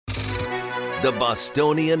The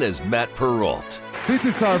Bostonian is Matt Perrault. This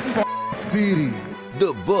is our city.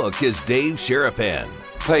 The Book is Dave Sharapan.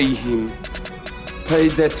 Pay him. Pay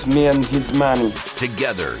that man his money.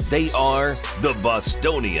 Together, they are The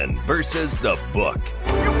Bostonian versus The Book.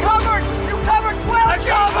 You covered! You covered 12!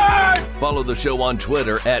 Covered! Follow the show on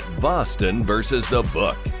Twitter at Boston versus The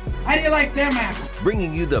Book. How do you like them apples?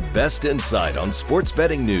 Bringing you the best insight on sports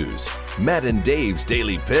betting news, Matt and Dave's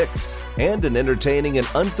daily picks, and an entertaining and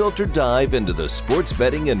unfiltered dive into the sports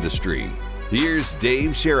betting industry. Here's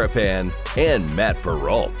Dave Sharapan and Matt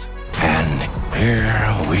Perrault. And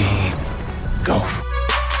here we go.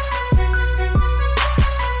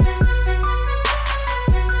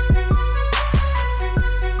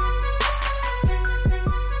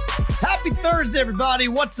 Happy Thursday, everybody.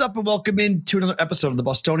 What's up, and welcome into another episode of The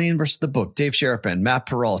Bostonian versus The Book. Dave Sharapan, Matt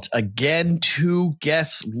Perrault. Again, two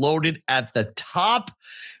guests loaded at the top.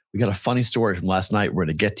 We got a funny story from last night we're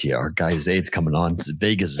going to get to you. Our guy Zayd's coming on. It's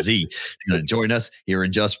Vegas Z. He's going to join us here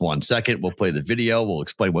in just 1 second. We'll play the video. We'll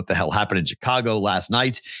explain what the hell happened in Chicago last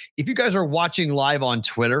night. If you guys are watching live on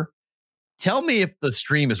Twitter, tell me if the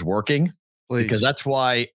stream is working. Please. Because that's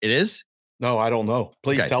why it is. No, I don't know.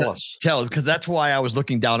 Please tell us. Because that's why I was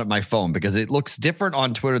looking down at my phone, because it looks different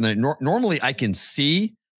on Twitter than normally I can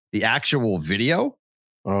see the actual video.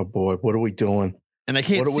 Oh, boy. What are we doing? And I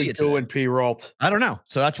can't see it. What are we doing, Perrault? I don't know.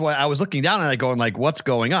 So that's why I was looking down and I going like, what's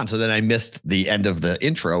going on? So then I missed the end of the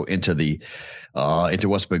intro into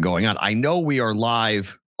what's been going on. I know we are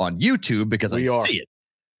live on YouTube because I see it.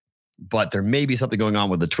 But there may be something going on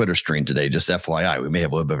with the Twitter stream today. Just FYI, we may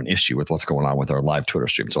have a little bit of an issue with what's going on with our live Twitter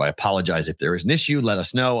stream. So I apologize if there is an issue. Let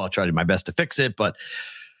us know. I'll try to do my best to fix it. But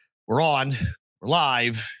we're on, we're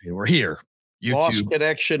live, and we're here. YouTube. Lost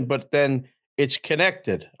connection, but then it's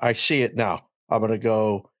connected. I see it now. I'm going to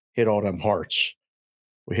go hit all them hearts.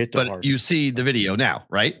 We hit the hearts. But you see the video now,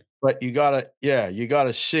 right? But you got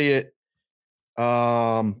to see it.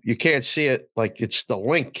 You can't see it like it's the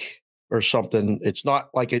link or something. It's not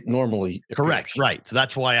like it normally appears. Correct. Right. So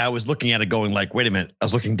that's why I was looking at it going like, wait a minute. I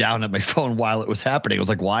was looking down at my phone while it was happening. I was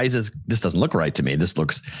like, why is this doesn't look right to me. This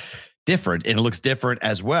looks different. And it looks different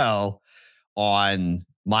as well on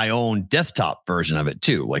my own desktop version of it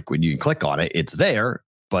too. Like when you click on it, it's there,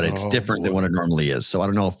 but it's different than what it normally is. So I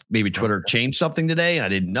don't know if maybe Twitter changed something today and I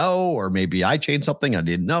didn't know, or maybe I changed something I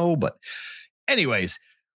didn't know. But anyways,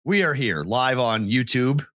 we are here live on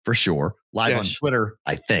YouTube for sure. Live on Twitter,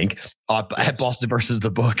 I think, at Boston versus The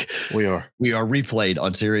Book. We are replayed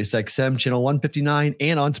on Sirius XM channel 159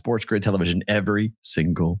 and on Sports Grid television every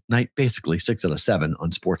single night, basically 6 out of 7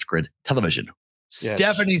 on Sports Grid television. Yes.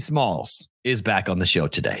 Stephanie Smalls is back on the show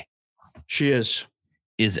today. She is.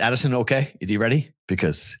 Is Addison okay? Is he ready?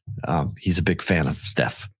 Because he's a big fan of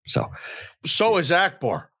Steph. So is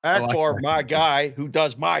Akbar. Akbar, my guy who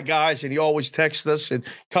does My Guys, and he always texts us and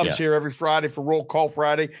comes here every Friday for Roll Call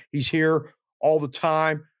Friday. He's here all the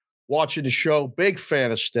time watching the show. Big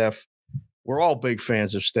fan of Steph. We're all big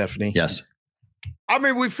fans of Stephanie. Yes. I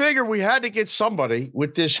mean, we figured we had to get somebody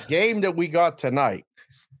with this game that we got tonight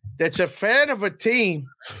that's a fan of a team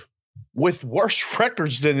with worse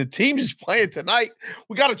records than the team is playing tonight.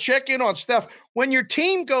 We got to check in on Steph. When your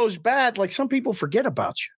team goes bad, like some people forget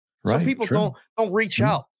about you. Right, some people don't reach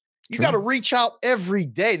out. You got to reach out every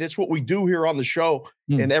day. That's what we do here on the show.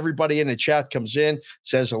 And everybody in the chat comes in,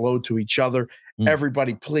 says hello to each other.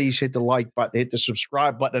 Everybody, please hit the like button, hit the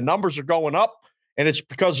subscribe button. The numbers are going up, and it's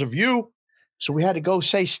because of you. So we had to go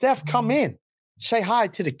say, Steph, come in. Say hi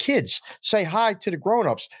to the kids. Say hi to the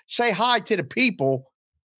grown-ups. Say hi to the people.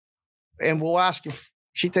 And we'll ask if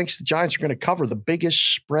she thinks the Giants are going to cover the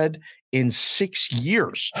biggest spread in 6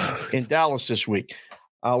 years in Dallas this week.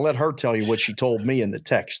 I'll let her tell you what she told me in the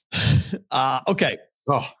text. Okay.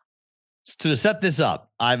 So to set this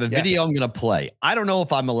up, I have a video I'm going to play. I don't know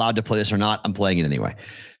if I'm allowed to play this or not. I'm playing it anyway.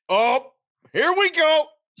 Oh, here we go.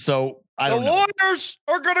 So I don't know. The lawyers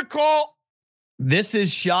are going to call. This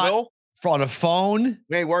is shot on a phone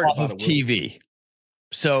off of TV.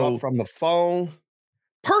 So from the phone.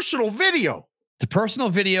 Personal video. It's a personal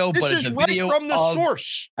video, but it's a video from the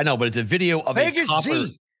source. I know, but it's a video of Vegas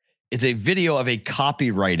Z. It's a video of a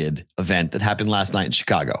copyrighted event that happened last night in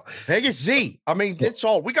Chicago. Vegas Z. I mean, that's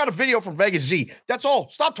all. We got a video from Vegas Z. That's all.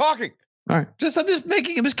 Stop talking. All right.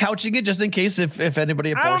 I'm just couching it just in case if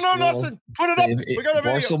anybody. I don't know nothing. Put it up. We got a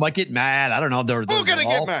video. Barstool might get mad. I don't know. Who's going to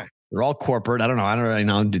get mad? They're all corporate. I don't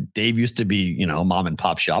know. Dave used to be, mom and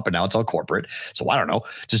pop shop, and now it's all corporate. So I don't know.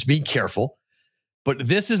 Just be careful. But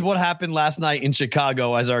this is what happened last night in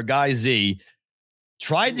Chicago as our guy Z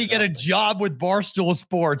tried to get a job with Barstool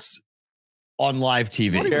Sports on live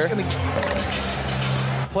TV.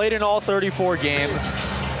 Played in all 34 games.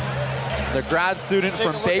 the grad student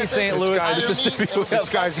from Bay St. Louis, Mississippi. This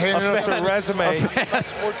guy's handing us a resume.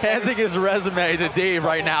 Handing his resume to Dave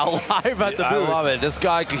right now, live at the booth. I love it. This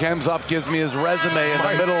guy comes up, gives me his resume in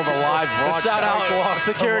the middle of a live broadcast. Shout out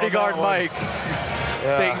security guard Mike.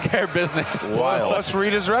 Taking care of business. Wow. Let's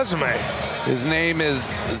read his resume. His name is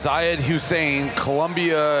Zayd Hussein,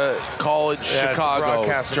 Columbia College, Chicago,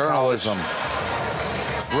 journalism.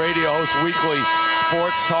 Radio host weekly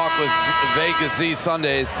sports talk with Vegas Z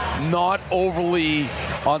Sundays. Not overly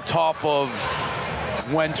on top of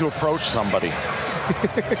when to approach somebody. All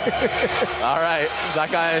right, that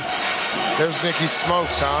guy. There's Nicky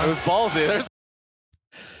Smokes, huh? It was ballsy.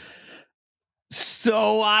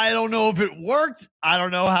 So I don't know if it worked. I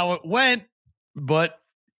don't know how it went, but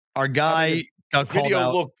our guy got called Video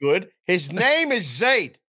out. looked good. His name is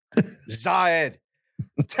Zayd. Zayed.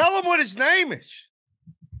 Tell him what his name is.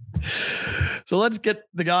 So let's get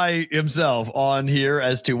the guy himself on here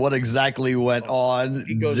as to what exactly went on.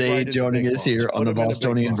 Zayd joining us here on the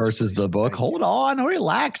Bostonian versus the book. Hold on,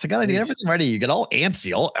 relax. I got to get everything ready. You get all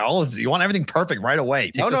antsy. All you want everything perfect right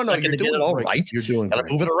away. Takes a second to get it all right. You're doing Got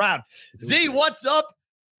to move it around. Z, what's up?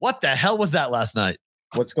 What the hell was that last night?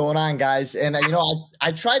 What's going on, guys? And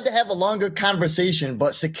I tried to have a longer conversation,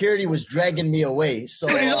 but security was dragging me away. So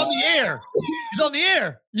he's on the air. He's on the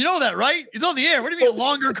air. You know that, right? He's on the air. What do you mean a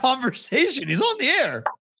longer conversation? He's on the air.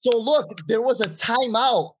 So look, there was a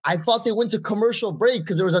timeout. I thought they went to commercial break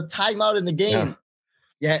because there was a timeout in the game.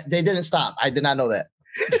 Yeah, they didn't stop. I did not know that.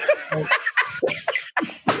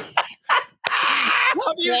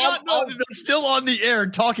 How do you not know that they're still on the air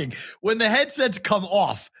talking? When the headsets come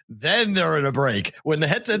off, then they're in a break. When the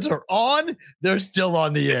headsets are on, they're still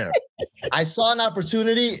on the air. I saw an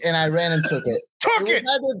opportunity and I ran and took it.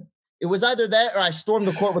 It was either that or I stormed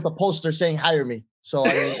the court with a poster saying "hire me." So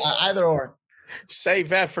I mean, either or. Save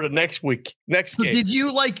that for the next week. Next game. Did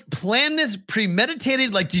you plan this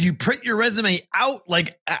premeditated? Did you print your resume out?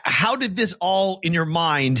 How did this all in your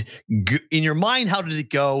mind? How did it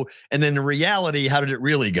go? And then in reality, how did it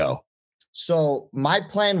really go? So my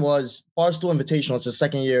plan was Barstool Invitational. It's the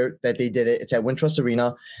second year that they did it. It's at Wintrust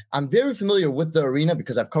Arena. I'm very familiar with the arena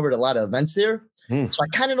because I've covered a lot of events there. So I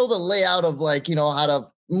kind of know the layout of how to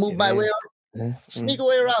move my way around, sneak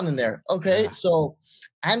away around in there. Okay. So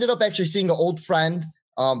I ended up actually seeing an old friend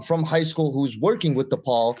from high school who's working with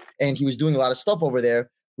DePaul, and he was doing a lot of stuff over there,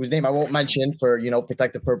 whose name I won't mention for,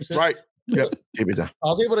 protective purposes. Right. Yep. Keep it down. I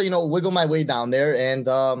was able to, wiggle my way down there, and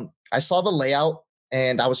I saw the layout,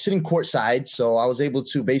 and I was sitting courtside, so I was able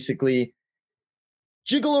to basically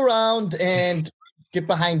jiggle around and get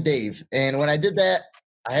behind Dave. And when I did that,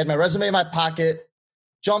 I had my resume in my pocket,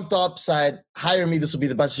 jumped up, said, "Hire me. This will be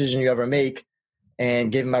the best decision you ever make."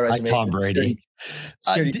 And gave him my resume. Like Tom Brady.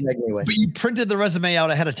 Security away. But you printed the resume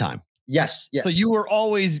out ahead of time. Yes. So you were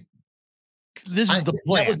always. This was the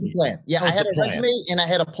plan. That was the plan. Yeah, I had a resume and I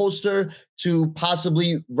had a poster to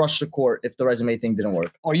possibly rush the court if the resume thing didn't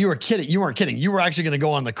work. Oh, you were kidding. You weren't kidding. You were actually going to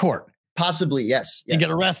go on the court. Possibly, yes. And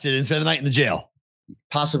get arrested and spend the night in the jail.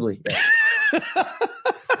 Possibly. Yeah.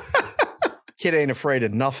 Kid ain't afraid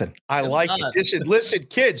of nothing. I like it. Listen,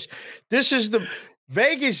 kids, this is the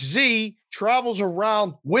Vegas Z travels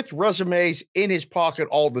around with resumes in his pocket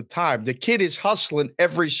all the time. The kid is hustling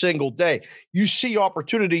every single day. You see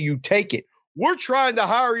opportunity, you take it. We're trying to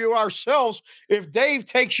hire you ourselves. If Dave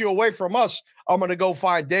takes you away from us, I'm going to go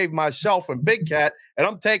find Dave myself and Big Cat, and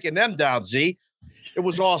I'm taking them down, Z. It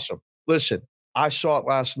was awesome. Listen, I saw it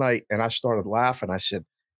last night, and I started laughing. I said,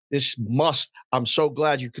 I'm so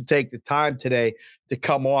glad you could take the time today to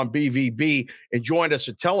come on BVB and join us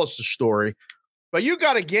and tell us the story. But you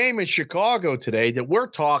got a game in Chicago today that we're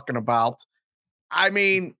talking about. I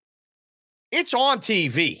mean, it's on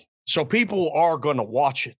TV, so people are going to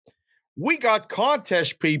watch it. We got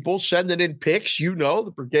contest people sending in picks.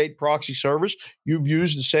 The Brigade Proxy Service. You've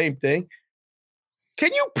used the same thing.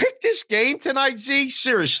 Can you pick this game tonight, Z?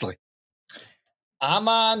 Seriously. I'm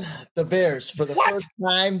on the Bears for the first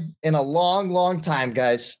time in a long, long time,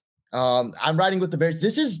 guys. I'm riding with the Bears.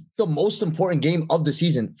 This is the most important game of the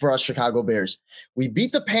season for us Chicago Bears. We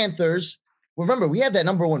beat the Panthers. Remember, we have that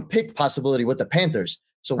number one pick possibility with the Panthers.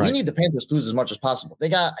 So we need the Panthers to lose as much as possible. They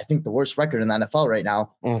got, I think, the worst record in the NFL right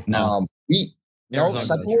now.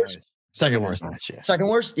 Second worst. Second worst. Second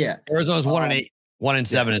worst, yeah. Arizona's 1-8.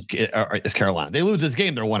 1-7 is Carolina. They lose this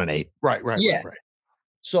game, they're 1-8. Right.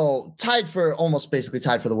 So basically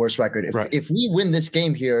tied for the worst record. If we win this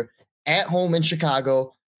game here at home in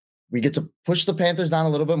Chicago, we get to push the Panthers down a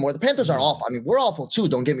little bit more. The Panthers are awful. I mean, we're awful too.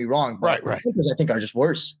 Don't get me wrong. But the Panthers, I think, are just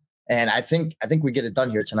worse. And I think we get it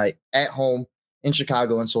done here tonight at home in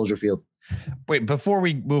Chicago in Soldier Field. Wait, before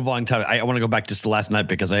we move on, I want to go back just to last night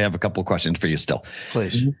because I have a couple of questions for you still.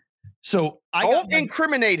 Please. So don't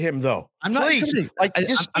incriminate him, though. I'm not.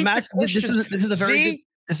 I'm asking. This is a very.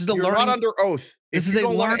 This is the You're learning. not under oath. This if is you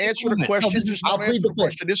don't want to answer the question, I'll plead the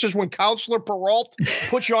question. This is when Counselor Peralt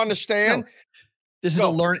puts you on the stand. This is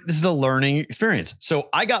a learning experience. So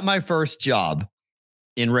I got my first job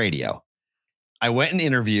in radio. I went and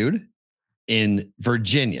interviewed in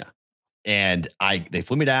Virginia, and they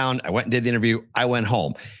flew me down. I went and did the interview. I went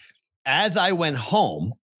home. As I went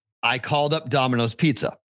home, I called up Domino's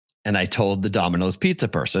Pizza, and I told the Domino's Pizza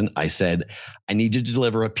person, I said, I need you to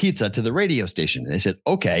deliver a pizza to the radio station. And they said,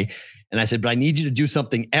 okay. And I said, but I need you to do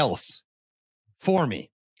something else for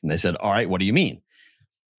me. And they said, all right, what do you mean?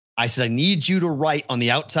 I said, I need you to write on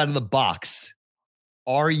the outside of the box,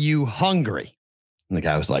 are you hungry? And the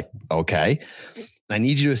guy was like, okay. And I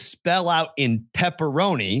need you to spell out in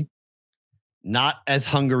pepperoni, not as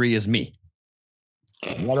hungry as me.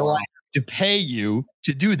 What do I have to pay you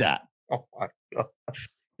to do that? Oh my God.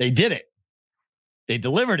 They did it. They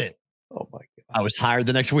delivered it. Oh my God. I was hired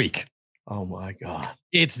the next week. Oh my God.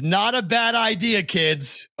 It's not a bad idea,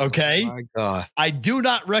 kids. Okay. Oh my God. I do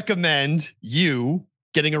not recommend you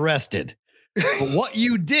getting arrested. But what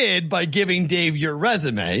you did by giving Dave your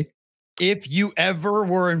resume, if you ever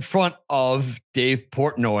were in front of Dave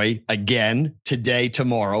Portnoy again today,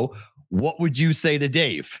 tomorrow, what would you say to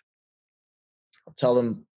Dave? I'll tell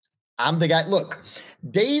him I'm the guy. Look,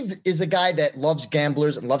 Dave is a guy that loves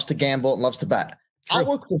gamblers and loves to gamble and loves to bet. True. I'll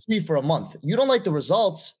work for free for a month. You don't like the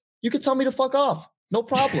results, you could tell me to fuck off. No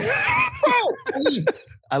problem. Bro, leave.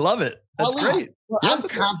 I love it. That's great. Well, I'm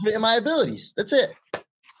confident in my abilities. That's it.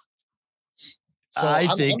 So I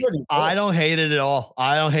don't hate it at all.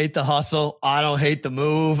 I don't hate the hustle. I don't hate the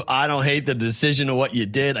move. I don't hate the decision of what you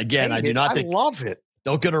did. Again, I do not think. I love it.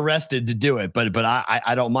 Don't get arrested to do it, but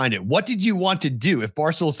I don't mind it. What did you want to do? If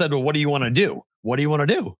Barstool said, well, what do you want to do? What do you want to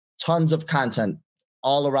do? Tons of content,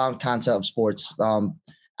 all around content of sports,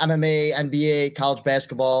 MMA, NBA, college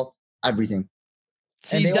basketball, everything.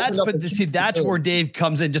 That's where Dave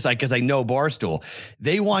comes in, just like, because I know Barstool,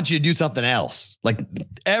 they want you to do something else. Like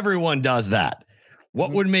everyone does that.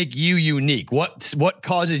 What would make you unique? What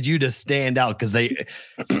causes you to stand out? Because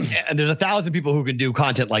and there's 1,000 people who can do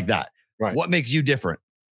content like that. Right. What makes you different?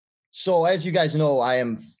 So as you guys know, I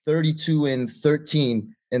am 32-13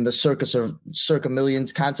 in the Circa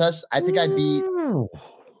Millions contest. I think I'd be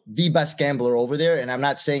the best gambler over there. And I'm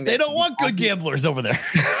not saying that they don't want good gamblers over there.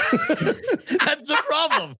 That's the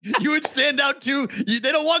problem. You would stand out too. They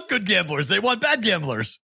don't want good gamblers. They want bad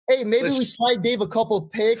gamblers. Hey, maybe we slide Dave a couple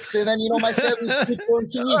picks and then, my 7 for in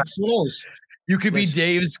 2 weeks. Who knows? You could be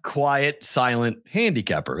Dave's quiet, silent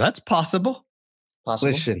handicapper. That's possible.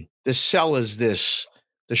 Listen, the sell is this,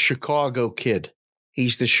 the Chicago kid.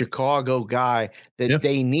 He's the Chicago guy that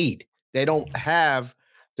they need. They don't have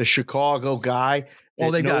the Chicago guy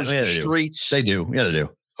that knows the streets. They do. Yeah, they do.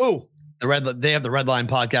 Who? They have the Red Line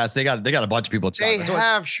podcast. They got a bunch of people. They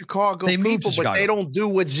have Chicago people, but they don't do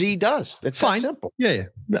what Z does. It's fine. Simple. Yeah.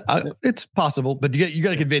 It's possible, but you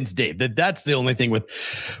got to convince Dave that's the only thing with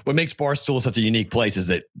what makes Barstool such a unique place is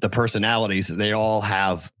that the personalities they all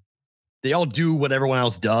do what everyone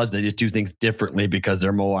else does. They just do things differently because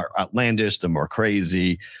they're more outlandish, they're more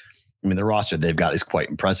crazy. I mean, the roster they've got is quite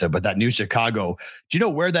impressive. But that new Chicago, do you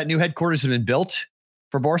know where that new headquarters has been built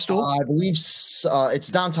for Barstool? I believe it's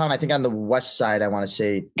downtown. I think on the west side. I want to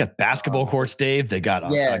say got basketball courts, Dave. They got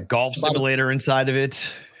a golf simulator inside of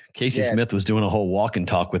it. Casey Smith was doing a whole walk and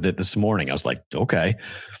talk with it this morning. I was like, okay,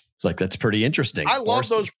 it's like that's pretty interesting. I love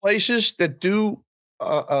those places that do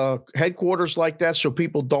headquarters like that, so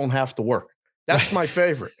people don't have to work. That's my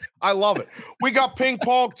favorite. I love it. We got ping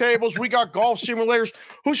pong tables. We got golf simulators.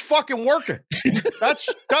 Who's fucking working? That's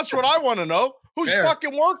what I want to know. Who's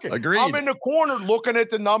fucking working? Agreed. I'm in the corner looking at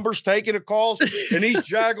the numbers, taking the calls, and these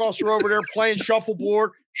Jaguars are over there playing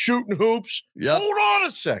shuffleboard, shooting hoops. Yep. Hold on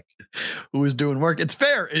a sec. Who is doing work? It's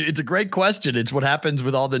fair. It's a great question. It's what happens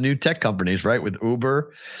with all the new tech companies, right? With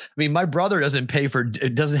Uber. I mean, my brother doesn't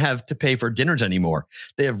have to pay for dinners anymore.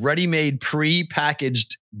 They have ready-made,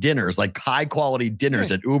 pre-packaged dinners, like high-quality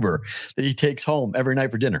dinners at Uber that he takes home every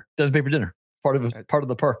night for dinner. Doesn't pay for dinner. Part of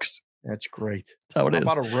the perks. That's great. That's how it is.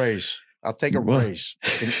 How about a raise? I'll take a raise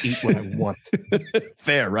and eat what I want.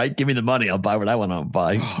 Fair, right? Give me the money. I'll buy what I want to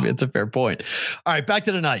buy. It's a fair point. All right, back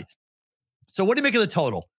to the night. So what do you make of the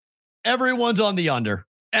total? Everyone's on the under.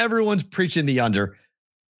 Everyone's preaching the under.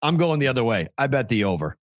 I'm going the other way. I bet the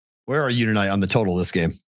over. Where are you tonight on the total of this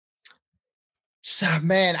game? So,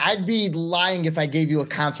 man, I'd be lying if I gave you a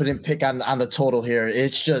confident pick on the total here.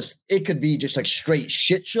 It could be just like straight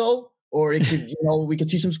shit show. or it could, we could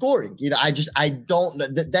see some scoring. I don't,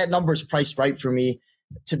 that number is priced right for me.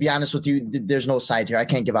 To be honest with you, there's no side here. I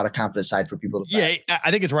can't give out a confident side for people to bet. Yeah,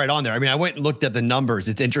 I think it's right on there. I mean, I went and looked at the numbers.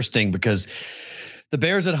 It's interesting because the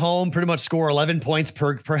Bears at home pretty much score 11 points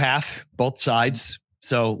per half, both sides.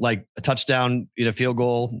 So like a touchdown, field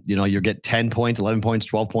goal, you get 10 points, 11 points,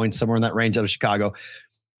 12 points, somewhere in that range out of Chicago.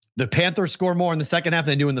 The Panthers score more in the second half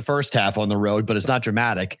than they do in the first half on the road, but it's not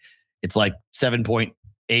dramatic. It's like 7.8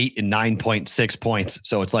 and 9.6 points.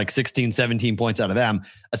 So it's like 16, 17 points out of them.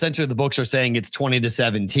 Essentially, the books are saying it's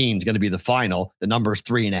 20-17 is going to be the final. The number is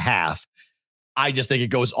 3.5. I just think it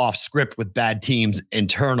goes off script with bad teams and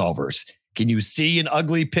turnovers. Can you see an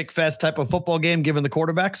ugly pick fest type of football game given the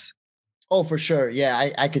quarterbacks? Oh, for sure.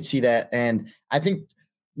 Yeah, I could see that. And I think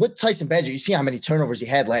with Tyson Badger, you see how many turnovers he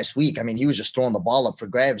had last week. I mean, he was just throwing the ball up for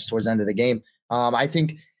grabs towards the end of the game. I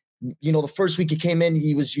think, the first week he came in,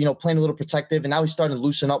 he was, playing a little protective, and now he's starting to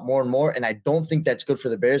loosen up more and more. And I don't think that's good for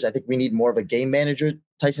the Bears. I think we need more of a game manager,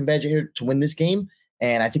 Tyson Badger, here to win this game.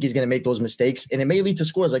 And I think he's going to make those mistakes. And it may lead to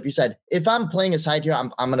scores. Like you said, if I'm playing a side here,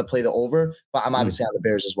 I'm going to play the over, but I'm obviously on the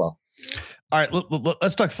Bears as well. All right,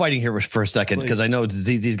 let's talk fighting here for a second, because I know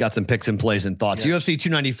ZZ's got some picks and plays and thoughts. Yes. UFC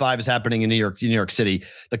 295 is happening in New York City.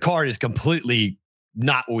 The card is completely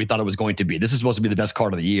not what we thought it was going to be. This is supposed to be the best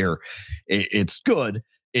card of the year. It's good.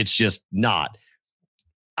 It's just not.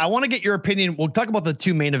 I want to get your opinion. We'll talk about the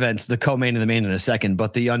two main events, the co-main and the main in a second,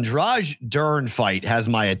 but the Andrade Dern fight has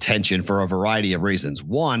my attention for a variety of reasons.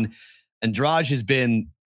 One, Andrade has been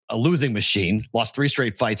a losing machine, lost 3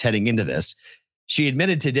 straight fights heading into this. She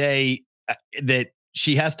admitted today that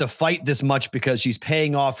she has to fight this much because she's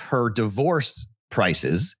paying off her divorce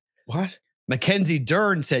prices. What? Mackenzie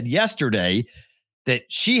Dern said yesterday that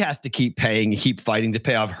she has to keep fighting to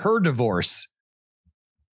pay off her divorce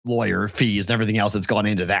lawyer fees and everything else that's gone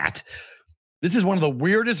into that. This is one of the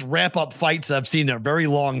weirdest wrap-up fights I've seen in a very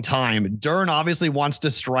long time. Dern obviously wants to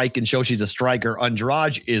strike and show she's a striker.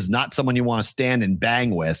 Andrade is not someone you want to stand and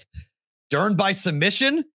bang with. Dern by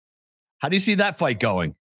submission? How do you see that fight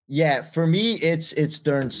going? Yeah, for me, it's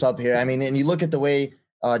Dern sub here. I mean, and you look at the way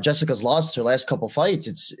Jessica's lost her last couple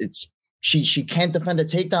fights. She can't defend a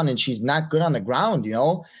takedown, and she's not good on the ground,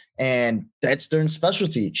 and that's Dern's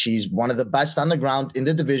specialty. She's one of the best on the ground in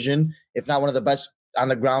the division, if not one of the best on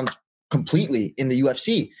the ground completely in the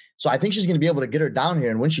UFC. So I think she's going to be able to get her down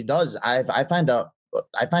here. And when she does, I find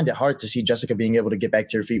it hard to see Jessica being able to get back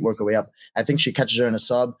to her feet, work her way up. I think she catches her in a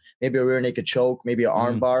sub, maybe a rear naked choke, maybe an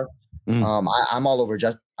arm bar. I'm all over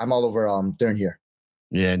Dern here.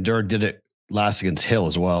 Yeah, and Dern did it last against Hill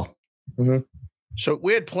as well. Mm-hmm. So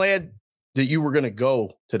we had planned that you were going to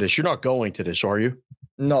go to this. You're not going to this, are you?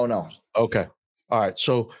 No. Okay. All right.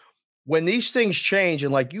 So when these things change,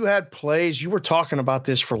 and like you had plays, you were talking about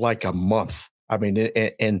this for like a month. I mean,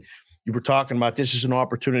 and you were talking about this is an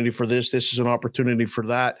opportunity for this is an opportunity for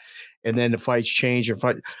that. And then the fights change and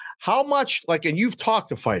fight. How much, and you've talked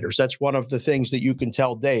to fighters. That's one of the things that you can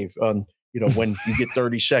tell Dave, when you get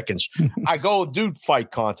 30 seconds. I go do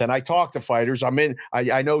fight content. I talk to fighters.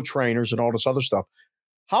 I know trainers and all this other stuff.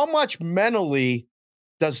 How much mentally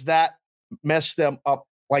does that mess them up,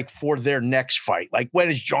 for their next fight? Like, when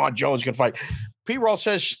is John Jones going to fight? P-Roll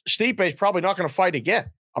says Stipe is probably not going to fight again.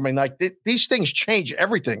 I mean, these things change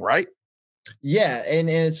everything, right? Yeah, and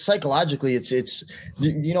it's psychologically, it's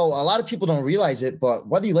a lot of people don't realize it, but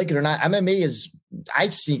whether you like it or not, MMA is,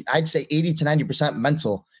 I'd say 80 to 90%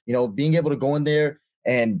 mental. Being able to go in there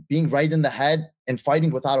and being right in the head and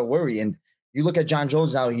fighting without a worry. And you look at John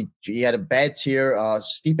Jones now, he had a bad tier.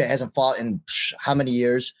 Stipe hasn't fought in how many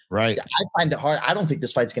years? Right. I find it hard. I don't think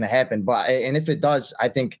this fight's going to happen, and if it does, I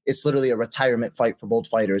think it's literally a retirement fight for both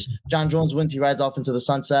fighters. John Jones wins, he rides off into the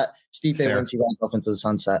sunset. Stipe wins, he rides off into the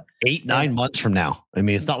sunset. 8-9 months from now. I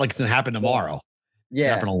mean, it's not like it's going to happen tomorrow.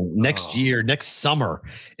 Yeah. Next year, next summer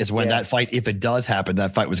is when that fight, if it does happen,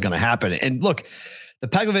 that fight was going to happen. And look, the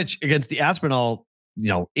Pavlovich against the Aspinall,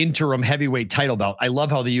 interim heavyweight title belt. I love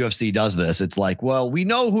how the UFC does this. It's like, well, we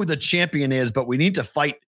know who the champion is, but we need to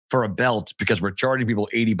fight for a belt because we're charging people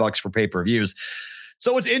 $80 for pay-per-views.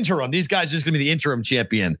 So it's interim. These guys are just going to be the interim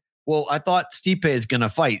champion. Well, I thought Stipe is going to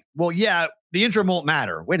fight. Well, yeah, the interim won't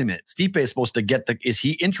matter. Wait a minute. Stipe is supposed to get is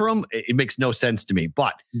he interim? It makes no sense to me,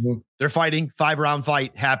 but they're fighting. 5-round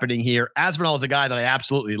fight happening here. Aspinall is a guy that I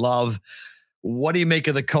absolutely love. What do you make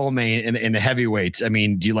of the co-main and the heavyweights? I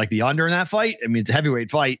mean, do you like the under in that fight? I mean, it's a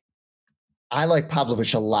heavyweight fight. I like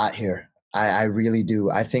Pavlovich a lot here. I really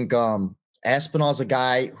do. I think Aspinall's a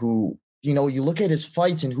guy who, you look at his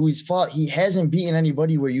fights and who he's fought, he hasn't beaten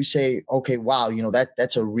anybody where you say, okay, wow,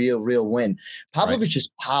 that's a real win.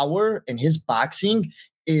 Pavilovich's power and his boxing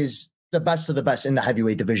is the best of the best in the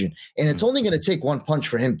heavyweight division. And it's only going to take one punch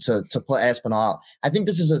for him to put Aspinall out. I think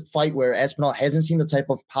this is a fight where Aspinall hasn't seen the type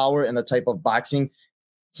of power and the type of boxing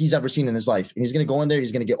he's ever seen in his life. And he's going to go in there.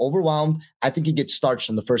 He's going to get overwhelmed. I think he gets starched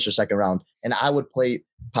in the first or second round. And I would play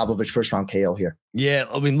Pavlovich first round KO here. Yeah.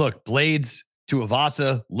 I mean, look, Blades to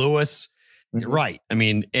Avasa, Lewis. Right. I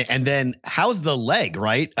mean, and then how's the leg,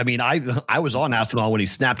 right? I mean, I was on Aspinall when he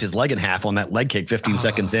snapped his leg in half on that leg kick 15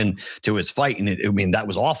 seconds in to his fight. And that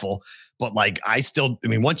was awful. But like,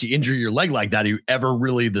 once you injure your leg like that, are you ever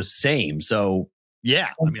really the same? So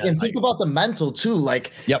yeah. And think about the mental too.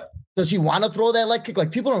 Like, yep. Does he want to throw that leg kick?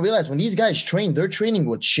 Like, people don't realize when these guys train, they're training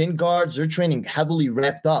with shin guards. They're training heavily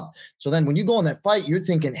wrapped up. So then when you go in that fight, you're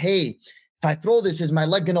thinking, hey, if I throw this, is my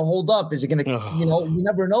leg going to hold up? Is it going to, you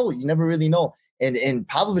never know. You never really know. And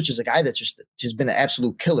Pavlovich is a guy that's just been an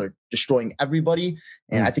absolute killer, destroying everybody.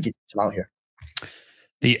 And I think it's him out here.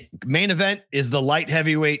 The main event is the light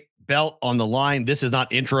heavyweight belt on the line. This is not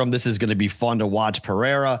interim. This is going to be fun to watch.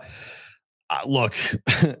 Pereira. Look,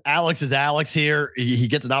 Alex is Alex here. He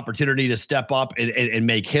gets an opportunity to step up and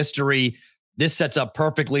make history. This sets up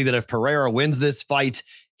perfectly that if Pereira wins this fight,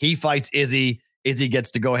 he fights Izzy. Izzy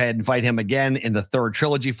gets to go ahead and fight him again in the third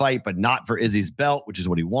trilogy fight, but not for Izzy's belt, which is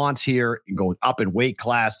what he wants here, and going up in weight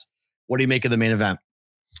class. What do you make of the main event?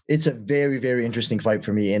 It's a very, very interesting fight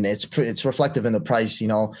for me, and it's reflective in the price.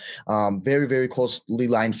 Very, very closely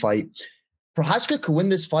lined fight. Prochazka could win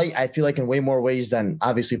this fight, I feel like, in way more ways than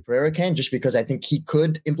obviously Pereira can, just because I think he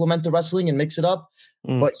could implement the wrestling and mix it up.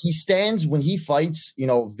 But he stands when he fights,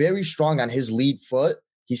 very strong on his lead foot.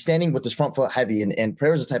 He's standing with his front foot heavy, and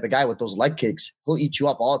Pereira's the type of guy with those leg kicks. He'll eat you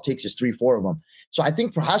up. All it takes is 3-4 of them. So I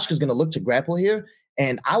think Prochazka is going to look to grapple here,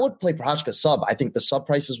 and I would play Prochazka sub. I think the sub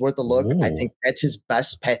price is worth a look. Ooh. I think that's his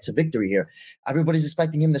best path to victory here. Everybody's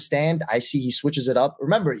expecting him to stand. I see he switches it up.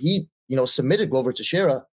 Remember, he submitted Glover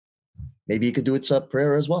Teixeira. Maybe he could do it to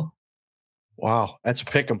Pereira as well. Wow, that's a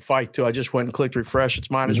pick'em fight too. I just went and clicked refresh. It's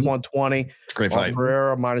minus 120. It's a great fight.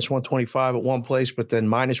 Pereira minus 125 at one place, but then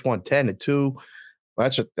minus 110 at two.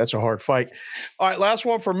 That's a hard fight. All right, last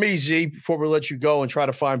one for me, Z, before we let you go and try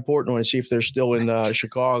to find Portnoy and see if they're still in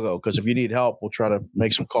Chicago. Because if you need help, we'll try to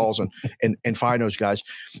make some calls and find those guys.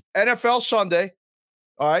 NFL Sunday.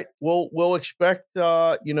 All right, we'll expect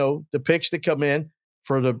the picks to come in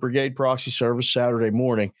for the Brigade Proxy Service Saturday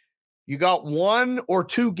morning. You got one or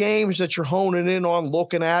two games that you're honing in on,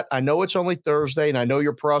 looking at. I know it's only Thursday, and I know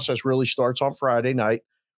your process really starts on Friday night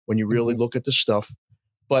when you really look at the stuff.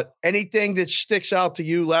 But anything that sticks out to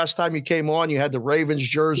you, last time you came on, you had the Ravens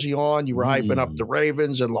jersey on. You were hyping up the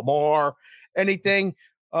Ravens and Lamar. Anything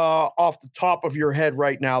off the top of your head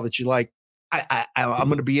right now that you like, I'm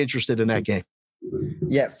going to be interested in that game?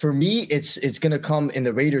 Yeah, for me, it's going to come in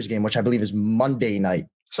the Raiders game, which I believe is Monday night.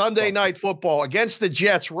 Sunday night football against the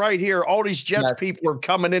Jets right here. All these Jets people are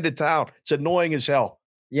coming into town. It's annoying as hell.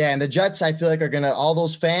 Yeah, and the Jets, I feel like, all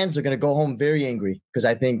those fans are going to go home very angry because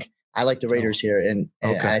I think I like the Raiders here, and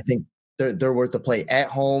I think they're worth the play at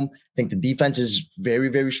home. I think the defense is very,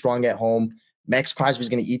 very strong at home. Max Crosby's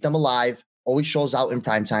going to eat them alive. Always shows out in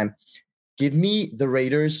primetime. Give me the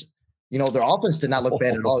Raiders. Their offense did not look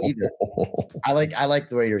bad at all either. I like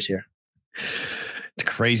the Raiders here. It's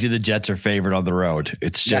crazy the Jets are favored on the road.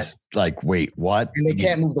 It's just like, wait, what? And they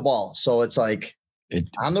can't move the ball. So it's like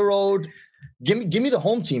on the road. Give me the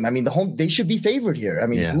home team. I mean, they should be favored here. I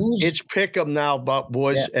mean, it's pick 'em now,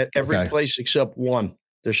 boys, at every place except one.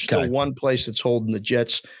 There's still one place that's holding the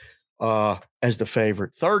Jets as the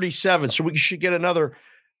favorite. 37. So we should get another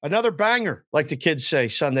banger, like the kids say,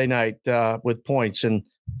 Sunday night with points and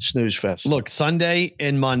snooze fest. Look, Sunday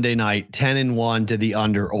and Monday night, 10-1 to the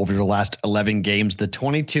under over the last 11 games. The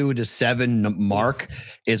 22-7 mark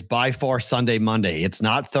is by far Sunday, Monday. It's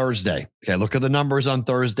not Thursday. Okay, look at the numbers on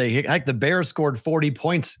Thursday. Heck, the Bears scored 40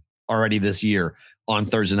 points already this year on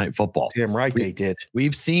Thursday Night Football. Damn right they did.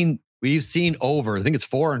 We've seen over, I think it's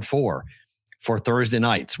 4-4 for Thursday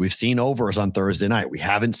nights. We've seen overs on Thursday night. We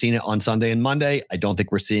haven't seen it on Sunday and Monday. I don't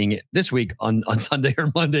think we're seeing it this week on Sunday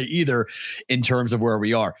or Monday either in terms of where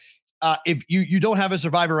we are. If you don't have a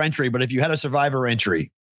survivor entry, but if you had a survivor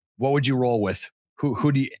entry, what would you roll with?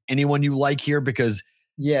 Who do you, anyone you like here? Because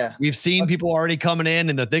we've seen people already coming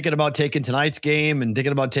in and they're thinking about taking tonight's game and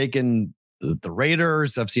thinking about taking the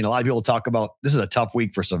Raiders. I've seen a lot of people talk about this is a tough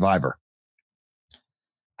week for survivor.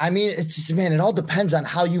 I mean, it all depends on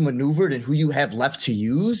how you maneuvered and who you have left to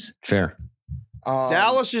use. Fair.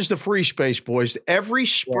 Dallas is the free space, boys. Every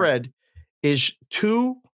spread is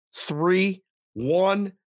 2, 3,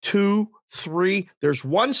 1, 2, 3. There's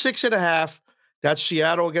 1 6.5. That's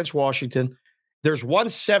Seattle against Washington. There's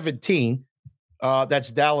 117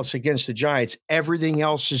 That's Dallas against the Giants. Everything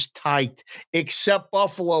else is tight except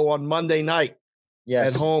Buffalo on Monday night.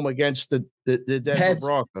 Yes. At home against the Denver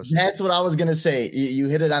Broncos. That's what I was going to say. You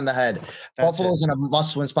hit it on the head. Buffalo's in a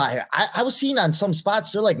must-win spot here. I was seeing on some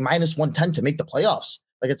spots, they're like minus 110 to make the playoffs.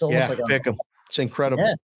 Like it's almost pick them. It's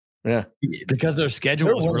incredible. Yeah. Because their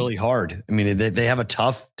schedule is really hard. I mean, they have a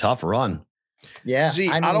tough run. Yeah.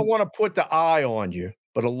 I don't want to put the eye on you,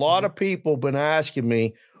 but a lot of people have been asking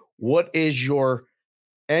me, what is your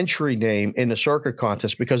entry name in the circuit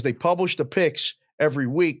contest? Because they publish the picks every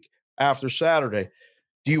week after Saturday.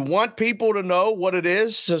 Do you want people to know what it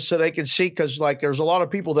is so they can see? Because there's a lot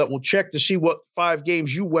of people that will check to see what 5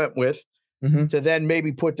 games you went with to then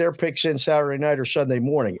maybe put their picks in Saturday night or Sunday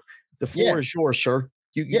morning. The floor is yours, sir.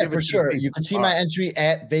 For sure. You can see my entry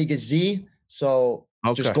at Vegas Z. So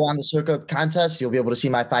just go on the circuit contest. You'll be able to see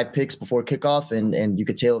my 5 picks before kickoff, and you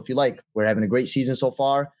could tail if you like. We're having a great season so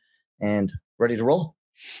far and ready to roll.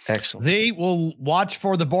 Excellent. Z, we'll watch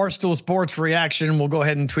for the Barstool Sports reaction. We'll go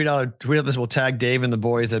ahead and tweet out this. We'll tag Dave and the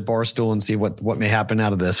boys at Barstool and see what may happen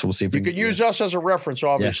out of this. We'll see if you can use us as a reference,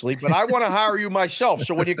 obviously, but I want to hire you myself.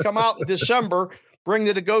 So when you come out in December, bring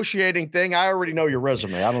the negotiating thing. I already know your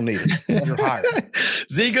resume. I don't need it. You're hired.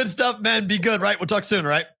 Z, good stuff, man. Be good, right? We'll talk soon,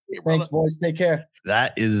 right? Thanks, boys. Take care.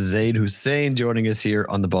 That is Zayd Hussein joining us here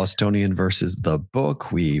on the Bostonian versus the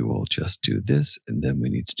Book. We will just do this, and then we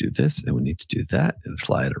need to do this, and we need to do that, and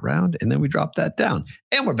fly it around, and then we drop that down.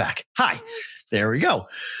 And we're back. Hi. There we go.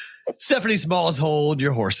 Stephanie Smalls, hold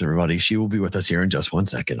your horse, everybody. She will be with us here in just 1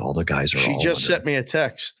 second. All the guys are She just sent me a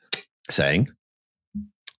text. Saying?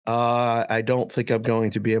 I don't think I'm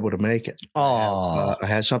going to be able to make it. I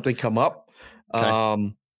had something come up.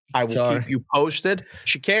 Okay. I will keep you posted.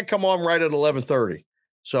 She can't come on right at 11:30.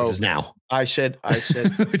 So this is now. I said,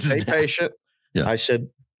 stay patient. Yeah. I said,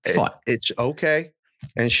 it's fine. It's okay.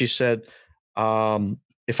 And she said,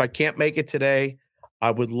 if I can't make it today,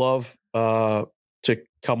 I would love to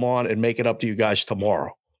come on and make it up to you guys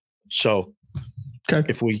tomorrow. So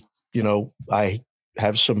if we, I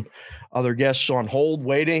have some other guests on hold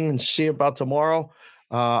waiting and see about tomorrow,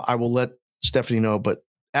 I will let Stephanie know. But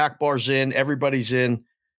Akbar's in, everybody's in.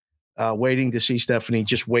 Waiting to see Stephanie.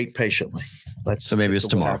 Just wait patiently. So maybe it's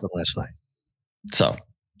tomorrow. Happened last night. So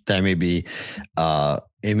that may be,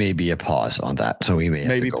 it may be a pause on that. So we may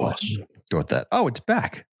have to go with that. Oh, it's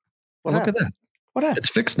back. Well, look at that. What happened? It's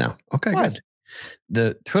fixed now. Okay, good.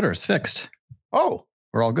 The Twitter is fixed. Oh,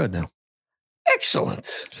 we're all good now. Excellent.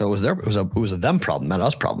 So it was a them problem, not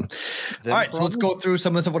us problem. All right, so let's go through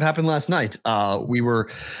some of the stuff what happened last night. We were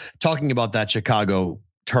talking about that Chicago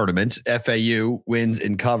tournament. FAU wins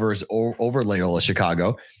and covers over Loyola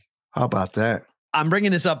Chicago. How about that? I'm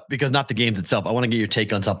bringing this up because not the games itself. I want to get your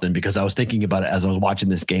take on something because I was thinking about it as I was watching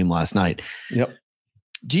this game last night. Yep.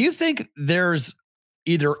 Do you think there's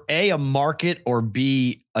either A, market, or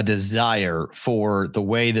B, a desire for the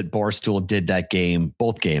way that Barstool did that game,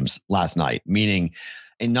 both games last night, meaning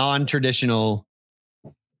a non-traditional,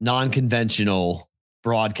 non-conventional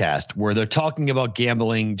broadcast where they're talking about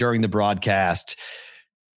gambling during the broadcast?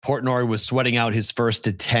 Portnoy was sweating out his first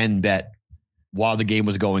to 10 bet while the game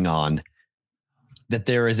was going on, that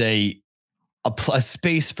there is a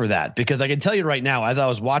space for that. Because I can tell you right now, as I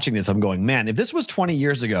was watching this, I'm going, man, if this was 20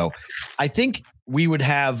 years ago, I think we would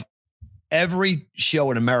have every show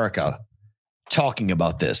in America talking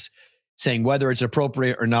about this, saying whether it's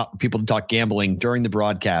appropriate or not for people to talk gambling during the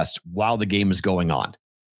broadcast while the game is going on.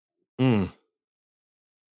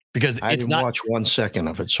 Because I didn't watch 1 second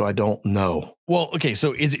of it, so I don't know. Well, okay.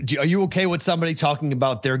 So are you okay with somebody talking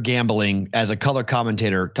about their gambling as a color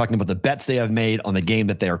commentator, talking about the bets they have made on the game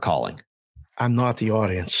that they are calling? I'm not the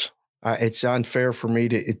audience. It's unfair for me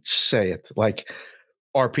to say it. Like,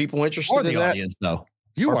 are people interested in that? Or the audience, though.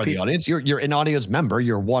 You are the audience. You're an audience member.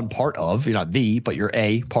 You're one part of, you're not but you're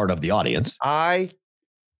a part of the audience.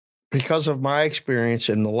 Because of my experience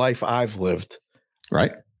in the life I've lived,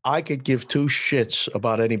 right? I could give 2 shits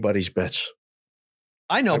about anybody's bets.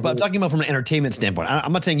 I know, but I'm talking about from an entertainment standpoint.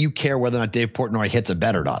 I'm not saying you care whether or not Dave Portnoy hits a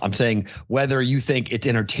bet or not. I'm saying whether you think it's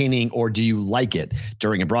entertaining or do you like it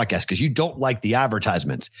during a broadcast, because you don't like the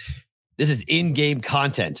advertisements. This is in-game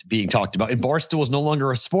content being talked about. And Barstool is no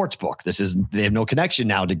longer a sports book. They have no connection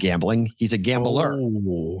now to gambling. He's a gambler.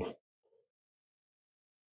 Oh.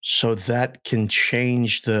 So that can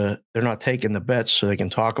change they're not taking the bets so they can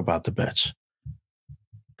talk about the bets.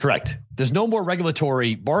 Correct. There's no more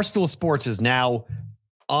regulatory. Barstool Sports is now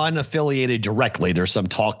unaffiliated directly. There's some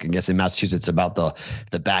talk, I guess, in Massachusetts about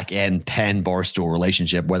the back end Penn Barstool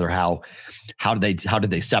relationship. Whether how did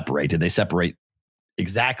they separate? Did they separate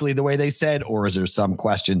exactly the way they said, or is there some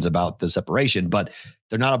questions about the separation? But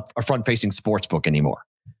they're not a front-facing sports book anymore.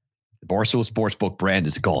 The Barstool Sportsbook brand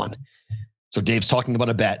is gone. So Dave's talking about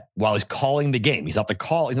a bet while he's calling the game. He's not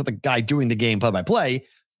the guy doing the game play-by-play,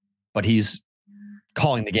 but he's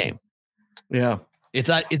calling the game. Yeah. It's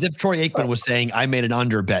as if Troy Aikman was saying, I made an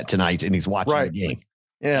under bet tonight, and he's watching the game.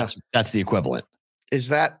 Yeah. That's the equivalent. Is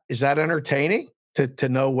that entertaining to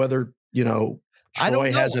know whether,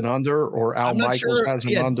 Troy has an under or Al Michaels has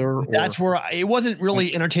an under? That's where it wasn't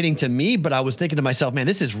really entertaining to me, but I was thinking to myself, man,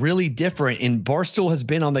 this is really different. And Barstool has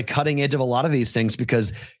been on the cutting edge of a lot of these things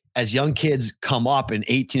because as young kids come up and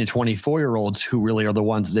 18 to 24-year-olds who really are the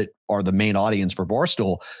ones that are the main audience for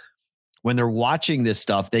Barstool, when they're watching this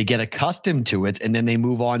stuff, they get accustomed to it and then they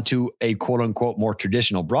move on to a quote unquote more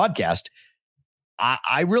traditional broadcast.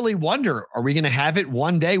 I really wonder, are we going to have it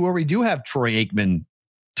one day where we do have Troy Aikman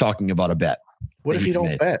talking about a bet? What if you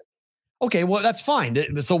don't bet? Okay, well, that's fine.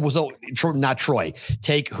 So not Troy.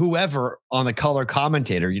 Take whoever on the color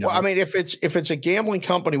commentator. Well, I mean, if it's a gambling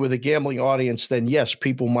company with a gambling audience, then yes,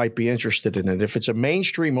 people might be interested in it. If it's a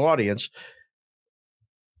mainstream audience,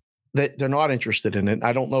 that they're not interested in it.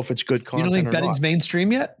 I don't know if it's good content. You don't think betting's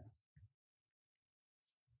mainstream yet?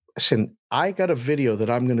 Listen, I got a video that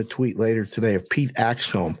I'm going to tweet later today of Pete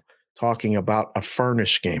Axholm talking about a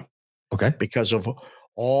furnace game. Okay, because of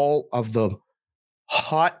all of the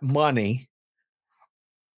hot money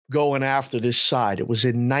going after this side. It was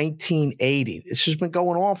in 1980. This has been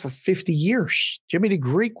going on for 50 years. Jimmy the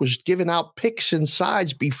Greek was giving out picks and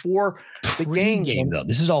sides before the game. Though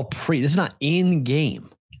this is all This is not in game.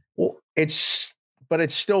 Well, but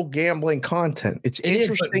it's still gambling content. It's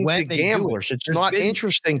interesting to gamblers. It's not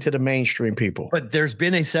interesting to the mainstream people. But there's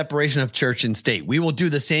been a separation of church and state. We will do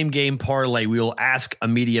the same game parlay. We will ask a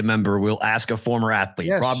media member. We'll ask a former athlete.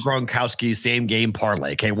 Yes. Rob Gronkowski's same game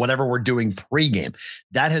parlay. Okay, whatever we're doing pregame.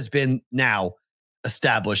 That has been now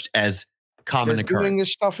established as common occurrence. They're doing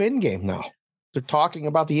this stuff in game now. They're talking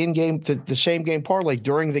about the in-game, the same game parlay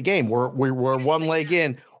during the game. We're one leg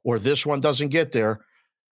in, or this one doesn't get there.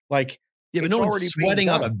 Like, yeah, but no one's sweating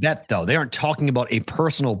out a bet, though. They aren't talking about a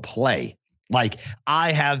personal play. Like,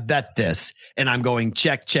 I have bet this, and I'm going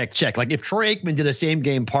check, check, check. Like, if Troy Aikman did a same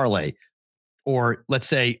game parlay, or let's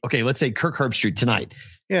say Kirk Herbstreit tonight.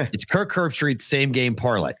 Yeah. It's Kirk Herbstreit, same game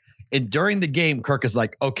parlay. And during the game, Kirk is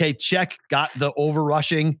like, okay, check, got the over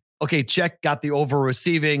rushing. Okay, check, got the over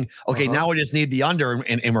receiving. Okay, now we just need the under,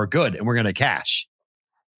 and we're good, and we're going to cash.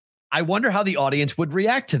 I wonder how the audience would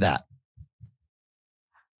react to that.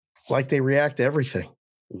 Like they react to everything.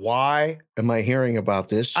 Why am I hearing about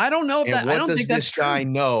this? I don't know if that. I don't think that's true. This guy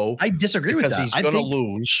know? I disagree with that. Because he's going to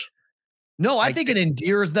lose. No, I think it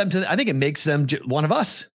endears them to. I think it makes them one of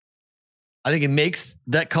us. I think it makes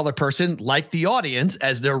that color person like the audience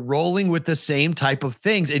as they're rolling with the same type of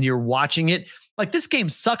things, and you're watching it. Like, this game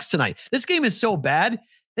sucks tonight. This game is so bad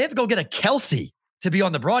they have to go get a Kelsey to be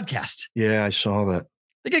on the broadcast. Yeah, I saw that.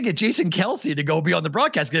 They got to get Jason Kelsey to go be on the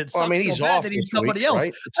broadcast. He's so off. They need somebody else.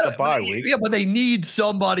 Right? It's a bye week. Yeah, but they need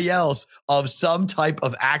somebody else of some type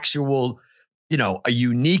of actual, a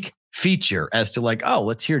unique feature as to like, oh,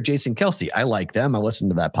 let's hear Jason Kelsey. I like them. I listen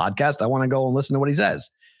to that podcast. I want to go and listen to what he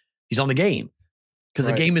says. He's on the game because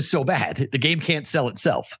the game is so bad. The game can't sell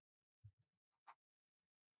itself.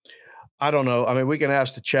 I don't know. I mean, we can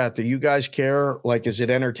ask the chat. Do you guys care? Like, is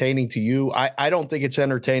it entertaining to you? I don't think it's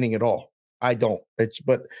entertaining at all. I don't.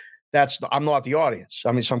 I'm not the audience.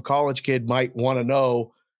 I mean, some college kid might want to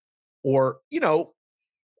know, or,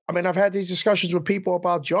 I mean, I've had these discussions with people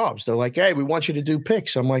about jobs. They're like, hey, we want you to do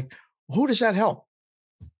picks. I'm like, who does that help?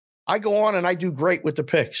 I go on and I do great with the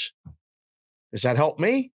picks. Does that help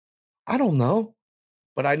me? I don't know.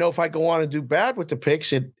 But I know if I go on and do bad with the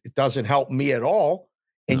picks, it doesn't help me at all.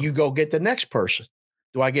 And you go get the next person.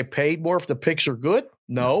 Do I get paid more if the picks are good?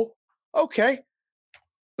 No. Okay.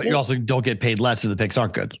 But you also don't get paid less if the picks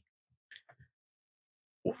aren't good.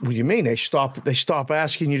 What do you mean? They stop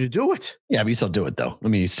asking you to do it. Yeah, but you still do it, though. I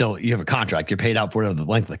mean, you have a contract. You're paid out for whatever the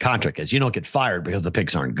length of the contract is. You don't get fired because the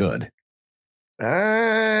picks aren't good.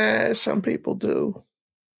 Some people do.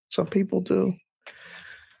 Some people do.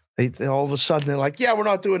 They all of a sudden they're like, yeah, we're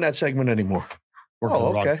not doing that segment anymore.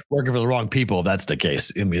 Working for the wrong people, if that's the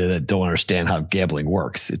case. I mean, that don't understand how gambling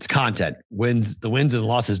works. It's content. The wins and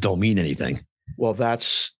losses don't mean anything. Well,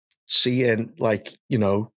 and like,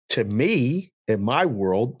 to me, in my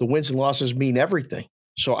world, the wins and losses mean everything.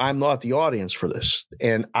 So I'm not the audience for this.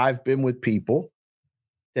 And I've been with people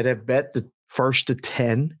that have bet the first to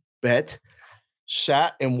 10 bet,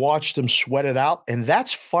 sat and watched them sweat it out. And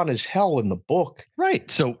that's fun as hell in the book. Right.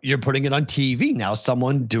 So you're putting it on TV now,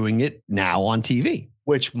 someone doing it now on TV.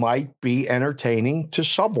 which might be entertaining to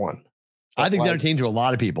someone. I think they're entertaining to a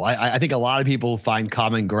lot of people. I think a lot of people find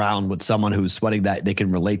common ground with someone who's sweating that they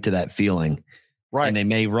can relate to that feeling. Right. And they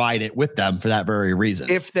may ride it with them for that very reason.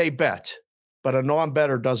 If they bet, but a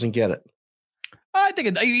non-better doesn't get it. I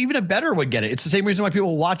think even a better would get it. It's the same reason why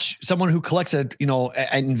people watch someone who collects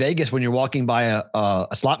in Vegas when you're walking by a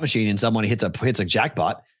slot machine and someone hits a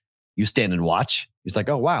jackpot, you stand and watch. It's like,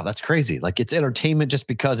 oh, wow, that's crazy. Like it's entertainment just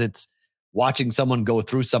because it's watching someone go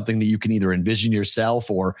through something that you can either envision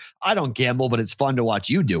yourself or I don't gamble, but it's fun to watch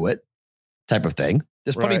you do it type of thing.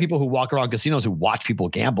 There's plenty of people who walk around casinos who watch people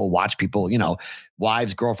gamble, watch people,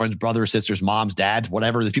 wives, girlfriends, brothers, sisters, moms, dads,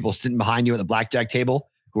 whatever. There's people sitting behind you at the blackjack table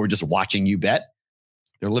who are just watching you bet.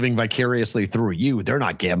 They're living vicariously through you. They're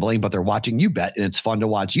not gambling, but they're watching you bet, and it's fun to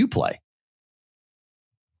watch you play.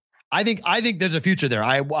 I think there's a future there.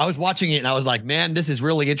 I was watching it, and I was like, man, this is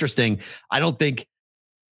really interesting. I don't think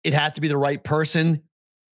it has to be the right person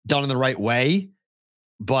done in the right way,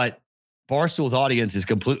 but Barstool's audience is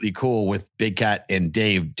completely cool with Big Cat and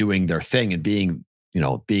Dave doing their thing and being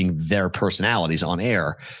their personalities on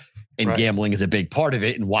air. And gambling is a big part of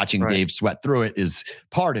it, and watching Dave sweat through it is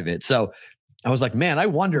part of it. So I was like, man, I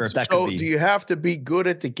wonder if that could be. So do you have to be good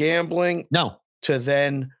at the gambling? No. To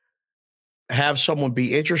then have someone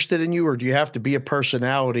be interested in you, or do you have to be a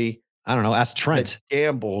personality? I don't know. Ask Trent.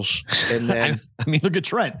 Gambles, and then I mean, look at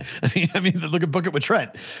Trent. I mean, look at Book It with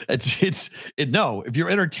Trent. No. If you're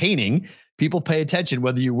entertaining, people pay attention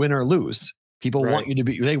whether you win or lose. People want you to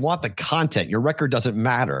be. They want the content. Your record doesn't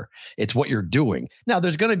matter. It's what you're doing. Now,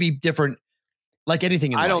 there's going to be different. Like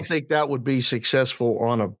anything in life. Don't think that would be successful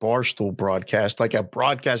on a Barstool broadcast, like a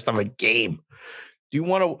broadcast of a game. Do you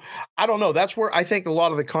want to? I don't know. That's where I think a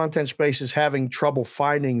lot of the content space is having trouble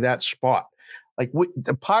finding that spot. Like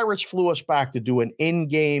the Pirates flew us back to do an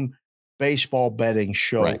in-game baseball betting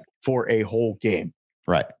show for a whole game.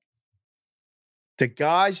 Right. The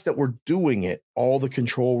guys that were doing it, all the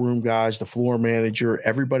control room guys, the floor manager,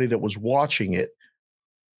 everybody that was watching it,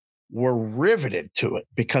 were riveted to it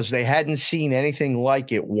because they hadn't seen anything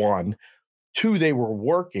like it. 1, 2, they were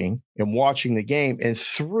working and watching the game. And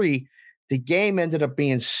 3, the game ended up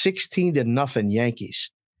being 16-0 Yankees.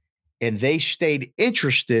 And they stayed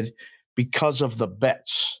interested because of the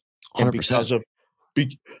bets. 100%. And because of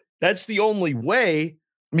that's the only way.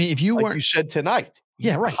 I mean, if you weren't, you said tonight.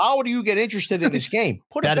 Yeah, right. How do you get interested in this game?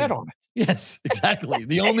 Put a bet on it. Yes, exactly.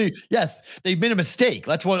 They've made a mistake.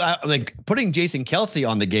 That's what I like. Putting Jason Kelce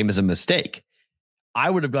on the game is a mistake. I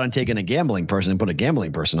would have gone and taken a gambling person and put a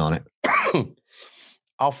gambling person on it.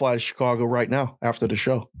 I'll fly to Chicago right now after the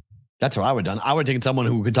show. That's what I would have done. I would have taken someone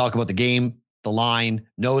who could talk about the game, the line,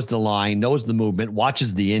 knows the movement,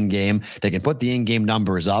 watches the in-game. They can put the in-game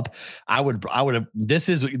numbers up. I would have. This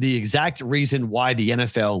is the exact reason why the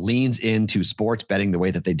NFL leans into sports betting the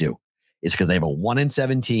way that they do. It's because they have a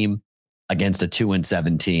 1-7 team against a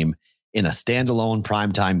 2-7 team in a standalone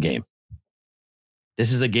primetime game.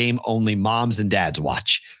 This is a game only moms and dads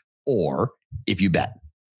watch, or if you bet.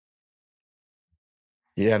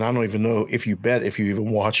 Yeah, and I don't even know if you bet, if you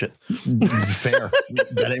even watch it. Fair.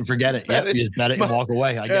 Bet it and forget it. Yep, you just bet it and walk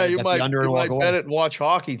away. I get it. You might bet it and watch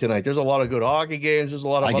hockey tonight. There's a lot of good hockey games. There's a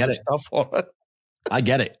lot of other stuff on it. I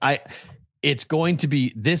get it.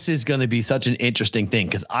 This is going to be such an interesting thing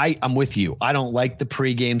because I'm with you. I don't like the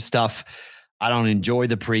pregame stuff. I don't enjoy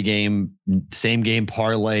the pregame same game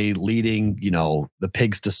parlay leading, the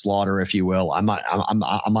pigs to slaughter, if you will. I'm not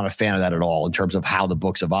a fan of that at all in terms of how the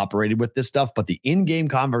books have operated with this stuff. But the in-game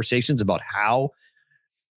conversations about how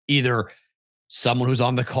either someone who's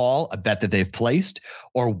on the call, a bet that they've placed,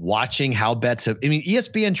 or watching how bets have. I mean,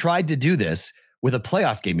 ESPN tried to do this with a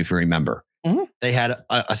playoff game, if you remember. Mm-hmm. They had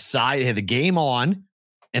they had the game on,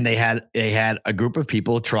 and they had a group of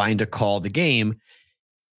people trying to call the game.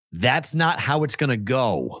 That's not how it's going to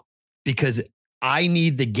go because I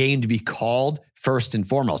need the game to be called first and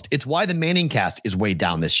foremost. It's why the Manning cast is way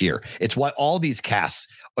down this year. It's why all these casts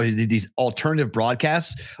or these alternative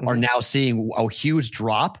broadcasts are now seeing a huge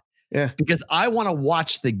drop. Yeah, because I want to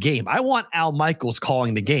watch the game. I want Al Michaels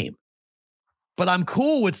calling the game, but I'm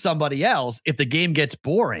cool with somebody else. If the game gets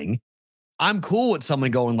boring, I'm cool with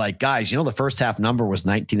someone going like, guys, the first half number was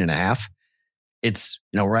 19.5. It's,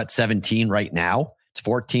 we're at 17 right now. It's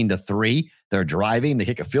 14-3. They're driving. They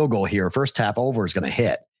kick a field goal here. First half over is going to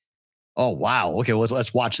hit. Oh, wow. Okay, well,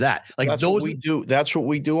 let's watch that. Like that's what we do. That's what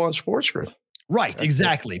we do on SportsGrid. Right,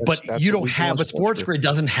 exactly. But you don't have, but SportsGrid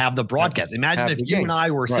doesn't have the broadcast. Imagine if you and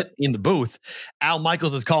I were sitting in the booth, Al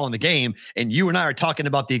Michaels is calling the game, and you and I are talking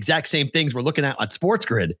about the exact same things we're looking at on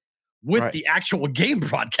SportsGrid with the actual game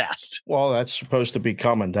broadcast. Well, that's supposed to be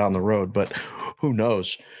coming down the road, but who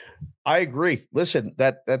knows? I agree. Listen,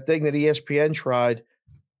 that thing that ESPN tried,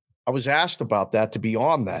 I was asked about that to be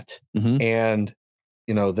on that. Mm-hmm. And,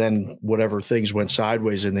 then whatever things went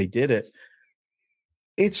sideways and they did it.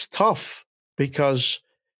 It's tough because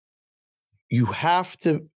you have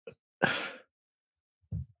to.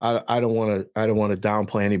 I don't want to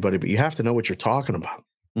downplay anybody, but you have to know what you're talking about.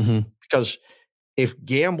 Mm-hmm. Because if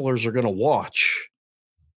gamblers are going to watch,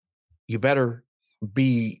 you better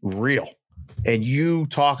be real. And you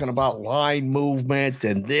talking about line movement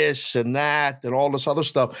and this and that and all this other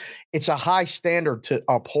stuff, it's a high standard to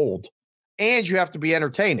uphold. And you have to be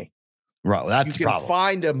entertaining. Right. Well, that's you can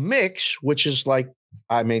find a mix, which is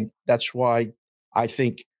that's why I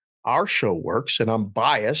think our show works, and I'm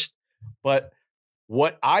biased. But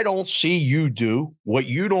what I don't see you do, what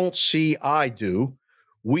you don't see I do,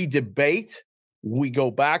 we debate, we go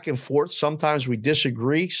back and forth. Sometimes we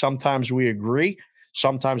disagree. Sometimes we agree.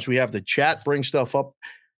 Sometimes we have the chat bring stuff up,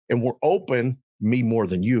 and we're open, me more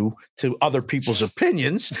than you, to other people's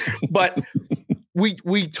opinions. But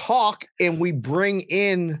we talk and we bring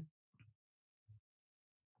in,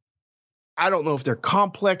 I don't know if they're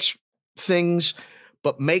complex things,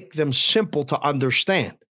 but make them simple to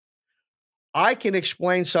understand. I can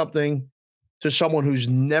explain something to someone who's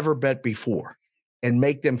never bet before and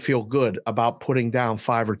make them feel good about putting down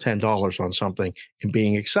 $5 or $10 on something and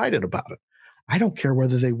being excited about it. I don't care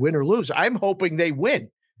whether they win or lose. I'm hoping they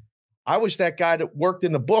win. I was that guy that worked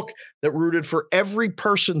in the book that rooted for every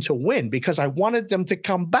person to win because I wanted them to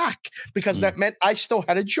come back, because that meant I still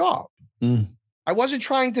had a job. I wasn't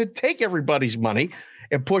trying to take everybody's money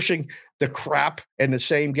and pushing the crap and the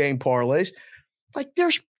same game parlays. Like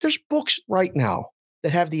there's books right now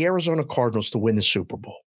that have the Arizona Cardinals to win the Super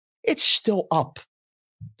Bowl. It's still up.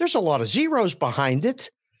 There's a lot of zeros behind it,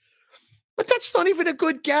 but that's not even a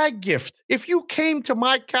good gag gift. If you came to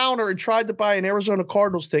my counter and tried to buy an Arizona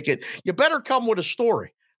Cardinals ticket, you better come with a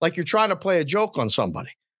story, like you're trying to play a joke on somebody.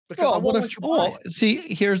 Because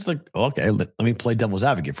here's let me play devil's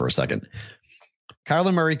advocate for a second.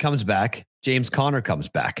 Kyler Murray comes back. James Conner comes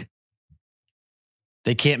back.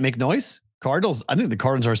 They can't make noise. Cardinals, I think the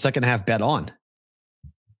Cardinals are a second half bet on.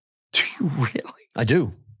 Do you really? I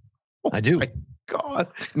do. Oh my God.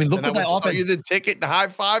 I mean, look at that offense. You the ticket and high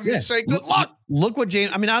five. You say good luck. Look what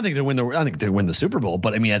James. I mean, I don't think they win the Super Bowl,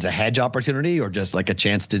 but I mean, as a hedge opportunity or just like a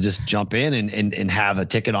chance to just jump in and have a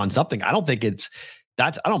ticket on something. I don't think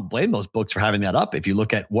I don't blame those books for having that up. If you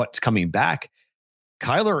look at what's coming back,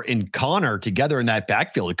 Kyler and Connor together in that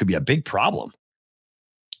backfield, it could be a big problem.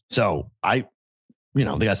 So they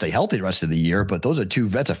got to stay healthy the rest of the year, but those are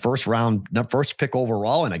that's a first pick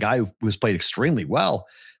overall, and a guy who was played extremely well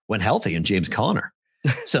when healthy, and James Conner.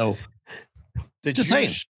 So the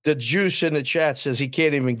juice in the chat says he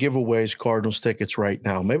can't even give away his Cardinals tickets right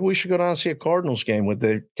now. Maybe we should go down and see a Cardinals game with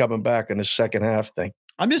the coming back in the second half thing.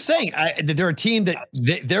 I'm just saying they're a team that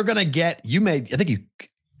they're going to get.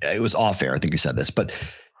 It was off air. I think you said this, but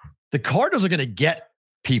the Cardinals are going to get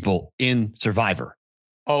people in Survivor.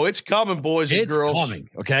 Oh, it's coming, boys and girls. It's coming,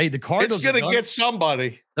 okay? The Cardinals it's going to get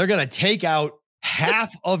somebody. They're going to take out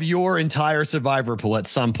half of your entire Survivor pool at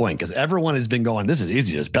some point, because everyone has been going, this is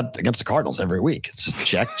easy. Just bet against the Cardinals every week. It's just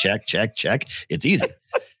check, check, check, check. It's easy.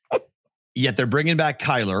 Yet they're bringing back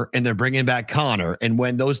Kyler and they're bringing back Connor. And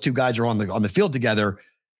when those two guys are on the field together,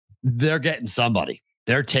 they're getting somebody.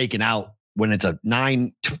 They're taking out, when it's a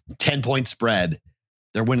 9-10 point spread,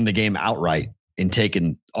 they're winning the game outright and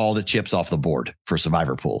taking all the chips off the board for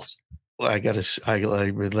Survivor pools. Well,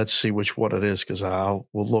 let's see which one it is, because we'll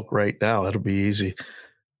look right now. It'll be easy.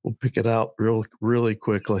 We'll pick it out really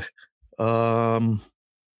quickly. It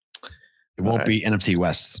won't be NFC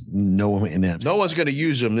West. No one in the NFC. No one's going to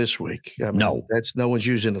use them this week. No one's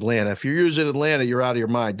using Atlanta. If you're using Atlanta, you're out of your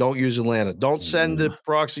mind. Don't use Atlanta. Don't send the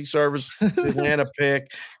proxy service the Atlanta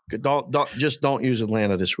pick. Don't use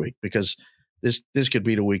Atlanta this week, because this could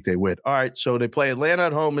be the week they win. All right, so they play Atlanta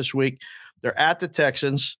at home this week. They're at the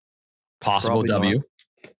Texans. Possible W.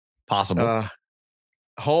 Not. Possible.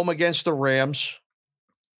 Home against the Rams.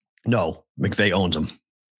 No, McVay owns them.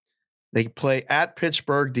 They play at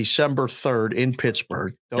Pittsburgh December 3rd in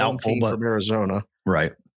Pittsburgh. Doubtful, but from Arizona.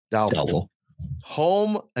 Right. Doubtful.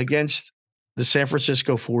 Home against the San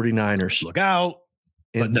Francisco 49ers. Look out.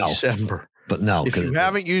 In December. But no. If you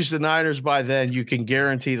haven't used the Niners by then, you can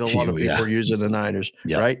guarantee that a lot of people are using the Niners,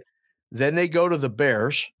 right? Then they go to the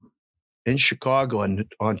Bears in Chicago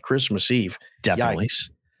on Christmas Eve. Definitely. Yikes.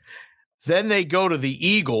 Then they go to the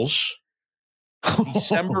Eagles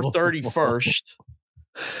December 31st.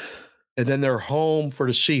 And then they're home for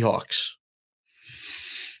the Seahawks.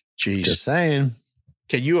 Jeez. Just saying.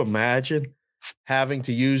 Can you imagine? having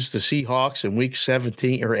to use the Seahawks in week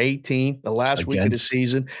 17 or 18, the last week of the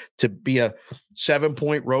season, to be a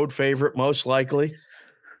 7-point road favorite, most likely,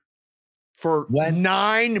 for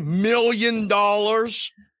 $9 million.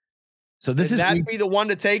 So this would be the one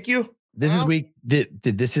to take you? This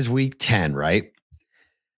is week 10, right?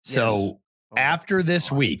 So after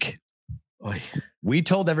this week, we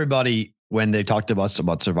told everybody when they talked to us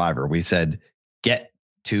about Survivor, we said, get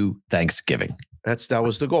to Thanksgiving. That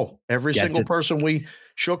was the goal. Every single person we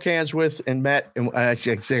shook hands with and met, and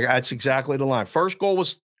that's exactly the line. First goal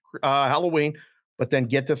was Halloween, but then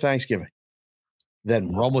get to Thanksgiving.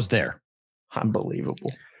 Then we're almost there.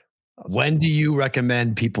 Unbelievable. When do you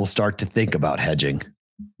recommend people start to think about hedging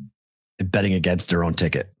and betting against their own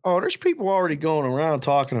ticket? Oh, there's people already going around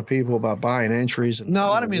talking to people about buying entries.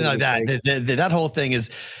 No, I don't mean like that. That whole thing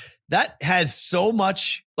that has so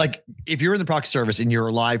much, like, if you're in the proxy service and you're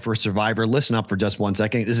alive for Survivor, listen up for just 1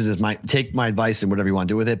 second. This is take my advice and whatever you want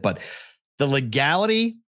to do with it. But the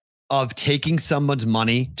legality of taking someone's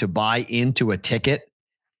money to buy into a ticket,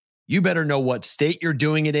 you better know what state you're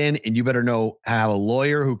doing it in, and you better have a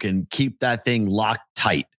lawyer who can keep that thing locked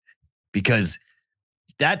tight, because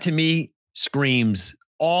that to me screams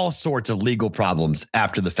all sorts of legal problems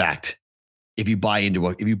after the fact. If you buy into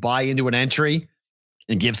an entry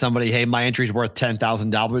and give somebody, hey, my entry's worth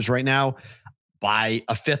 $10,000 right now, buy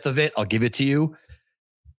a fifth of it, I'll give it to you.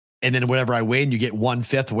 And then whatever I win, you get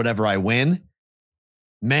 1/5 whatever I win.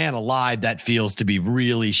 Man alive, that feels to be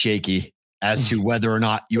really shaky as to whether or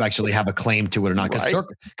not you actually have a claim to it or not.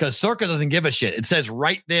 Because Circa doesn't give a shit. It says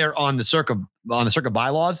right there on the Circa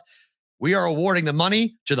bylaws, we are awarding the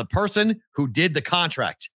money to the person who did the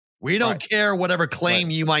contract. We don't care whatever claim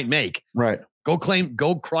you might make. Right. Go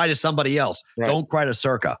cry to somebody else. Right. Don't cry to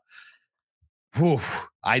Circa. Whew.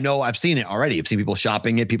 I know I've seen it already. I've seen people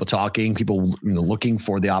shopping it, people talking, people looking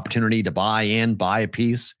for the opportunity to buy a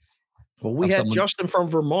piece. Well, we had Justin from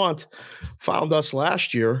Vermont found us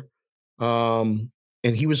last year. And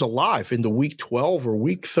he was alive into week 12 or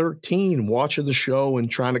week 13 watching the show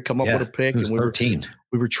and trying to come up with a pick. And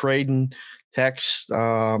we were trading texts,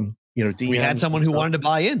 we had someone who wanted to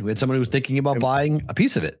buy in. We had someone who was thinking about buying a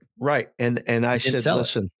piece of it. Right. And I said,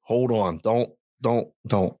 listen, hold on. Don't.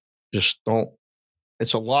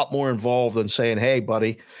 It's a lot more involved than saying, hey,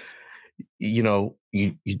 buddy, you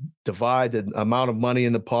divide the amount of money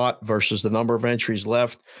in the pot versus the number of entries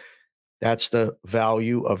left. That's the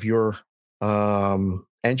value of your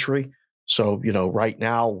entry. So, right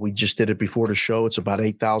now we just did it before the show. It's about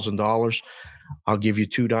 $8,000. I'll give you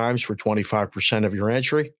 2 dimes for 25% of your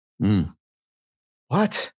entry.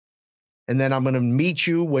 What? And then I'm going to meet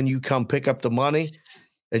you when you come pick up the money,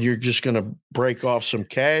 and you're just going to break off some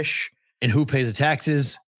cash. And who pays the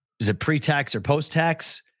taxes? Is it pre-tax or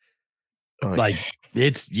post-tax? We got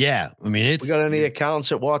any accountants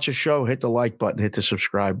that watch a show, hit the like button, hit the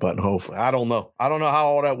subscribe button. Hopefully. I don't know how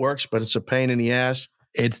all that works, but it's a pain in the ass.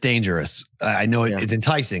 It's dangerous. I know it's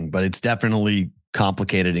enticing, but it's definitely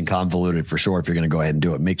complicated and convoluted for sure. If you're going to go ahead and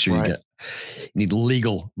do it, make sure you need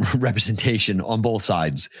legal representation on both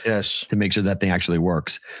sides. Yes. To make sure that thing actually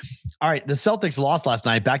works. All right. The Celtics lost last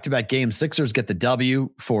night, back-to-back games. Sixers get the W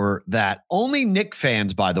for that. Only Knick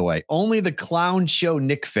fans, by the way, only the clown show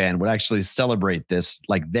Knick fan would actually celebrate this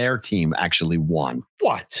like their team actually won.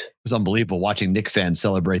 What? It was unbelievable watching Knick fans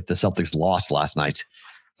celebrate the Celtics loss last night.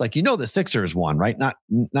 It's like, the Sixers won, right? Not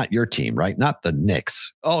your team, right? Not the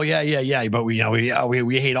Knicks. Oh yeah. But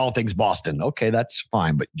we hate all things Boston. Okay, that's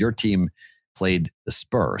fine. But your team played the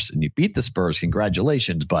Spurs and you beat the Spurs.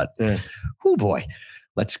 Congratulations. But oh boy,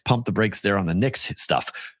 let's pump the brakes there on the Knicks stuff.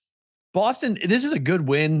 Boston, this is a good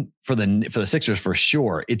win for the Sixers for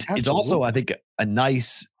sure. It's also, I think, a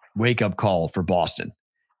nice wake up call for Boston.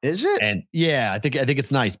 Is it? And I think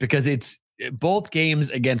it's nice because it's both games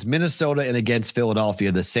against Minnesota and against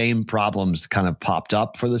Philadelphia. The same problems kind of popped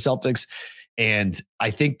up for the Celtics. And I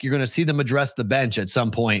think you're going to see them address the bench at some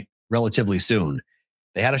point relatively soon.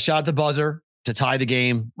 They had a shot at the buzzer to tie the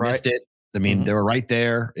game, missed it. I mean, they were right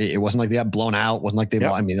there. It wasn't like they got blown out. It wasn't like they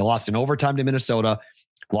lost in overtime to Minnesota,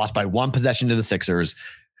 lost by 1 possession to the Sixers.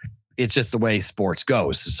 It's just the way sports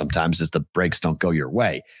goes. Sometimes the breaks don't go your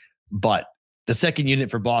way. But the second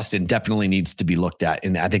unit for Boston definitely needs to be looked at,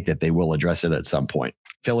 and I think that they will address it at some point.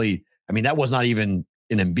 Philly, that was not even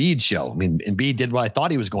an Embiid show. Embiid did what I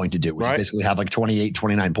thought he was going to do, which is basically have like 28,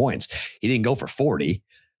 29 points. He didn't go for 40,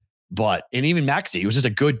 and even Maxey, it was just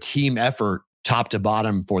a good team effort top to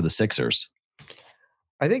bottom for the Sixers.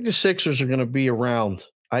 I think the Sixers are going to be around.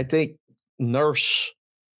 I think Nurse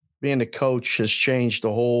being the coach has changed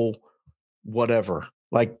the whole whatever.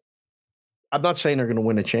 Like, I'm not saying they're going to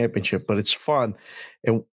win a championship, but it's fun.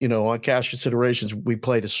 And, on Cash Considerations, we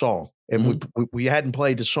played a song. And we hadn't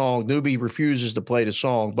played the song. Newbie refuses to play the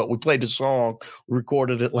song, but we played the song,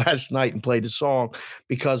 recorded it last night and played the song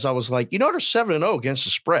because I was like, they're 7-0 against the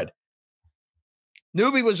spread.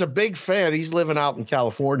 Newbie was a big fan. He's living out in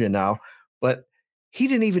California now, but he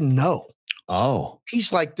didn't even know. Oh.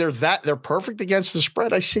 He's like, they're perfect against the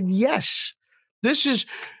spread. I said, yes. This is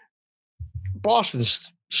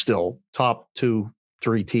Boston's still top 2-3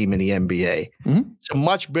 team in the NBA. Mm-hmm. It's a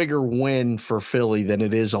much bigger win for Philly than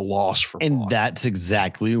it is a loss for Boston. And that's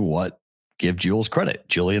exactly what give Jules credit.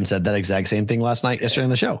 Julian said that exact same thing yesterday on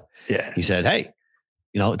the show. Yeah. He said, hey,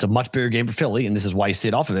 it's a much bigger game for Philly. And this is why he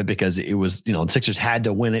stayed off of it, because it was, the Sixers had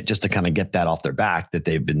to win it just to kind of get that off their back, that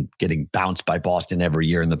they've been getting bounced by Boston every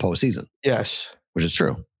year in the postseason. Yes. Which is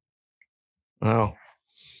true. Wow.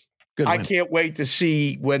 Good win. I can't wait to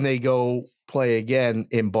see when they go play again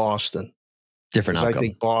in Boston. Different outcome. I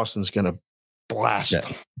think Boston's going to blast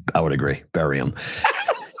them. I would agree. Bury him.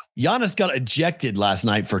 Giannis got ejected last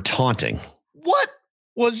night for taunting. What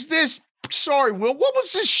was this? Sorry, Will. What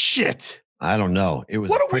was this shit? I don't know. It was.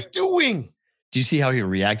 What are we doing? Do you see how he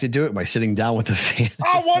reacted to it by sitting down with the fan?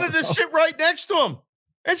 I wanted to sit right next to him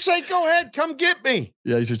and say, "Go ahead, come get me."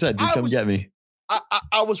 Yeah, you said, "Dude, come get me."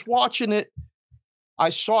 I was watching it. I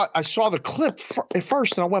saw the clip at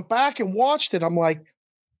first, and I went back and watched it. I'm like,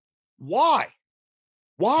 why?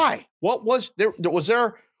 What was there? Was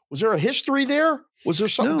there a history there? Was there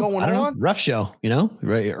something going on? Rough show,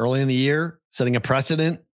 right early in the year, setting a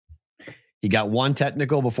precedent. He got one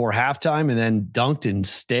technical before halftime and then dunked and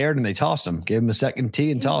stared, and they tossed him. Gave him a second tee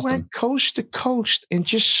and tossed him. Coast to coast and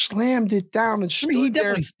just slammed it down and stood there. He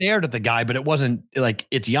definitely stared at the guy, but it wasn't like,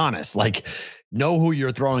 it's Giannis. Like, know who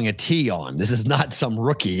you're throwing a tee on. This is not some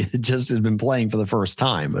rookie that just has been playing for the first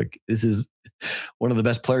time. Like, this is one of the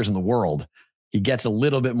best players in the world. He gets a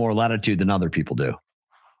little bit more latitude than other people do.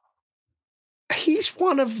 He's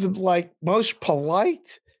one of the most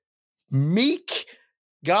polite, meek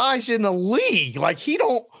guys in the league. Like, he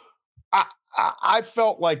don't. I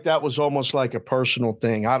felt like that was almost like a personal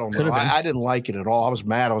thing. I don't know. I didn't like it at all. I was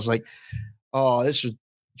mad. I was like, oh, this is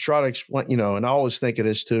try to explain, and I always think of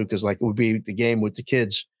this too, because it would be the game with the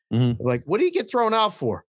kids. Mm-hmm. Like, what do you get thrown out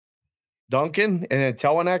for? Dunking and then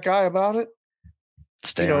telling that guy about it?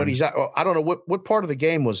 And he's I don't know what part of the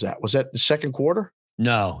game was that? Was that the second quarter?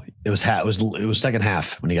 No, it was it was second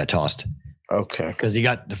half when he got tossed. Okay. Because he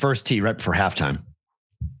got the first tee right before halftime.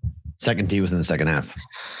 Second tee was in the second half.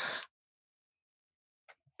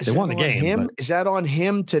 They won the game. Is that on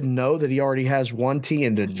him to know that he already has one tee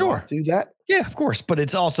and to not do that? Yeah, of course. But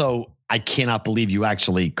it's also, I cannot believe you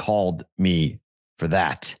actually called me for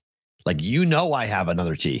that. Like, I have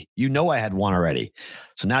another tee. I had one already.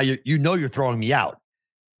 So now you're throwing me out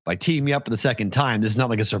by teeing me up for the second time. This is not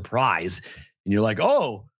like a surprise. And you're like,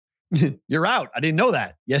 oh, you're out. I didn't know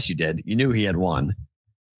that. Yes, you did. You knew he had one.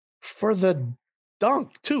 For the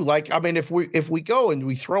dunk too. Like, I mean, if we go and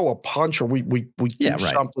we throw a punch or we do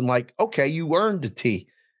something like, okay, you earned a tee.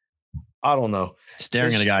 I don't know.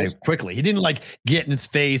 Staring at a guy quickly. He didn't get in his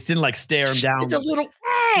face, didn't stare him down. It's a little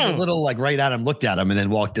right at him, looked at him, and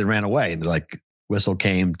then walked and ran away. And whistle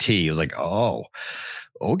came, tee. It was like, oh,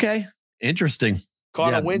 okay. Interesting.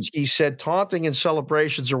 Konowinski said taunting and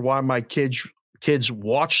celebrations are why my kids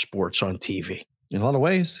watch sports on TV. In a lot of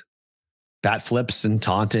ways. Bat flips and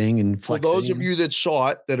taunting and flexing. For those of you that saw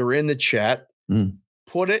it, that are in the chat,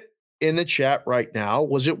 put it in the chat right now.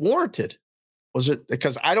 Was it warranted? Was it?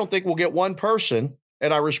 Because I don't think we'll get one person,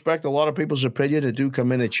 and I respect a lot of people's opinion that do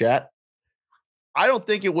come in the chat. I don't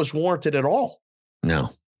think it was warranted at all. No.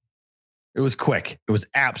 It was quick. It was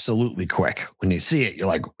absolutely quick. When you see it, you're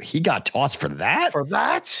like, he got tossed for that? For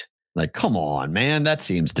that? Like, come on, man. That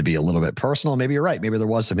seems to be a little bit personal. Maybe you're right. Maybe there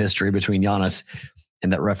was some history between Giannis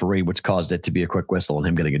and that referee, which caused it to be a quick whistle and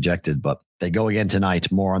him getting ejected. But they go again tonight.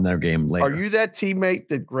 More on their game later. Are you that teammate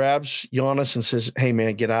that grabs Giannis and says, hey,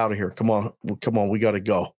 man, get out of here. Come on. We got to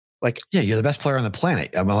go. Like, yeah, you're the best player on the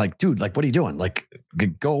planet. I'm like, dude, what are you doing? Like,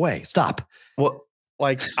 go away. Stop. Well,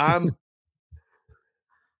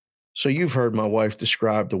 so you've heard my wife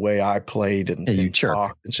describe the way I played and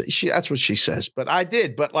talked, and so that's what she says. But I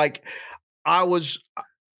did. But I was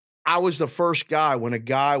the first guy when a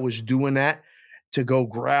guy was doing that to go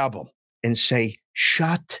grab him and say,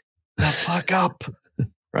 "Shut the fuck up."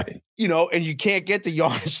 Right. And you can't get the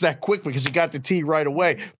Giannis that quick because he got the tee right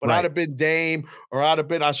away. But I'd have been Dame, or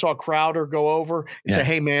I saw Crowder go over and say,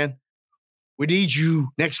 "Hey, man, we need you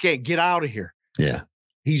next game. Get out of here." Yeah.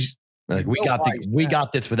 Like we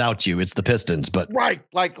got this without you. It's the Pistons, but right,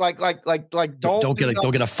 like don't get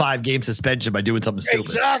a 5-game suspension by doing something stupid.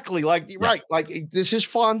 Exactly, right, like this is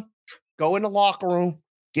fun. Go in the locker room,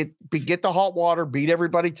 get the hot water, beat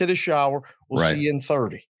everybody to the shower. We'll see you in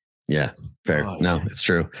 30. Yeah, fair. No, it's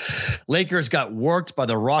true. Lakers got worked by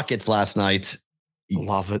the Rockets last night.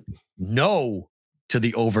 Love it. No to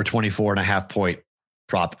the over 24.5 point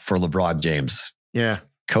prop for LeBron James. Yeah.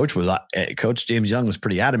 Coach James Young was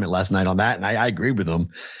pretty adamant last night on that, and I agree with him.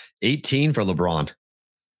 18 for LeBron.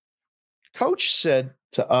 Coach said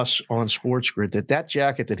to us on Sports Grid that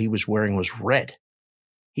jacket that he was wearing was red.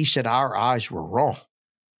 He said our eyes were wrong.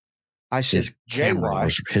 I said his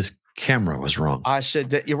camera was wrong. I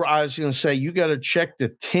said that I was going to say you got to check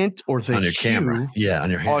the tint or the on your camera. Yeah, on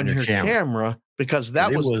your camera because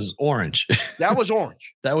that was orange. That was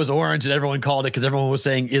orange. That was orange, and everyone called it because everyone was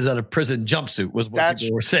saying, "Is that a prison jumpsuit?" Was what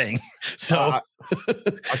people were saying. So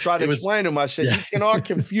I tried to explain to him. I said, "You cannot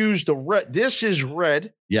confuse the red. This is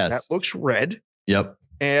red. Yes, that looks red. Yep."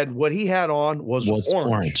 And what he had on was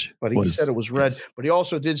orange. But he said it was red. Yes. But he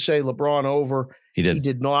also did say LeBron over. He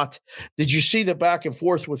did not. Did you see the back and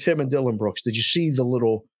forth with him and Dylan Brooks? Did you see the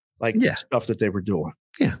little stuff that they were doing?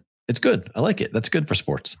 Yeah, it's good. I like it. That's good for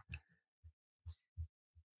sports.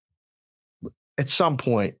 At some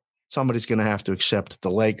point, somebody's going to have to accept that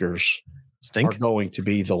the Lakers are going to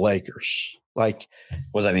be the Lakers. Like,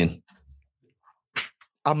 what does that mean?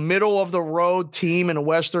 A middle of the road team in a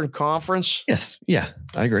Western Conference. Yes. Yeah,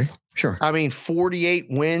 I agree. Sure. I mean, 48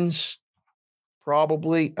 wins,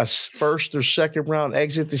 probably a first or second round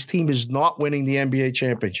exit. This team is not winning the NBA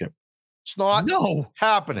championship. It's not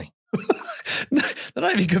happening. They're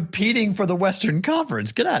not even competing for the Western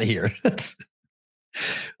Conference. Get out of here.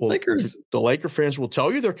 Lakers. The Laker fans will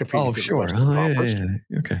tell you they're competing. Oh, for sure. The Western Conference.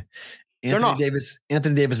 Yeah. Okay.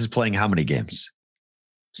 Anthony Davis is playing how many games?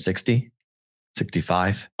 60?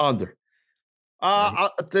 65? Under.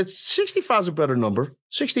 65 is a better number.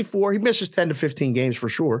 64. He misses 10 to 15 games for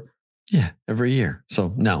sure. Yeah, every year.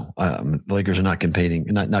 So no, the Lakers are not competing.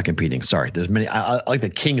 Not competing. Sorry, there's many. I like the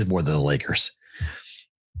Kings more than the Lakers.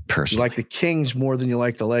 Personally, you like the Kings more than you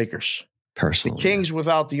like the Lakers. Personally, the Kings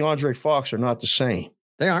without DeAndre Fox are not the same.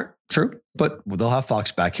 They aren't true, but they'll have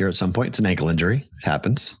Fox back here at some point. It's an ankle injury. It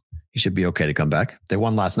happens. He should be okay to come back. They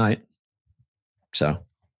won last night, so.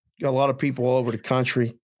 Got a lot of people all over the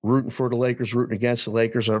country rooting for the Lakers, rooting against the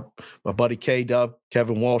Lakers. My buddy K-Dub,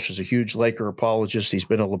 Kevin Walsh, is a huge Laker apologist. He's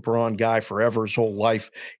been a LeBron guy forever, his whole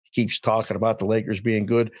life. He keeps talking about the Lakers being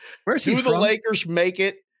good. Where's he from? The Lakers make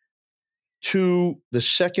it to the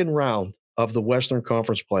second round of the Western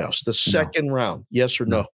Conference playoffs? The second round, yes or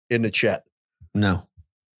no, in the chat? No.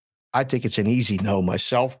 I think it's an easy no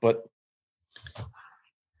myself, but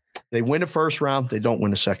they win the first round. They don't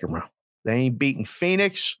win the second round. They ain't beating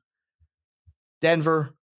Phoenix,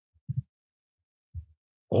 Denver,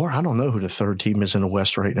 or I don't know who the third team is in the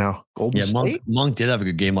West right now. Golden State? Monk did have a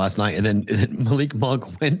good game last night, and then Malik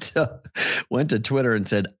Monk went to Twitter and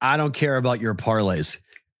said, "I don't care about your parlays."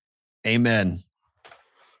 Amen.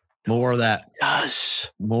 More of that.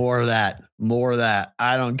 More of that.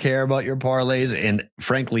 I don't care about your parlays, and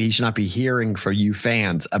frankly, he should not be hearing from you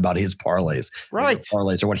fans about his parlays. Right,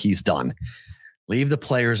 parlays are what he's done. Leave the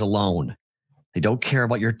players alone. They don't care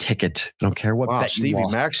about your ticket. They don't care what bet you Stevie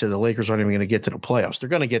lost. Mack said the Lakers aren't even going to get to the playoffs. They're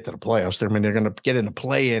going to get to the playoffs. They're going to get in the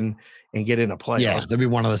play-in and get in the playoffs. Yeah, they'll be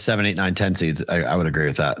one of the 7, 8, 9, 10 seeds. I would agree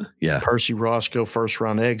with that. Yeah. Percy Roscoe,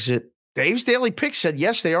 first-round exit. Dave's Daily Pick said,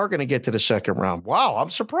 yes, they are going to get to the second round. Wow, I'm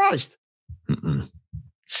surprised.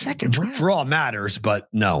 Second round. Draw matters, but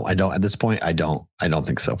no, I don't. At this point, I don't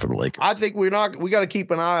think so for the Lakers. I think we got to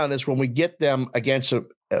keep an eye on this when we get them against a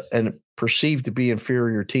perceived to be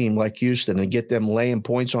inferior team like Houston and get them laying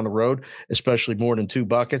points on the road, especially more than 2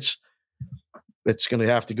 buckets. It's going to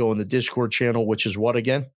have to go in the Discord channel, which is what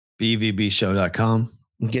again? BVBshow.com.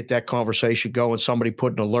 And get that conversation going. Somebody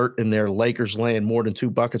put an alert in there. Lakers laying more than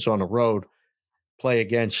 2 buckets on the road. Play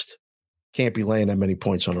against. Can't be laying that many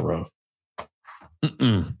points on the road.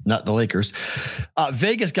 Not the Lakers.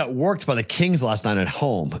 Vegas got worked by the Kings last night at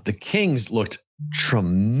home. The Kings looked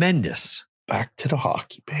tremendous. Back to the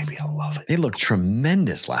hockey, baby. I love it. They looked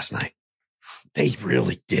tremendous last night. They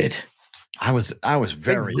really did. I was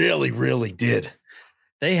very. They really, really did.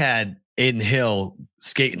 They had Aiden Hill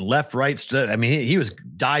skating left, right. I mean, he was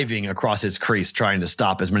diving across his crease trying to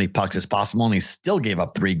stop as many pucks as possible, and he still gave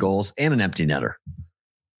up 3 goals and an empty netter.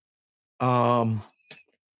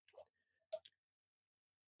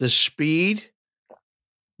 The speed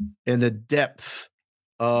and the depth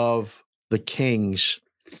of the Kings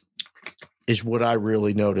is what I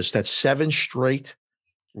really noticed. That's 7 straight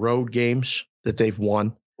road games that they've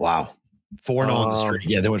won. Wow. 4-0 on the streak.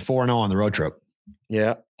 Yeah, they went 4-0 on the road trip.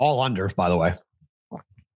 Yeah. All under, by the way.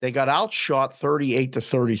 They got outshot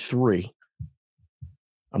 38-33.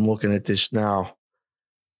 I'm looking at this now.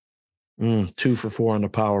 2 for 4 on the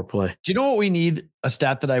power play. Do you know what we need? A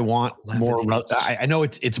stat that I want more. I know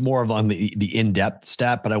it's more of on the in-depth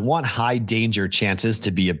stat, but I want high danger chances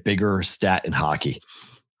to be a bigger stat in hockey.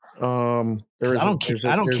 I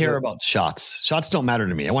don't care about shots. Shots don't matter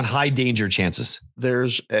to me. I want high danger chances.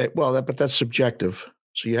 But that's subjective.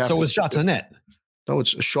 So you have. So with shots on net. No,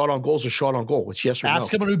 it's a shot on goal is a shot on goal. It's yes or no.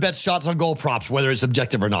 Ask someone who bets shots on goal props whether it's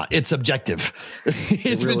subjective or not. It's subjective.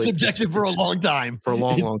 It's been subjective for a long time. For a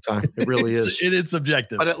long time. It really is. It is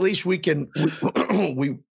subjective. But at least we can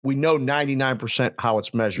we know 99% how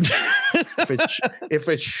it's measured. if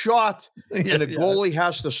it's shot and the goalie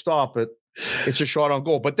has to stop it, it's a shot on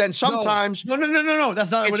goal. But then sometimes no.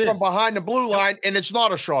 That's not what it is. It's from behind the blue line and it's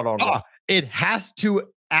not a shot on goal. It has to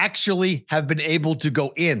actually have been able to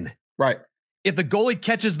go in. Right. If the goalie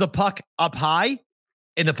catches the puck up high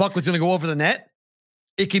and the puck was going to go over the net,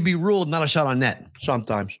 it can be ruled not a shot on net.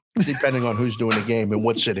 Sometimes, depending on who's doing the game and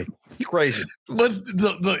what city. It's crazy.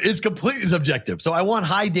 It's completely subjective. So I want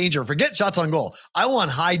high danger. Forget shots on goal. I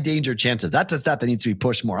want high danger chances. That's a stat that needs to be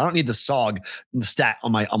pushed more. I don't need the SOG stat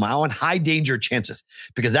on my. I want high danger chances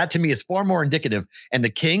because that to me is far more indicative. And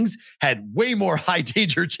the Kings had way more high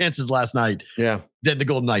danger chances last night. Yeah. Than the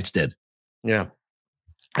Golden Knights did. Yeah.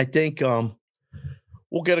 I think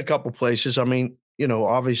we'll get a couple places. I mean,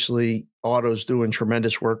 obviously Otto's doing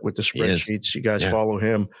tremendous work with the spreadsheets. You guys follow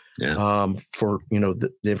him for,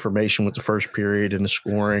 the information with the first period and the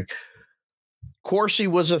scoring. Corsi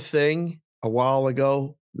was a thing a while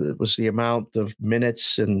ago. It was the amount of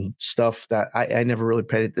minutes and stuff that I never really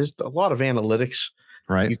paid it. There's a lot of analytics.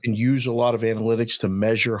 Right. You can use a lot of analytics to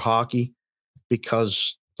measure hockey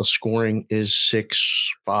because the scoring is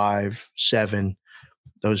 6, 5, 7.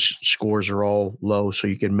 Those scores are all low, so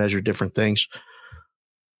you can measure different things.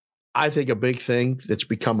 I think a big thing that's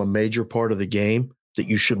become a major part of the game that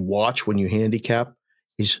you should watch when you handicap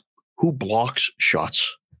is who blocks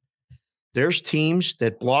shots. There's teams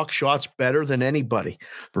that block shots better than anybody.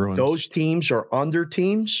 Bruins. Those teams are under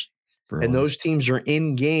teams, and those teams are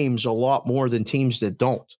in games a lot more than teams that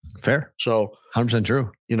don't. Fair. So 100%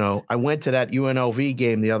 true. I went to that UNLV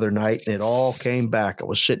game the other night and it all came back. I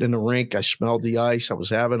was sitting in the rink. I smelled the ice. I was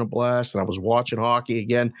having a blast and I was watching hockey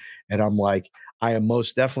again. And I'm like, I am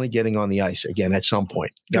most definitely getting on the ice again at some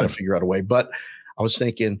point. Got to figure out a way. But I was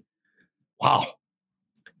thinking, wow,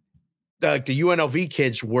 the UNLV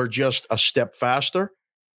kids were just a step faster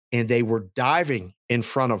and they were diving in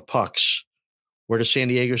front of pucks where the San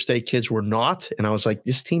Diego State kids were not. And I was like,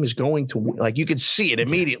 this team is going to win. Like, you could see it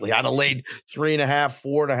immediately. I'd have laid 3.5,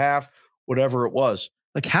 4.5, whatever it was.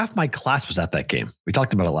 Like half my class was at that game. We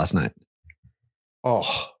talked about it last night.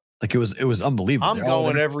 Oh, like it was unbelievable. I'm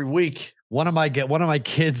going every week. One of my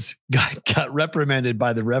kids got reprimanded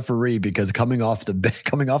by the referee because coming off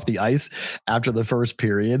the ice after the first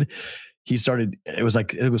period, he started. It was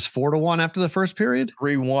 4-1 after the first period.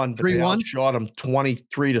 3-1. 3-1. Shot him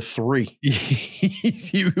 23-3.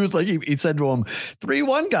 He was like he said to him,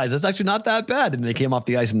 3-1 guys. That's actually not that bad. And they came off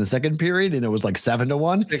the ice in the second period, and it was like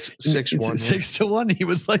 7-1, 6-1, 6-1. He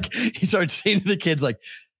was like he started saying to the kids like,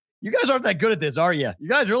 you guys aren't that good at this, are you? You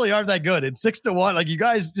guys really aren't that good. It's 6-1. Like, you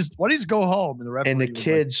guys why don't you just go home? And the referee and the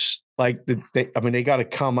kids they got to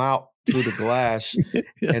come out through the glass,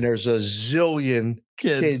 and there's a zillion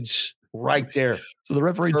kids right there. So the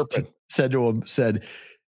referee said to him,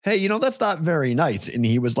 hey, that's not very nice. And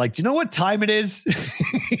he was like, do you know what time it is?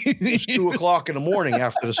 It was 2:00 in the morning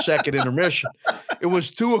after the second intermission. It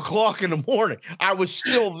was 2:00 in the morning. I was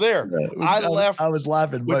still there. I left. I was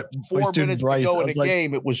laughing, but 4 minutes to go in the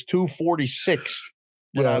game. It was 2:46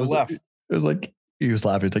 when I left. It was like, he was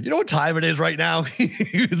laughing. It's like, you know what time it is right now?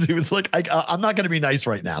 he was like, I'm not going to be nice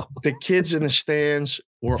right now. The kids in the stands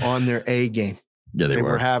were on their A game. Yeah, they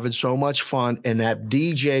were having so much fun, and that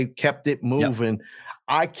DJ kept it moving. Yep.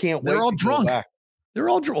 I can't wait. They're all drunk. They're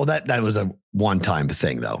all drunk. Well, that was a one-time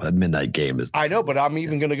thing, though. That midnight game is. I know, but I'm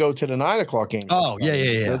even going to go to the 9:00 game. Oh,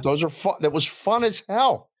 yeah. Those are fun. That was fun as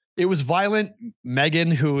hell. It was violent.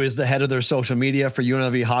 Megan, who is the head of their social media for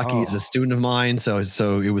UNLV hockey, is a student of mine. So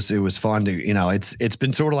it was fun to, it's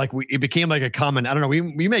been sort of like it became like a common. I don't know.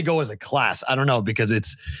 We may go as a class. I don't know, because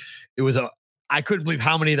I couldn't believe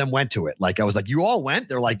how many of them went to it. Like, I was like, you all went?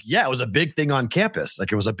 They're like, yeah, it was a big thing on campus. Like,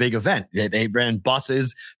 it was a big event. They ran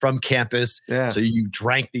buses from campus. Yeah. So you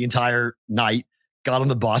drank the entire night, got on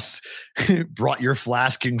the bus, brought your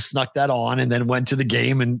flask and snuck that on, and then went to the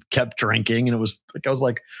game and kept drinking. And it was like, I was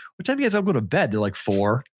like, what time do you guys all go to bed? They're like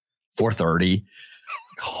 4:30.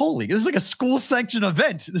 Holy, this is like a school sanction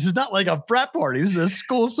event. This is not like a frat party. This is a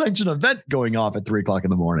school sanction event going off at 3:00 in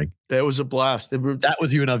the morning. That was a blast. That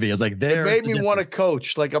was UNLV. I was like, it made me want to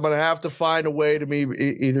coach. Like, I'm going to have to find a way to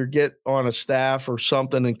either get on a staff or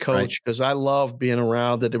something and coach, because I love being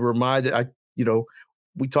around it. It reminded,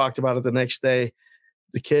 we talked about it the next day,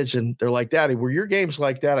 the kids, and they're like, Daddy, were your games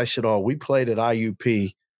like that? I said, oh, we played at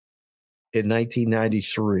IUP in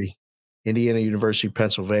 1993. Indiana University,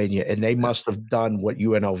 Pennsylvania, and they must have done what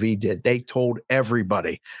UNLV did. They told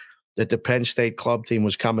everybody that the Penn State club team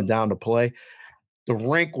was coming down to play. The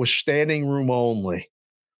rink was standing room only.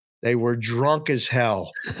 They were drunk as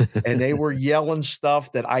hell, and they were yelling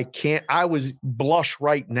stuff that I was blush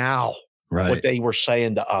right now, what they were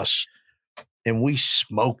saying to us, and we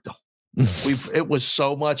smoked them. It was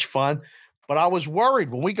so much fun, but I was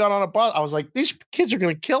worried when we got on a bus. I was like, these kids are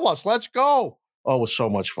going to kill us. Let's go. Oh, it was so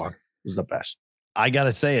much fun. It was the best. I got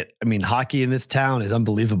to say it. I mean, hockey in this town is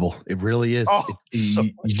unbelievable. It really is. Oh,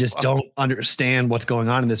 you just don't understand what's going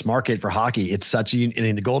on in this market for hockey. It's such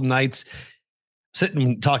in the Golden Knights,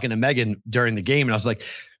 sitting talking to Megan during the game, and I was like,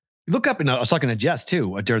 look up, and I was talking to Jess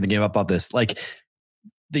too during the game about this. Like,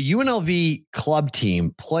 the UNLV club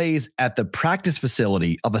team plays at the practice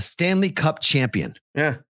facility of a Stanley Cup champion.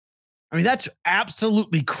 Yeah. I mean, that's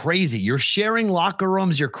absolutely crazy. You're sharing locker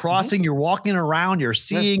rooms, you're crossing, you're walking around, you're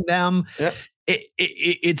seeing them. Yeah.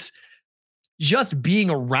 It's just being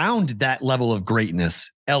around that level of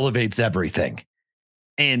greatness elevates everything.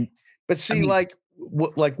 But see, like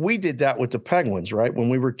we did that with the Penguins, right? When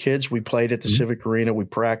we were kids, we played at the Civic Arena. We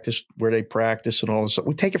practiced where they practice and all this stuff.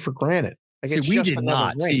 We take it for granted. Like, we did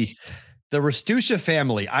not. See, the Rastusha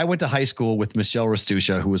family, I went to high school with Michelle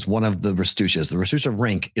Rastusha, who was one of the Rastushas. The Rastusha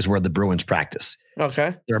rink is where the Bruins practice.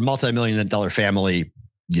 Okay. They're a multi-million-dollar family,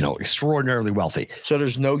 extraordinarily wealthy. So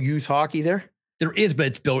there's no youth hockey there? There is,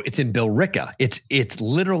 but it's in Billerica. It's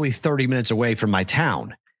literally 30 minutes away from my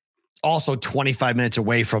town. Also 25 minutes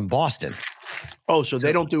away from Boston. Oh, so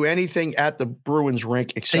they don't do anything at the Bruins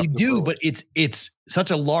rink except they do, but it's such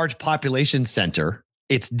a large population center.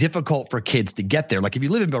 It's difficult for kids to get there. Like, if you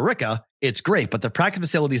live in Billerica, it's great, but the practice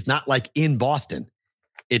facility is not like in Boston.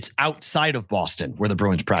 It's outside of Boston where the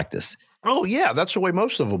Bruins practice. Oh yeah, that's the way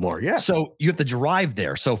most of them are. Yeah. So you have to drive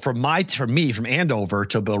there. So from Andover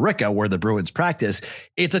to Billerica, where the Bruins practice,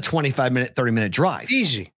 it's a 25-minute, 30-minute drive.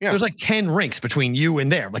 Easy. Yeah. There's like 10 rinks between you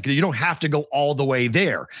and there. Like, you don't have to go all the way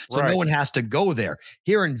there. So no one has to go there.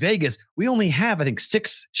 Here in Vegas, we only have, I think,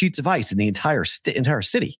 6 sheets of ice in the entire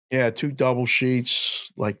city. Yeah, 2 double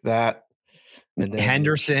sheets like that. And then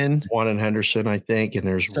Henderson. One in Henderson, I think. And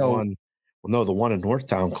there's one. Well, no, the one in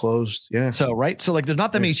Northtown closed. Yeah. So, So like, there's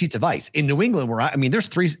not that many sheets of ice in New England there's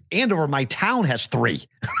 3, Andover, my town has 3,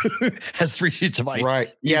 has 3 sheets of ice.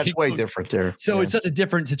 Right. Yeah. It's way different there. So it's such a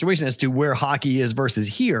different situation as to where hockey is versus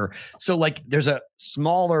here. So like, there's a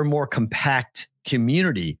smaller, more compact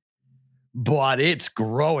community, but it's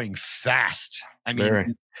growing fast. I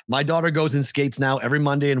mean, my daughter goes and skates now every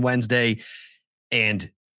Monday and Wednesday,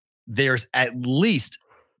 and there's at least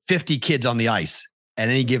 50 kids on the ice at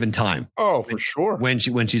any given time. Oh, for sure. When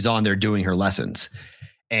she's on there doing her lessons.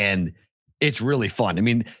 And it's really fun. I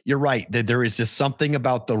mean, you're right that there is just something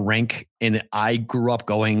about the rink. And I grew up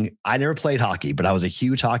I never played hockey, but I was a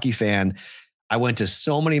huge hockey fan. I went to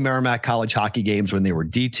so many Merrimack College hockey games when they were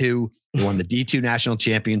D2. They won the D2 national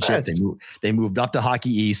championship. They moved up to Hockey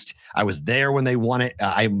East. I was there when they won it.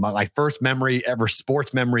 My first memory ever,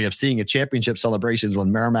 sports memory of seeing a championship celebrations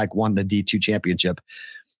when Merrimack won the D2 championship.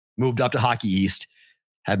 Moved up to Hockey East.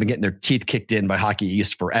 Have been getting their teeth kicked in by Hockey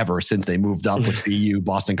East forever since they moved up with BU,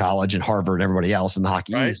 Boston College, and Harvard, and everybody else in the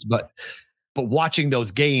Hockey East. But watching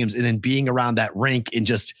those games and then being around that rink and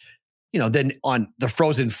just, then on the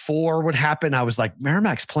Frozen Four would happen. I was like,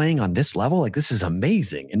 Merrimack's playing on this level? Like, this is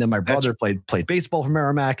amazing. And then my brother played baseball for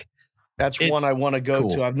Merrimack. That's one I want to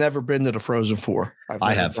go to. I've never been to the Frozen Four.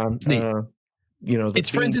 I have. It's neat.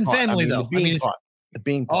 It's friends and family, though. The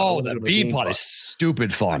bean pot. Oh, the bean pot is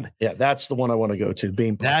stupid fun. Yeah, that's the one I want to go to.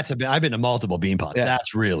 Bean pot. I've been to multiple bean pots. Yeah.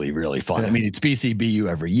 That's really, really fun. Yeah. I mean, it's BCBU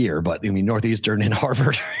every year, but Northeastern and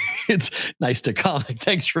Harvard, it's nice to come.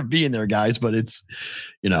 Thanks for being there, guys. But it's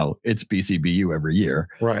BCBU every year.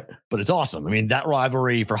 Right. But it's awesome. I mean, that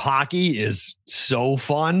rivalry for hockey is so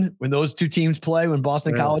fun when those two teams play, when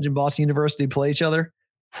Boston College and Boston University play each other.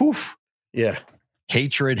 Whew. Yeah.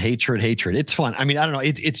 Hatred. It's fun. I mean, I don't know.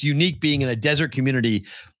 It's unique being in a desert community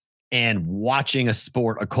and watching a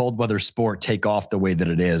cold weather sport take off the way that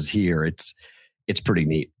it is here. It's pretty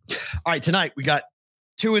neat. All right. Tonight we got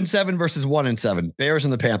 2-7 versus 1-7. Bears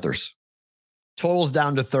and the Panthers. Totals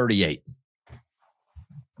down to 38.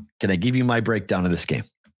 Can I give you my breakdown of this game?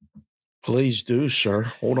 Please do, sir.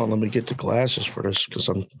 Hold on, let me get the glasses for this because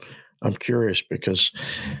I'm curious because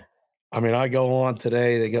I go on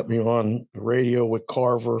today. They got me on the radio with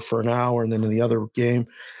Carver for an hour and then in the other game.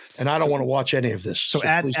 And I don't want to watch any of this. So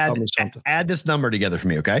please tell me something. Add this number together for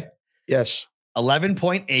me, okay? Yes.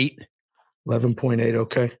 11.8. 11.8,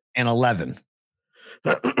 okay. And 11.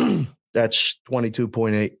 That's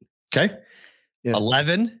 22.8. Okay. Yeah.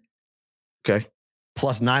 11. Okay.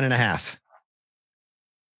 Plus 9.5.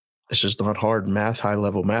 This is not hard math, high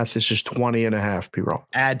level math. This is 20.5, P-Roll.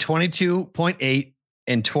 Add 22.8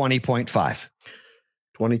 and 20.5.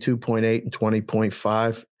 22.8 and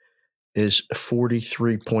 20.5 is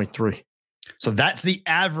 43.3. So that's the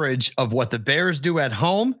average of what the Bears do at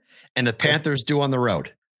home and the Panthers do on the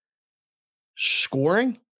road.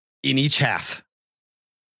 Scoring? In each half.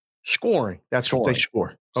 Scoring. That's what they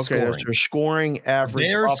score. Okay, that's their scoring average.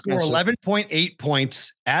 Bears score 11.8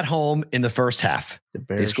 points at home in the first half.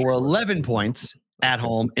 They score 11 points at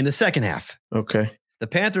home in the second half. Okay. The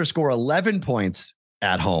Panthers score 11 points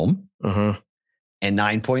at home and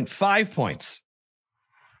 9.5 points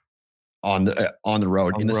on the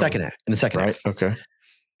road in the second half. In the second half. Okay.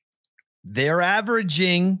 They're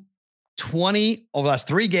averaging 20 over the last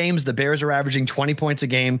 3 games. The Bears are averaging 20 points a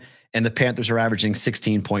game, and the Panthers are averaging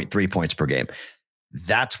 16.3 points per game.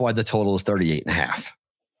 That's why the total is 38.5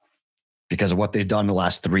 because of what they've done in the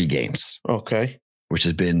last 3 games. Okay. Which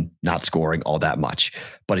has been not scoring all that much.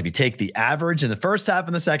 But if you take the average in the first half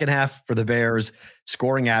and the second half for the Bears,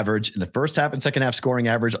 scoring average in the first half and second half, scoring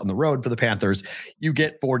average on the road for the Panthers, you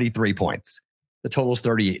get 43 points. The total is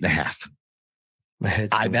 38.5.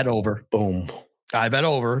 I bet over. Boom. I bet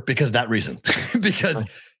over because of that reason. Because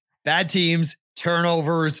bad teams,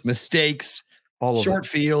 turnovers, mistakes, short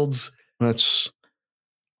fields. That's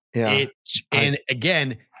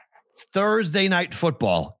again, Thursday night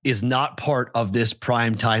football is not part of this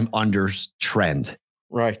primetime unders trend.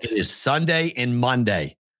 Right. It is Sunday and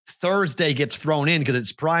Monday. Thursday gets thrown in because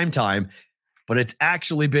it's primetime, but it's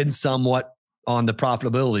actually been somewhat on the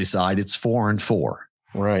profitability side. It's 4-4.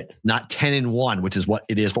 Right. It's not 10-1, which is what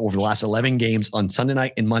it is for over the last 11 games on Sunday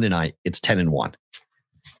night and Monday night. It's 10-1.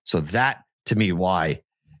 So that to me, why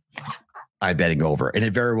I'm betting over. And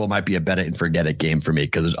it very well might be a bet it and forget it game for me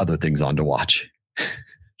because there's other things on to watch.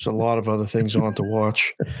 There's a lot of other things on to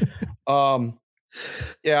watch. I'm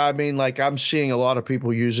seeing a lot of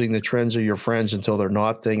people using the trends of your friends until they're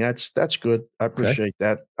not thing. That's good. I appreciate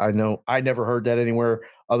that. I know I never heard that anywhere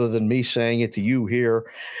other than me saying it to you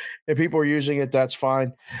here. If people are using it, that's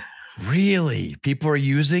fine. Really? People are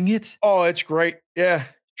using it? Oh, it's great. Yeah.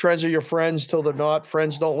 Trends are your friends till they're not.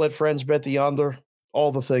 Friends don't let friends bet the under.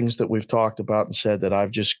 All the things that we've talked about and said that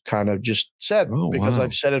I've just kind of just said because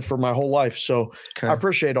I've said it for my whole life. So I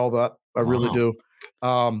appreciate all that. I really do.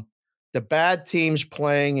 The bad teams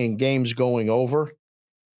playing and games going over,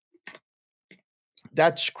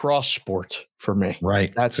 that's cross sport for me.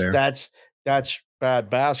 Right. That's bad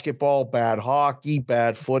basketball, bad hockey,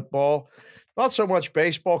 bad football. Not so much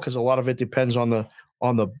baseball because a lot of it depends on the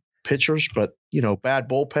pitchers, but bad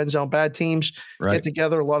bullpens on bad teams get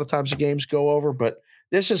together. A lot of times the games go over, but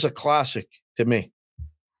this is a classic to me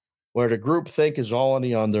where the group think is all on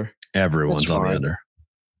the under. Everyone's on the under.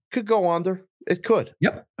 Could go under. It could.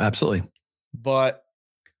 Yep, absolutely. But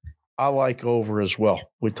I like over as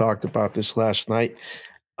well. We talked about this last night.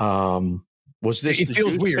 Was this it the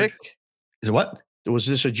feels juice weird. Pick? Is it what? Was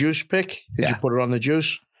this a juice pick? Did you put it on the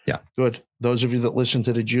juice? Yeah. Good. Those of you that listen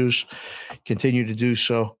to the juice, continue to do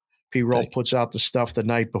so. P-Roll puts out the stuff the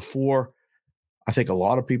night before. I think a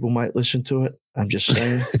lot of people might listen to it. I'm just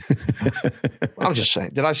saying. I'm just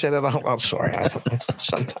saying. Did I say that? I'm sorry.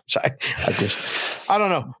 Sometimes I don't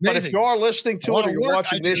know. Amazing. But if you are listening to it or you're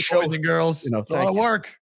watching this show, boys and girls, it's a lot of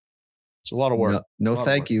work. It's a lot of work. No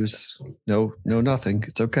thank yous. No, nothing.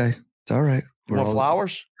 It's okay. It's all right. You want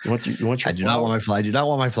flowers? You want your I do not want my flowers. I do not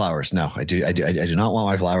want my flowers. No, I do not want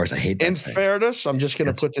my flowers. I hate that. In fairness, I'm just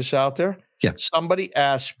going to put this out there. Yeah. Somebody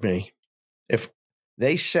asked me if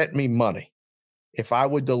they sent me money, if I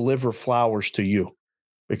would deliver flowers to you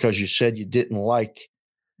because you said you didn't like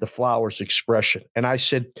the flowers expression. And I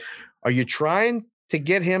said, are you trying to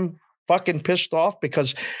get him fucking pissed off?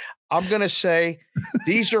 Because I'm going to say,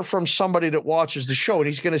 these are from somebody that watches the show. And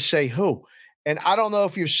he's going to say, who? And I don't know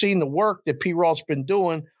if you've seen the work that P-Roll's been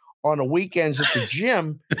doing on the weekends at the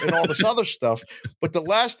gym and all this other stuff. But the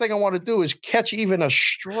last thing I want to do is catch even a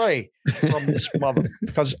stray from this mother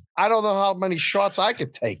because I don't know how many shots I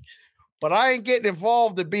could take. But I ain't getting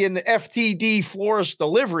involved in being the FTD florist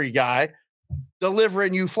delivery guy.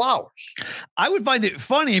 delivering you flowers. I would find it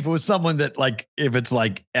funny if it was someone that like, if it's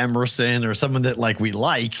like Emerson or someone that like we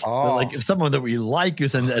like, like if someone that we like you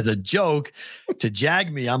send as a joke to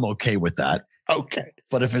jag me, I'm okay with that. Okay.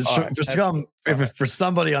 But if it's for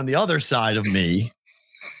somebody on the other side of me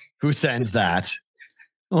who sends that,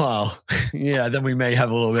 well, yeah, then we may have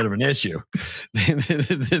a little bit of an issue.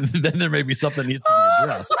 Then there may be something needs to be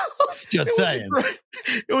addressed. Just saying.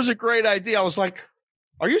 It was a great idea. I was like,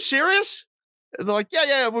 are you serious? And they're like,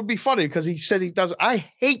 yeah, it would be funny because he said he doesn't. I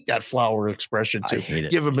hate that flower expression too. I hate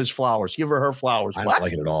it. Give him his flowers. Give her flowers. I don't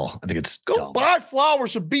like it at all. I think it's dumb. Buy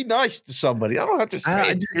flowers and be nice to somebody. I don't have to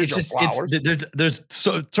say it's just flowers. There's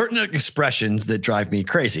so certain expressions that drive me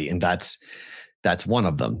crazy, and that's one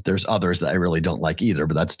of them. There's others that I really don't like either,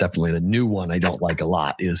 but that's definitely the new one I don't like a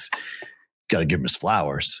lot. Is got to give him his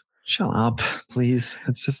flowers. Shut up, please.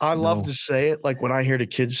 It's just I love to say it. Like when I hear the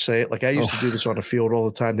kids say it, like I used to do this on the field all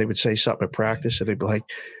the time. They would say something at practice and they'd be like,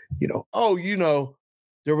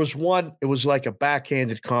 there was one, it was like a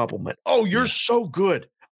backhanded compliment. Oh, you're so good.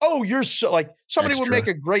 Oh, you're so like somebody would make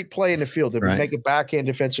a great play in the field. They would make a backhand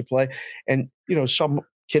defensive play. And, some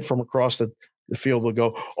kid from across the field will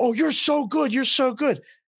go, oh, you're so good. You're so good.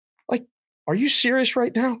 Like, are you serious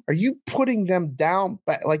right now? Are you putting them down?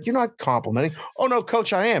 Like, you're not complimenting. Oh, no,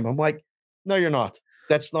 coach, I am. I'm like, no, you're not.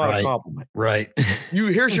 That's not a compliment. Right.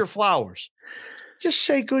 Here's your flowers. Just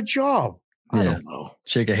say good job. I don't know.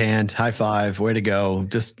 Shake a hand, high five, way to go.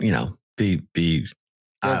 Just, be. There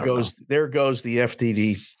goes the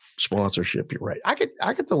FTD sponsorship. You're right. I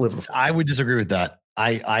could deliver. I would disagree with that.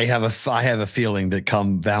 I have a feeling that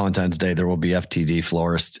come Valentine's Day, there will be FTD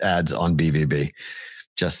florist ads on BVB.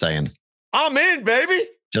 Just saying. I'm in, baby.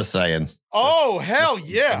 Just saying. Oh, hell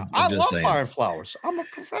yeah. I love saying. buying flowers. I'm a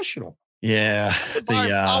professional. Yeah. Buying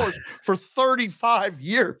flowers for 35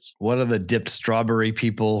 years. What are the dipped strawberry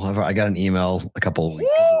people? I got an email a couple.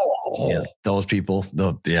 Those people.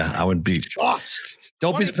 I would be. Shots.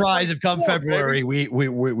 Don't be surprised if come February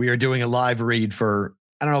we are doing a live read for,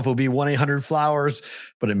 I don't know if it'll be 1-800-Flowers,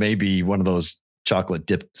 but it may be one of those chocolate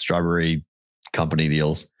dipped strawberry company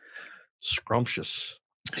deals. Scrumptious.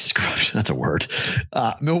 That's a word.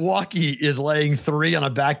 Milwaukee is laying 3 on a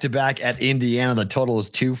back-to-back at Indiana. The total is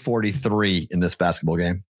 243 in this basketball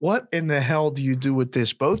game. What in the hell do you do with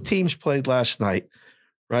this? Both teams played last night,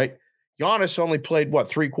 right? Giannis only played,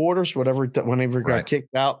 3 quarters, whenever he got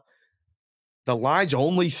kicked out. The line's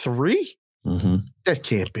only 3? Mm-hmm. That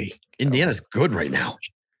can't be. Indiana's good right now.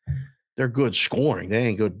 They're good scoring. They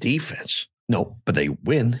ain't good defense. No, but they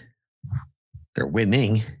win. They're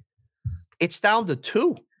winning. It's down to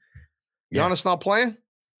 2. Giannis not playing?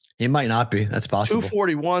 He might not be. That's possible.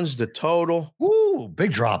 241's the total. Ooh,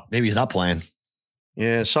 big drop. Maybe he's not playing.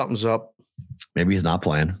 Yeah, something's up. Maybe he's not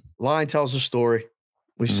playing. Line tells a story.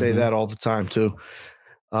 We say that all the time, too.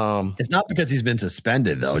 It's not because he's been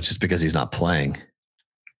suspended, though. It's just because he's not playing.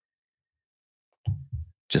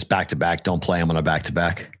 Just back-to-back. Don't play him on a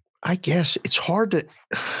back-to-back. I guess it's hard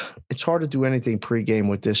to do anything pregame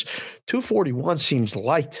with this. 241 seems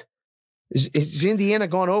light. Is Indiana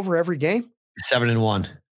gone over every game? 7-1.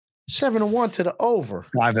 7-1 to the over.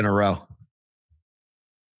 5 in a row.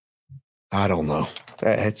 I don't know.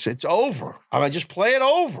 It's over. I mean, just play it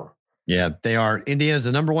over. Yeah, they are. Indiana's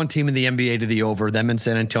the number 1 team in the NBA to the over. Them and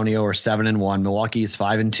San Antonio are 7-1. Milwaukee is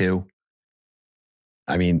 5-2.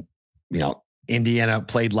 I mean, Indiana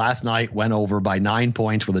played last night, went over by 9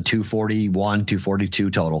 points with a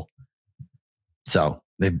 241-242 total. So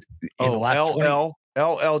they've in the last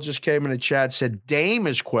LL just came in the chat, said Dame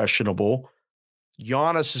is questionable.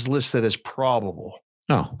 Giannis is listed as probable.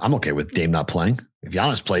 Oh, I'm okay with Dame not playing. If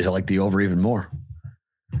Giannis plays, I like the over even more.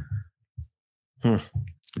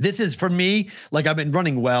 This is for me, like I've been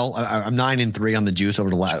running well. I'm 9-3 on the juice over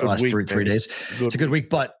the last three days. It's a good week,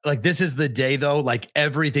 but like this is the day though, like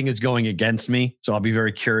everything is going against me. So I'll be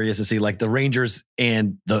very curious to see like the Rangers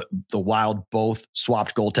and the Wild both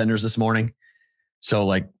swapped goaltenders this morning. So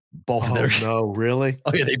like both of their really?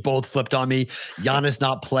 Oh yeah, they both flipped on me. Giannis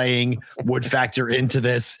not playing would factor into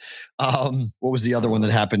this. What was the other one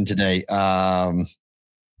that happened today?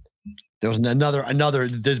 There was another.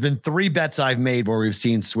 There's been 3 bets I've made where we've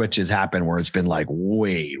seen switches happen where it's been like,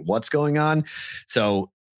 wait, what's going on?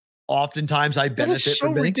 So oftentimes I benefit from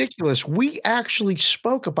betting. Ridiculous. We actually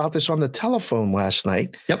spoke about this on the telephone last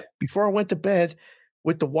night. Yep. Before I went to bed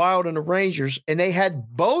with the Wild and the Rangers, and they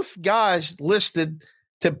had both guys listed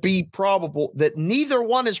to be probable that neither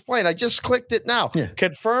one is playing. I just clicked it now. Yeah.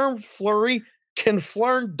 Confirmed Fleury,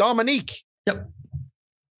 confirmed Dominique. Yep.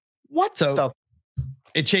 What the?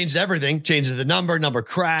 It changed everything. Changes the number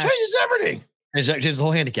crashed. Changes everything. It changes the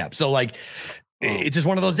whole handicap. So like it's just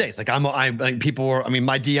one of those days. Like like people are, I mean,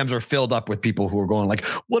 my DMs are filled up with people who are going like,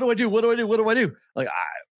 what do I do? What do I do? What do I do? Like,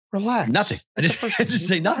 relax. Nothing. I just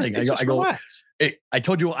say nothing. I go, I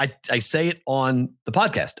told you, I say it on the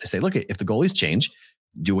podcast. I say, look, if the goalies change,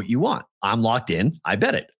 do what you want. I'm locked in. I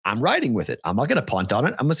bet it. I'm riding with it. I'm not going to punt on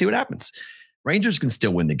it. I'm going to see what happens. Rangers can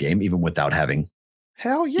still win the game even without having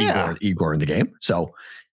Igor in the game. So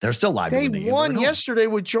they're still live. They won yesterday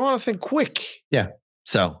with Jonathan Quick. Yeah.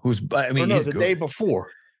 So the day before.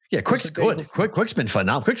 Yeah, Quick's good. Quick's been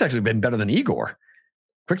phenomenal. Quick's actually been better than Igor.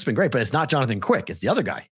 Quick's been great, but it's not Jonathan Quick. It's the other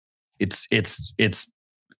guy. It's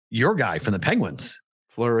your guy from the Penguins.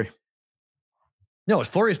 Fleury. No, it's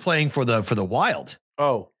Fleury's playing for the Wild.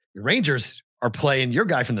 Oh. The Rangers are playing your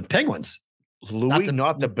guy from the Penguins. Louis,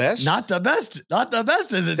 not the best? Not the best. Not the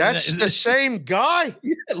best, is it? That's the same guy?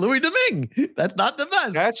 Yeah, Louis Domingue. That's not the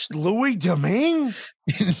best. That's Louis Domingue?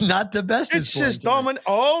 Not the best. It's just Domingue.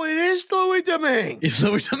 Oh, it is Louis Domingue. It's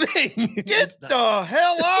Louis Domingue. Get the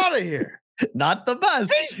hell out of here. Not the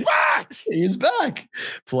best. He's back. He's back.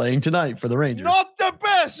 Playing tonight for the Rangers. Not the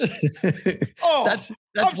best. Oh, that's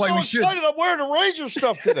I'm why so we excited. should. I'm wearing a Rangers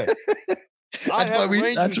stuff today. I have a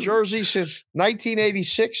Rangers jersey since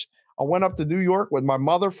 1986. I went up to New York with my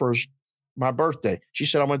mother for my birthday. She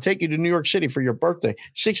said, I'm going to take you to New York City for your birthday,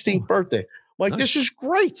 16th birthday. Like, This is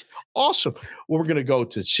great. Awesome. Well, we're going to go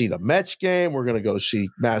to see the Mets game. We're going to go see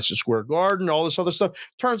Madison Square Garden, all this other stuff.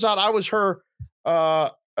 Turns out I was her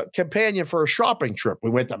companion for a shopping trip. We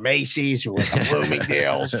went to Macy's. We went to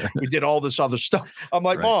Bloomingdale's. We did all this other stuff. I'm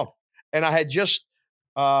like, Mom. And I had just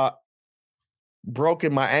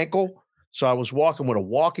broken my ankle. So I was walking with a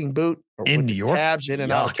walking boot in New York, tabs in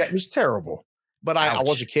and out. It was terrible, but I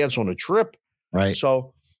wasn't canceling the trip. Right.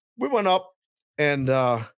 So we went up, and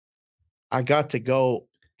I got to go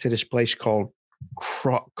to this place called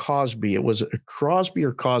Cosby. It was Crosby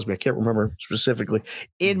or Cosby. I can't remember specifically.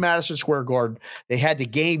 In Madison Square Garden, they had the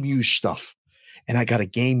game used stuff. And I got a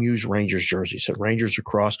game used Rangers jersey. It said Rangers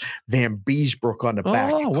across, Van Beesbrook on the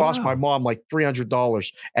back. It cost my mom like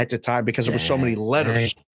 $300 at the time because there were so many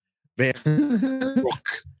letters. But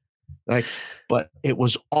it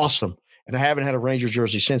was awesome, and I haven't had a Rangers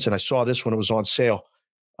jersey since. And I saw this when it was on sale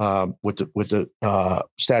with the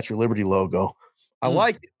Statue of Liberty logo. I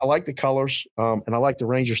like the colors, and I like the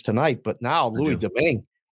Rangers tonight. But now Louis Domingue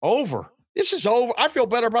over. This is over. I feel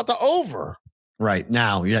better about the over. Right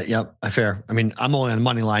now, fair. I mean, I'm only on the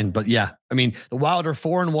money line, but yeah. I mean, the Wild are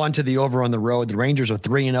 4-1 to the over on the road. The Rangers are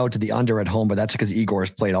 3-0 to the under at home, but that's because Igor's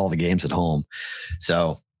played all the games at home.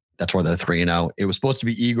 So that's why they're 3-0. It was supposed to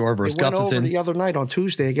be Igor versus Gustafsson. Went over the other night on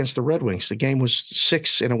Tuesday against the Red Wings. The game was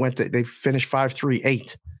 6, and they finished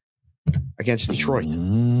 5-3-8 against Detroit.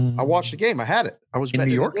 I watched the game. I had it. I was in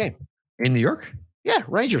New York. Game. In New York? Yeah,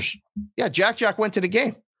 Rangers. Yeah, Jack went to the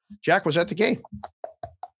game. Jack was at the game.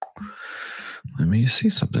 Let me see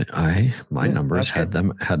something. My numbers had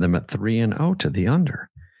them at 3-0 to the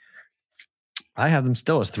under. I have them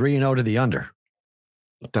still as 3-0 to the under.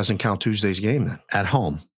 It doesn't count Tuesday's game then. At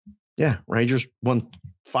home. Yeah, Rangers won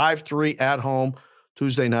 5-3 at home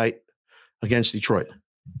Tuesday night against Detroit.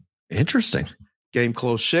 Interesting. Game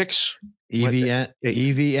closed 6. EV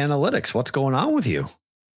Analytics. What's going on with you?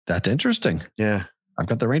 That's interesting. Yeah. I've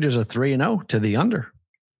got the Rangers at 3-0 to the under,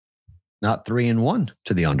 not 3-1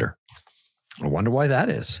 to the under. I wonder why that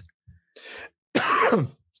is.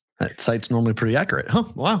 That site's normally pretty accurate. Huh?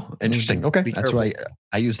 Wow. Interesting. Okay. That's why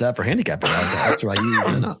I use that for handicapping. That's why I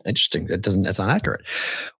use it. Interesting. It's not accurate.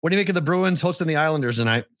 What do you make of the Bruins hosting the Islanders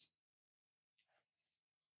tonight?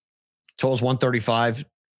 Totals 135.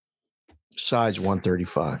 Sides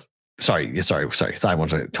 135. Sorry. Side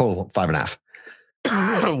 135. Total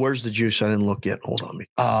 5.5. Where's the juice? I didn't look yet. Hold on me.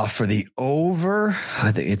 For the over,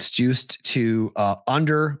 I think it's juiced to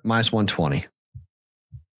under -120.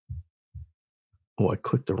 Oh, I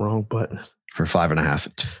clicked the wrong button. For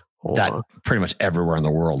 5.5. Pretty much everywhere in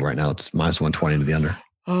the world right now, it's -120 to the under.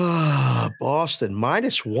 Boston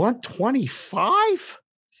 -125.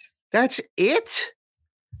 That's it.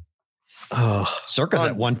 Circa's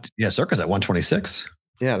at 126.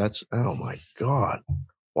 Yeah, that's. Oh my God,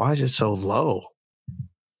 why is it so low?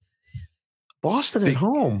 Boston at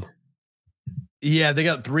home. Yeah, they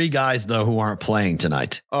got 3 guys though who aren't playing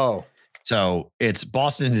tonight. Oh. So it's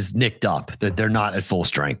Boston is nicked up, that they're not at full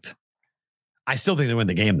strength. I still think they win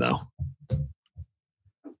the game though.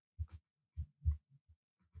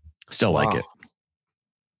 Still like it.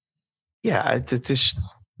 Yeah,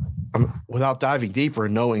 without diving deeper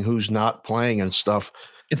and knowing who's not playing and stuff.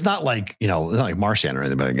 It's not like, it's not like Marchand or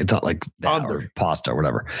anything. It's not like that under. Or Pasta or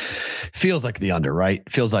whatever. Feels like the under, right?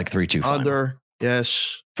 Feels like 3-2 under.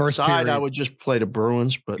 Yes. First side, period, I would just play the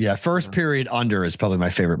Bruins, but yeah, first period under is probably my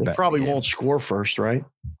favorite they bet. probably won't score first, right?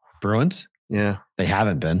 Bruins? Yeah. They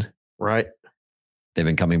haven't been. Right. They've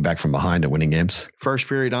been coming back from behind and winning games. First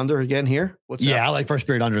period under again here? What's that? I like first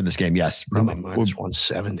period under in this game. Yes. Minus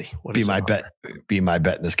 170. What be my bet. Be my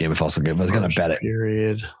bet in this game if also good. I was going to bet it.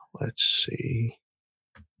 Period. Let's see.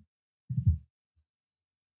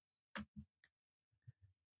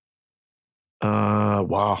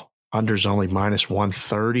 Wow. Under's only minus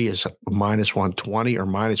 130. Is minus 120 or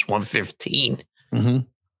minus 115? Mm-hmm.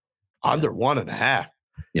 Under 1.5.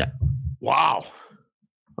 Yeah. Wow.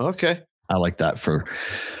 Okay. I like that for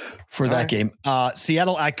that game.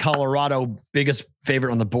 Seattle at Colorado, biggest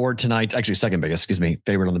favorite on the board tonight. Actually, second biggest,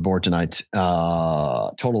 favorite on the board tonight.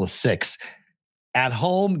 Total of 6. At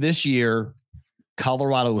home this year,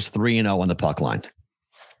 Colorado was 3-0 on the puck line.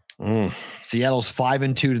 Seattle's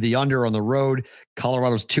 5-2 to the under on the road.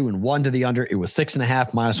 Colorado's 2-1 to the under. It was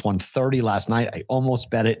 6.5 minus 130 last night. I almost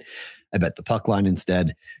bet it. I bet the puck line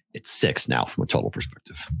instead. It's 6 now from a total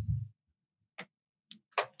perspective.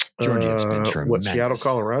 Georgia's been tremendous. Seattle,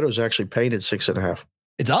 Colorado is actually painted 6.5.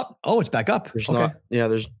 It's up. Oh, it's back up. There's not. Yeah,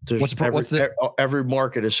 there's every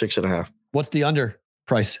market is 6.5. What's the under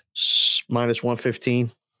price? Minus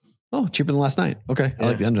 115. Oh, cheaper than last night. Okay, I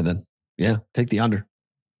like the under then. Yeah, take the under.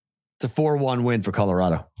 It's a 4-1 win for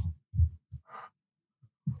Colorado.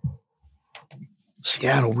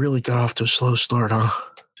 Seattle really got off to a slow start, huh?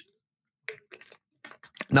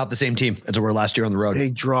 Not the same team as they were last year on the road.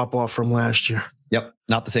 Big drop off from last year. Yep,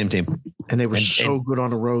 not the same team. And they were so good on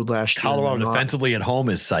the road last year. Colorado defensively at home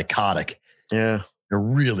is psychotic. Yeah. They're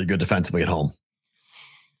really good defensively at home.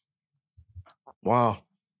 Wow.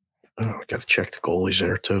 Oh, we got to check the goalies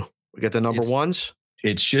there too. We got the number ones.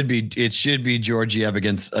 It should be Georgiev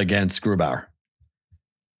against Grubauer.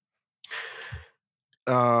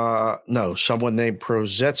 No, someone named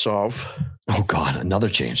Prozetsov. Oh God, another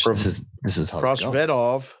change. This is how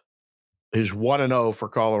Prosvetov, who's 1-0 for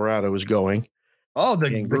Colorado, is going. Oh, the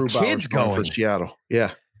kid's going for Seattle.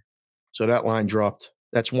 Yeah. So that line dropped.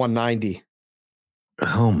 That's 190.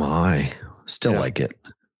 Oh my. Still like it.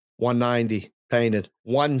 190 painted.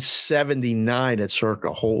 179 at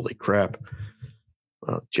Circa. Holy crap.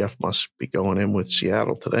 Jeff must be going in with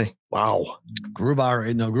Seattle today. Wow.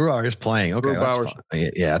 Grubauer is playing. Okay.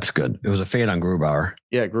 Yeah, that's good. It was a fade on Grubauer.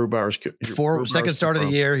 Yeah, Grubauer's good. Second start of the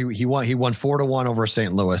year. He won 4-1 over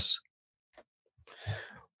St. Louis.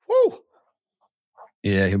 Woo.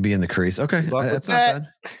 Yeah, he'll be in the crease. Okay. That's not bad.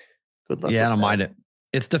 Good luck. Yeah, I don't mind it.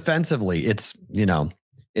 It's defensively. It's,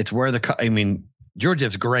 it's where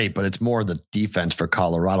Georgiev's great, but it's more the defense for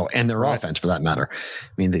Colorado and their offense for that matter.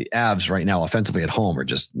 The Avs right now offensively at home are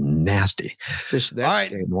just nasty. This next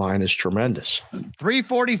game line is tremendous.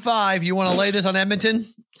 345. You want to lay this on Edmonton?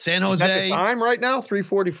 San Jose. Is that the time right now?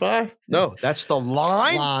 345? No, that's the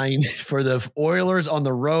line for the Oilers on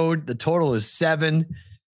the road. The total is 7.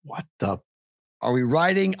 What the? Are we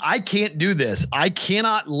riding? I can't do this. I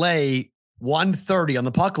cannot lay 130 on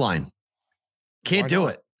the puck line. Can't do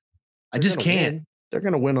it. I just can't. Win. They're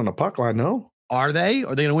going to win on the puck line, no? Are they?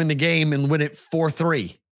 Or are they going to win the game and win it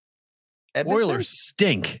 4-3? Oilers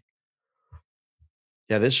stink.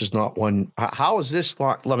 Yeah, this is not one. How is this?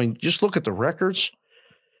 Just look at the records.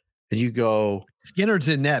 And you go. Skinner's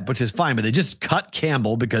in net, which is fine, but they just cut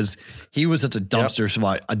Campbell because he was at a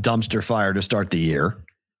dumpster fire to start the year.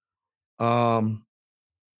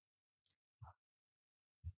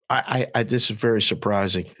 This is very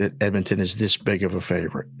surprising that Edmonton is this big of a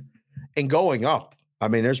favorite. And going up,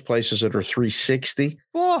 there's places that are 360,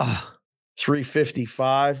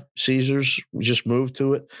 355. Caesars, we just moved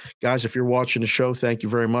to it. Guys, if you're watching the show, thank you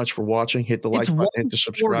very much for watching. Hit the like button, hit the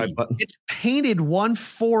subscribe button. It's painted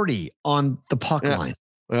 140 on the puck line.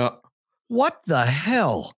 Yeah. What the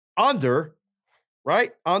hell? Under,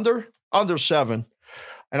 right? Under 7.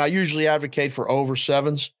 And I usually advocate for over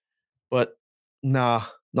 7s, but nah,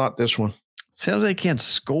 not this one. Sounds like they can't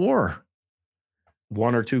score.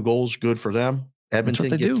 1 or 2 goals, good for them.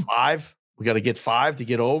 Edmonton get 5. We got to get 5 to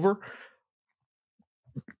get over.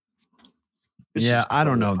 I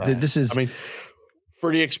don't know. This is.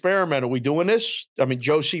 For the experiment, are we doing this?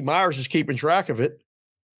 Joe C. Myers is keeping track of it.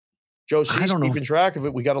 Joe C's keeping track of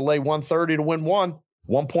it. We got to lay 130 to win 1,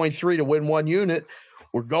 1.3 to win 1 unit.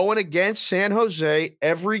 We're going against San Jose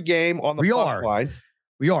every game on the puck line.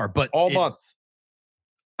 We are, but all month.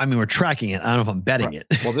 We're tracking it. I don't know if I'm betting it.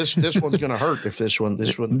 Well, this one's going to hurt if this one.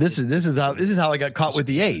 This is how I got caught with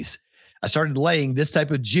the A's. I started laying this type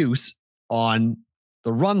of juice on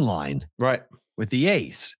the run line, right, with the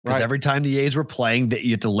A's. Because every time the A's were playing, that you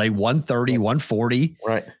had to lay 130, 140,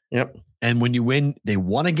 right. Yep. And when you win, they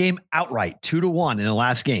won a game outright, 2-1 in the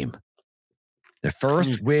last game. Their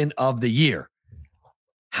first win of the year.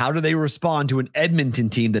 How do they respond to an Edmonton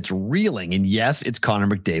team that's reeling? And yes, it's Connor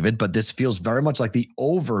McDavid, but this feels very much like the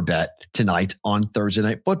over bet tonight on Thursday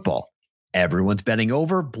Night Football. Everyone's betting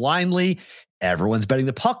over blindly. Everyone's betting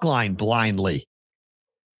the puck line blindly.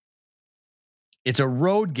 It's a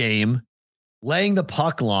road game, laying the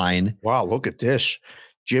puck line. Wow, look at this.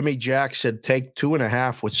 Jimmy Jack said take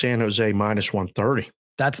 2.5 with San Jose minus 130.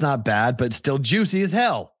 That's not bad, but still juicy as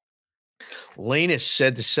hell. Linus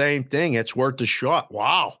said the same thing. It's worth a shot.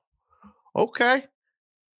 Wow. Okay.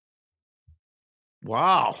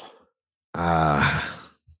 Wow. I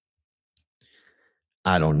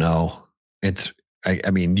don't know.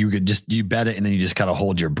 I mean, you bet it and then you just kind of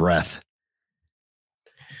hold your breath.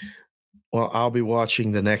 Well, I'll be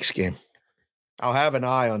watching the next game. I'll have an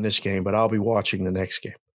eye on this game, but I'll be watching the next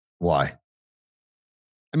game. Why?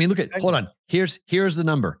 I mean, hold on. Here's the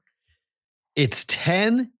number. It's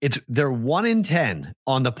 10. They're 1 in 10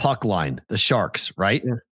 on the puck line, the Sharks, right?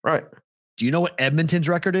 Yeah, right. Do you know what Edmonton's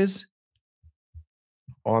record is?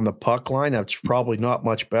 On the puck line, that's probably not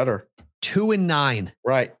much better. 2-9.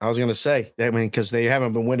 Right. I was going to say, because they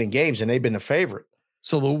haven't been winning games and they've been the favorite.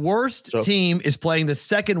 So the worst team is playing the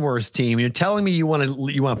second worst team. You're telling me you want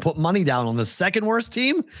to put money down on the second worst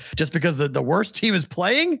team just because the worst team is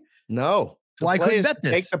playing? No. That's why I couldn't bet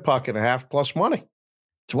this. Take the puck and a half plus money.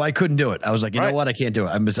 That's why I couldn't do it. I was like, you know what? I can't do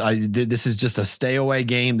it. This is just a stay away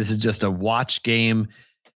game. This is just a watch game.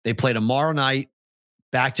 They play tomorrow night,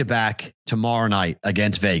 back to back tomorrow night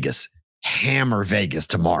against Vegas. Hammer Vegas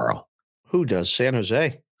tomorrow. Who does? San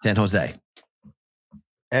Jose. San Jose.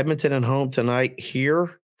 Edmonton at home tonight.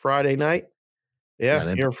 Here Friday night.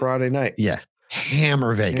 Yeah, here Friday night. Yeah.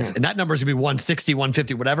 Hammer Vegas. Yeah. And that number is going to be 160,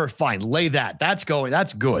 150, whatever. Fine. Lay that. That's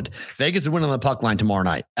good. Vegas is winning on the puck line tomorrow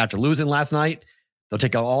night. After losing last night, they'll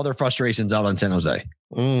take out all their frustrations out on San Jose.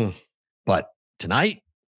 But tonight,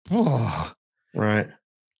 right.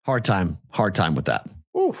 Hard time with that.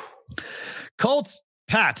 Oof. Colts,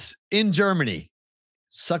 Pats in Germany.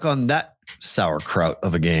 Suck on that sauerkraut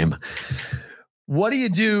of a game. What do you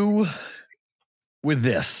do with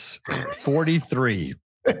this? 43.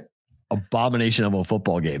 Abomination of a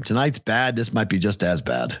football game. Tonight's bad. This might be just as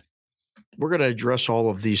bad. We're going to address all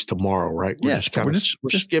of these tomorrow, right? We're just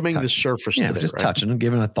skimming the surface today. We're just touching and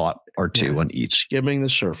giving a thought or two on each. Skimming the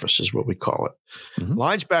surface is what we call it. Mm-hmm.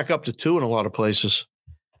 Line's back up to 2 in a lot of places.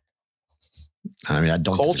 I mean, I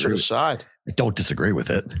don't disagree with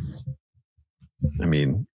it. I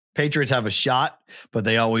mean, Patriots have a shot, but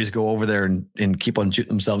they always go over there and keep on shooting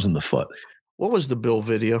themselves in the foot. What was the Bill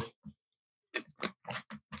video?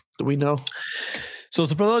 Do we know? So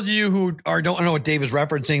for those of you who don't know what Dave is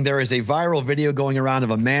referencing, there is a viral video going around of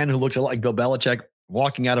a man who looks a lot like Bill Belichick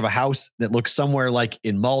walking out of a house that looks somewhere like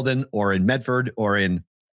in Malden or in Medford or in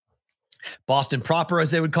Boston proper,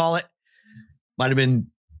 as they would call it. Might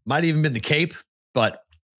even been the Cape, but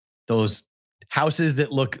those houses that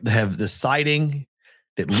have the siding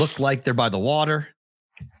that look like they're by the water.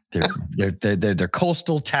 They're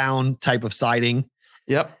coastal town type of siding.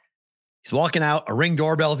 Yep. He's walking out. A Ring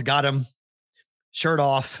doorbell's got him. Shirt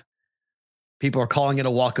off. People are calling it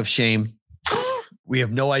a walk of shame. We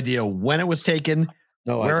have no idea when it was taken,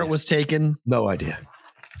 where it was taken. No idea.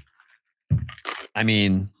 I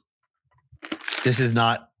mean, this is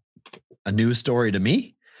not a news story to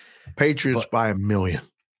me. Patriots by 1 million.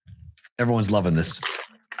 Everyone's loving this.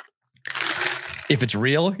 If it's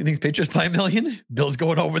real, you think Patriots by 1 million? Bill's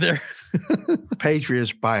going over there.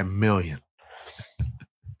 Patriots by 1 million.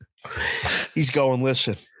 He's going,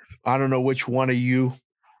 listen, I don't know which one of you,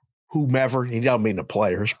 whomever, he don't mean the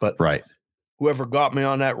players, but right, whoever got me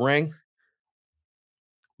on that ring,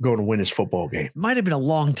 going to win his football game. Might have been a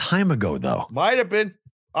long time ago, though. Might have been.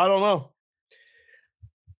 I don't know.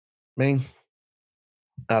 I mean,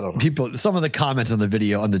 I don't know. Some of the comments on the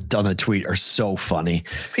video on the tweet are so funny.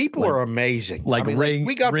 People are amazing.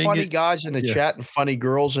 We got funny guys in the chat and funny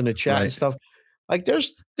girls in the chat and stuff. Like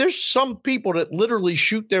there's some people that literally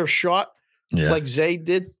shoot their shot like Zayd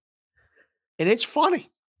did, and it's funny.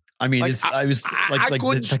 I mean, I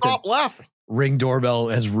couldn't stop laughing. Ring doorbell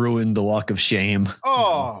has ruined the walk of shame.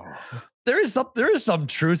 Oh, there is some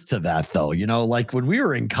truth to that, though. You know, like when we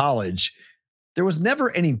were in college, there was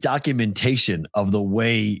never any documentation of the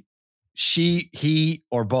way he,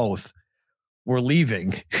 or both were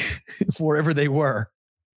leaving wherever they were.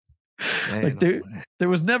 Like there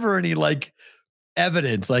was never any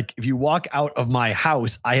evidence. Like if you walk out of my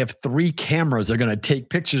house, I have 3 cameras that are going to take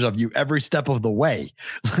pictures of you every step of the way.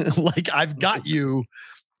 Like I've got you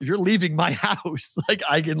you're leaving my house. Like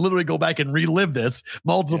I can literally go back and relive this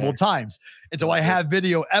multiple times. And so I have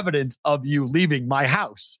video evidence of you leaving my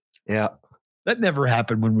house. Yeah. That never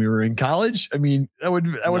happened when we were in college. I mean, that would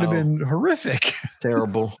have been horrific.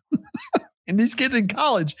 Terrible. And these kids in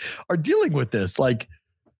college are dealing with this. Like,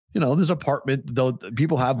 this apartment, though,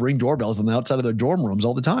 people have Ring doorbells on the outside of their dorm rooms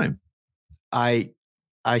all the time. I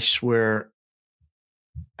swear,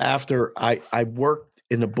 after I worked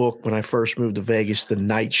in the book when I first moved to Vegas, the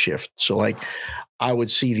night shift. So like I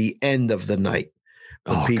would see the end of the night.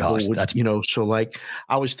 So like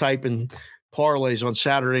I was typing parlays on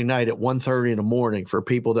Saturday night at 1:30 in the morning for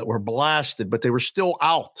people that were blasted, but they were still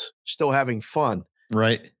out, still having fun.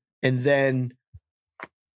 Right. And then,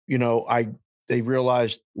 they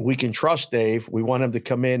realized we can trust Dave. We want him to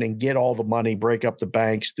come in and get all the money, break up the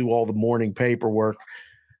banks, do all the morning paperwork.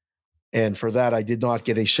 And for that, I did not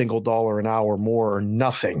get a single dollar an hour more or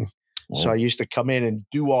nothing. Whoa. So I used to come in and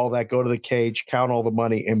do all that, go to the cage, count all the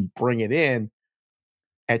money, and bring it in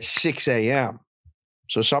at 6 a.m.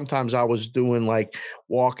 So sometimes I was doing like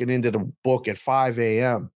walking into the book at 5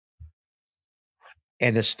 a.m.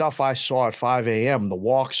 And the stuff I saw at 5 a.m., the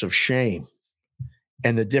walks of shame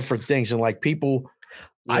and the different things. And like people.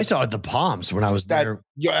 I saw it at the Palms when I was there.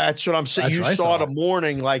 Yeah, that's what I'm saying. You saw the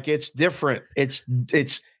morning, like it's different. It's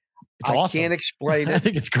awesome. I can't explain it. I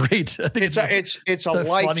think it's great. I think it's a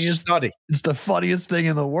life study. It's the funniest thing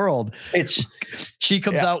in the world. She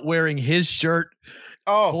comes out wearing his shirt.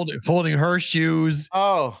 Oh, holding her shoes.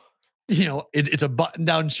 Oh, it's a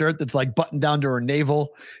button-down shirt that's like buttoned down to her navel.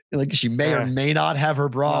 Like she may or may not have her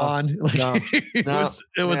bra on. Like it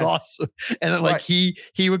was awesome. And then like he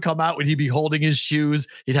would come out when he'd be holding his shoes.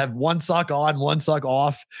 He'd have one sock on, one sock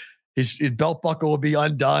off. His belt buckle would be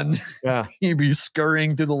undone. Yeah, he'd be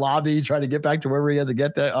scurrying through the lobby trying to get back to wherever he has to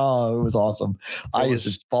get there. Oh, it was awesome. I used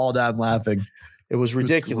to fall down laughing. It was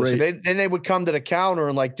ridiculous. And then they would come to the counter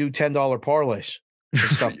and like do $10 parlays.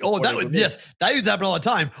 That used to happen all the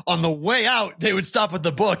time. On the way out, they would stop at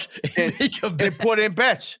the book and put in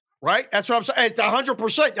bets. Right? That's what I'm saying. It's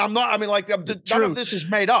 100%. I'm not. I mean, like none of this is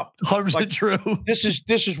made up. 100% true. This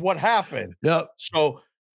is what happened. Yeah. So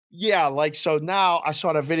so now I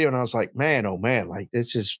saw that video and I was like, man, oh man, like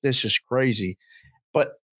this is crazy.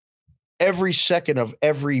 But every second of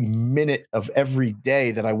every minute of every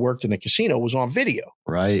day that I worked in a casino was on video.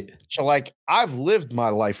 Right. So like I've lived my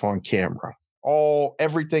life on camera.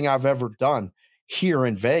 Everything I've ever done here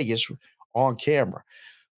in Vegas on camera.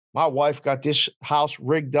 My wife got this house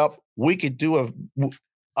rigged up. We could do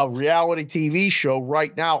a reality TV show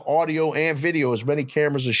right now, audio and video, as many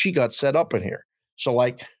cameras as she got set up in here. So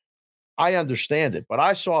like, I understand it, but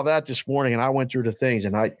I saw that this morning and I went through the things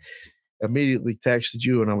and I immediately texted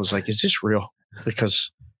you and I was like, is this real?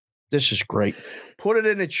 Because this is great. Put it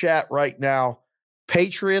in the chat right now.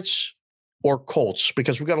 Patriots or Colts,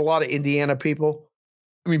 because we got a lot of Indiana people.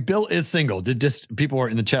 I mean, Bill is single. People are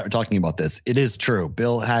in the chat talking about this. It is true.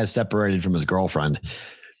 Bill has separated from his girlfriend.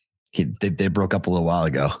 They broke up a little while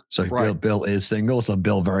ago. So Bill is single. So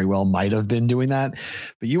Bill very well might have been doing that.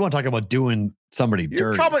 But you want to talk about doing somebody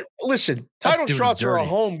dirty. Listen, title shots are a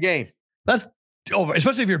home game. That's over,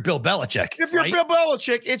 especially if you're Bill Belichick. If you're Bill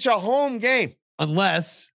Belichick, it's a home game.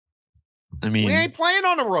 Unless, I mean, we ain't playing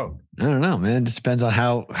on the road. I don't know, man. It just depends on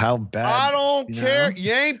how bad. I don't care.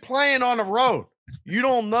 You ain't playing on the road. You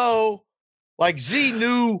don't know. Like Z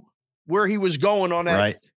knew where he was going on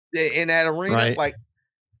that in that arena. Right. Like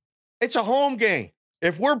it's a home game.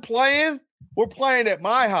 If we're playing at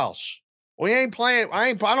my house. We ain't playing.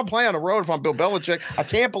 I don't play on the road if I'm Bill Belichick. I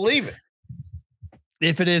can't believe it.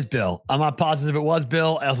 If it is Bill, I'm not positive it was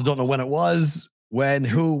Bill. I also don't know when it was. When,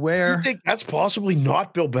 who, where? You think that's possibly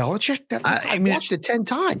not Bill Belichick? I watched it 10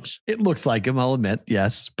 times. It looks like him, I'll admit,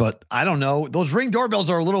 yes. But I don't know. Those Ring doorbells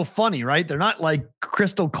are a little funny, right? They're not like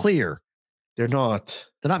crystal clear. They're not.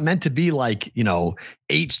 They're not meant to be like,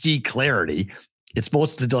 HD clarity. It's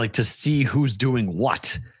supposed to see who's doing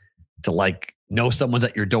what, to like know someone's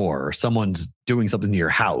at your door or someone's doing something to your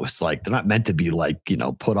house. Like they're not meant to be like,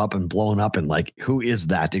 put up and blown up and like, who is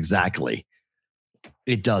that exactly?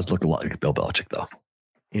 It does look a lot like Bill Belichick, though.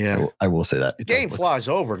 Yeah. I will say that. Game flies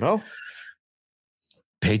over, no?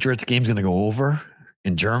 Patriots game's going to go over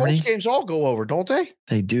in Germany. Colts games all go over, don't they?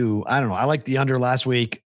 They do. I don't know. I like the under last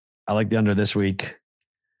week. I like the under this week.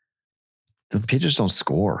 The Patriots don't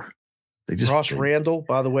score. Ross Randall,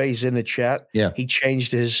 by the way, he's in the chat. Yeah. He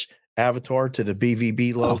changed his avatar to the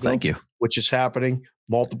BVB logo. Oh, thank you. Which is happening.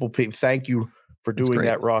 Multiple people. Thank you for doing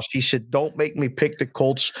that, Ross. He said, don't make me pick the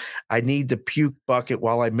Colts. I need the puke bucket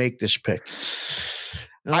while I make this pick.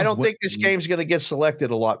 I don't think this game's going to get selected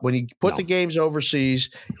a lot. When you put the games overseas,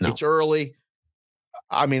 it's early.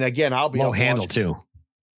 I mean, again, I'll be low handle too.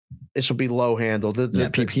 This will be low handle.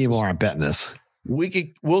 People aren't betting this.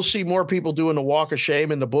 We'll see more people doing the walk of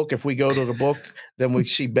shame in the book if we go to the book than we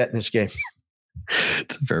see betting this game.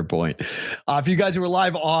 It's a fair point. For you guys who are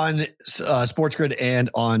live on Sports Grid and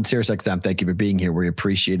on SiriusXM, thank you for being here. We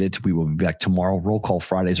appreciate it. We will be back tomorrow. Roll Call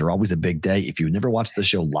Fridays are always a big day. If you never watched the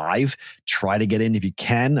show live, try to get in if you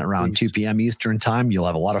can around 2 p.m. Eastern time. You'll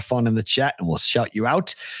have a lot of fun in the chat and we'll shout you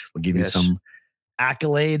out. We'll give you some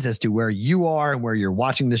accolades as to where you are and where you're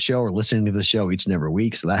watching the show or listening to the show each and every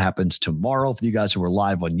week. So that happens tomorrow. For you guys who are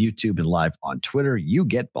live on YouTube and live on Twitter, you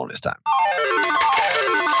get bonus time.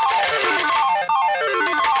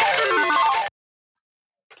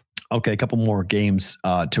 Okay, a couple more games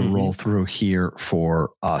to roll through here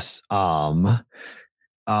for us. I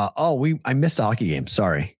missed a hockey game.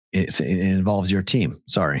 Sorry. It involves your team.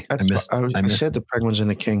 Sorry. I said the Penguins and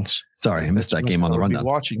the Kings. Sorry, I missed that game on the rundown.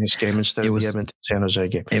 Watching this game instead of the Edmonton San Jose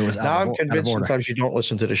game. It was now I'm convinced sometimes you don't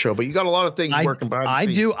listen to the show, but you got a lot of things working behind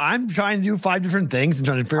the scenes. do. I'm trying to do 5 different things and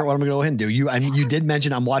trying to figure out what I'm going to go ahead and do. You did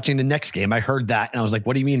mention I'm watching the next game. I heard that and I was like,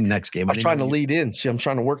 what do you mean the next game? I was trying to lead in. See, I'm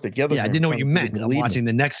trying to work together. Yeah, I didn't know what you meant. I'm watching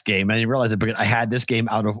the next game. I didn't realize it because I had this game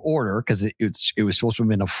out of order because it was supposed to have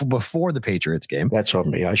been before the Patriots game. That's on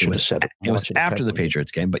me. I should have said it. It was after the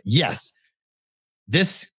Patriots game, but yes.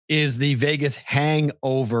 This is the Vegas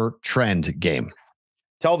hangover trend game.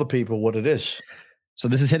 Tell the people what it is. So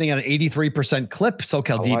this is hitting at an 83% clip.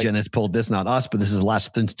 SoCal DGen has pulled this, not us, but this is the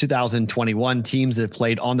last since 2021. Teams that have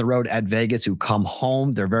played on the road at Vegas who come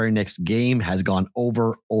home, their very next game has gone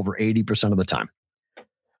over 80% of the time.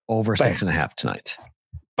 Over 6.5 tonight.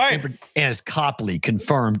 Bam. And it's Copley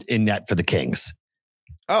confirmed in net for the Kings.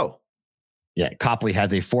 Oh. Yeah, Copley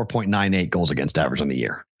has a 4.98 goals against average on the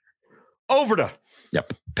year. Over to.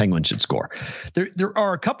 Yep. Penguins should score. There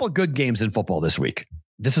are a couple of good games in football this week.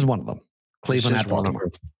 This is one of them. Cleveland at Baltimore.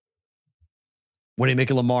 What do you make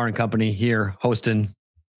of Lamar and company here hosting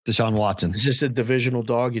Deshaun Watson? Is this a divisional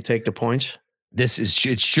dog? You take the points?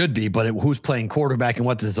 It should be, but who's playing quarterback and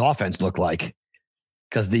what does his offense look like?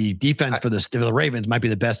 Because the defense for the Ravens might be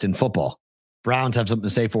the best in football. Browns have something to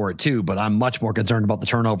say for it too, but I'm much more concerned about the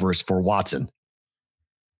turnovers for Watson.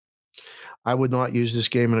 I would not use this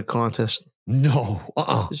game in a contest. No.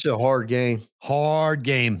 This is a hard game. Hard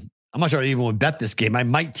game. I'm not sure I even would bet this game. I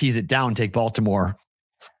might tease it down and take Baltimore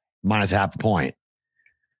minus half a point.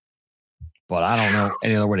 But I don't know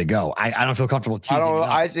any other way to go. I don't feel comfortable teasing it up.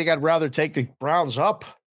 I think I'd rather take the Browns up.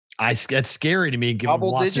 It's scary to me.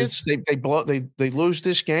 Double digits. They lose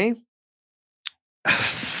this game.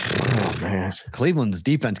 Oh man. Cleveland's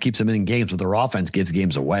defense keeps them in games, but their offense gives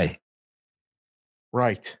games away.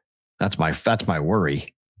 Right. That's my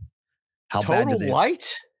worry. How total bad do they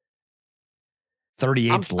light?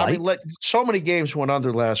 38's light. I mean, so many games went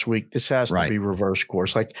under last week. This has to be reverse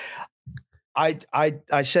course. Like I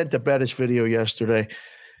sent the Bettis video yesterday.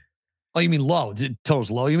 Oh, you mean low?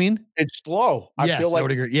 Total's low, you mean? It's low. Yes, I feel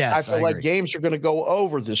like, yes, I feel like games are going to go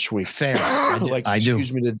over this week. Fair. I do.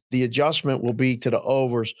 The adjustment will be to the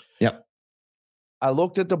overs. Yep. I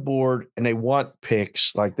looked at the board and they want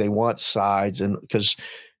picks, like they want sides, and because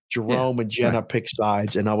Jerome and Jenna pick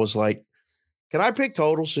sides, and I was like, "Can I pick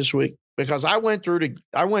totals this week?" Because I went through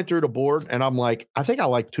the board, and I'm like, I think I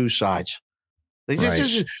like 2 sides.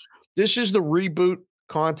 This is the reboot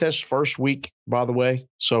contest first week, by the way.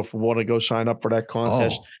 So if we want to go sign up for that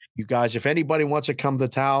contest, you guys, if anybody wants to come to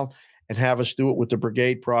town and have us do it with the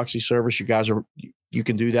Brigade Proxy Service, you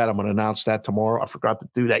can do that. I'm going to announce that tomorrow. I forgot to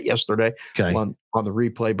do that yesterday on the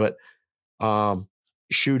replay, but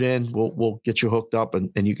shoot in. We'll get you hooked up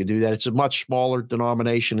and you can do that. It's a much smaller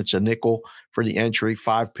denomination. It's a nickel for the entry,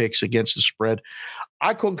 5 picks against the spread.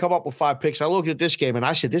 I couldn't come up with 5 picks. I looked at this game and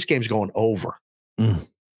I said, this game's going over.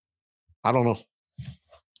 I don't know.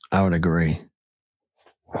 I would agree.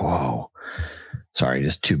 Whoa. Sorry,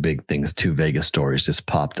 just 2 big things, 2 Vegas stories just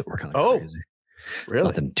popped that were kind of crazy. Really?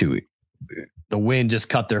 Nothing too. The Wynn just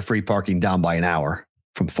cut their free parking down by an hour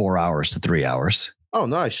from 4 hours to 3 hours. Oh,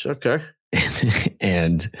 nice. Okay.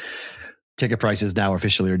 And ticket prices now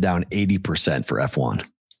officially are down 80% for F1.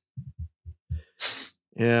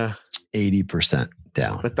 Yeah. 80%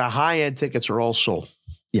 down. But the high-end tickets are all sold.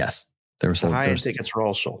 Yes. The high-end tickets are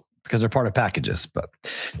all sold. Because they're part of packages. But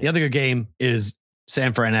the other good game is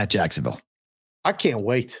San Fran at Jacksonville. I can't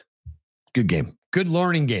wait. Good game. Good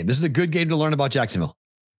learning game. This is a good game to learn about Jacksonville.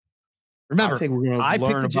 Remember, I think we're going to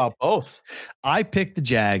learn about both. I picked the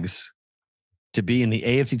Jags to be in the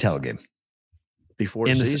AFC title game. Before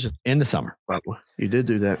the season. In the summer. You did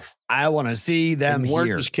do that. I want to see them here. You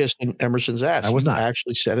weren't just kissing Emerson's ass. I was not. I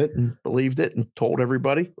actually said it and believed it and told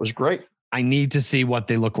everybody. It was great. I need to see what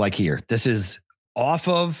they look like here. This is off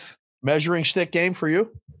of measuring stick game for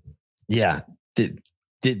you. Yeah.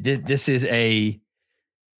 This is a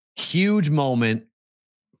huge moment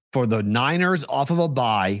for the Niners off of a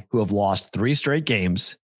bye who have lost 3 straight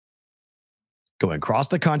games, going across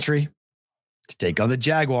the country to take on the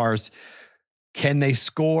Jaguars. Can they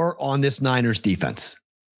score on this Niners defense?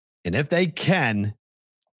 And if they can,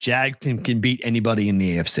 Jags can beat anybody in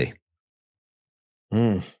the AFC.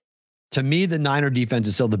 To me, the Niner defense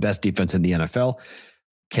is still the best defense in the NFL.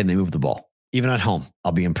 Can they move the ball? Even at home,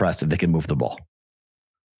 I'll be impressed if they can move the ball.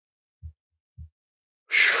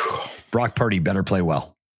 Brock Purdy better play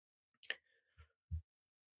well.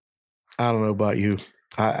 I don't know about you.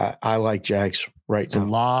 I like Jags right now. A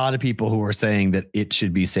lot of people who are saying that it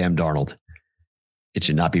should be Sam Darnold. It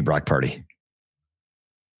should not be Brock Purdy.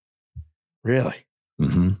 Really?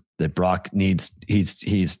 Mm-hmm. That Brock needs,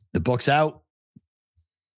 he's the book's out.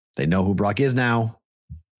 They know who Brock is now.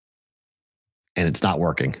 And it's not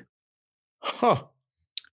working. Huh.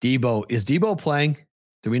 Is Debo playing?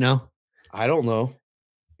 Do we know? I don't know.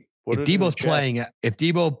 If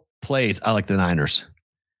Debo plays, I like the Niners.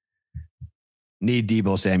 Need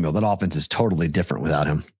Debo Samuel. That offense is totally different without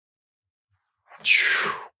him.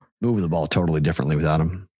 Move the ball totally differently without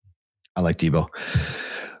him. I like Debo.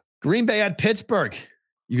 Green Bay at Pittsburgh.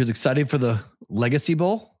 You guys excited for the Legacy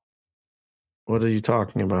Bowl? What are you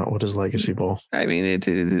talking about? What is Legacy Bowl? I mean,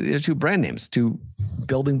 it's 2 brand names, 2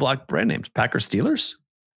 building block brand names. Packers, Steelers?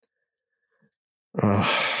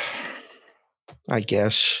 I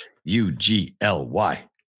guess. UGLY.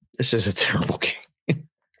 This is a terrible game.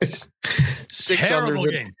 It's 6 terrible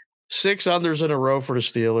game. 6 unders in a row for the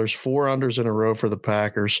Steelers, 4 unders in a row for the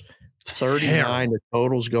Packers. 39, the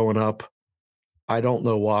total's going up. I don't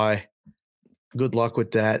know why. Good luck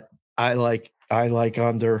with that. I like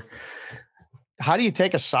under. How do you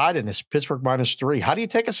take a side in this? Pittsburgh -3. How do you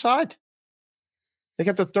take a side? They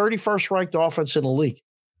got the 31st ranked offense in the league.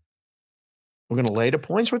 We're going to lay the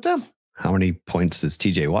points with them. How many points does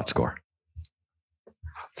TJ Watt score?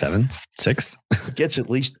 7, 6? Gets at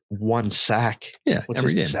least 1 sack. Yeah. What's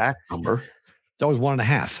his sack number? It's always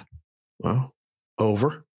 1.5. Well,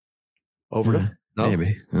 over. No?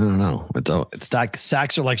 Maybe. I don't know.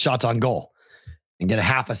 Sacks are like shots on goal. And get a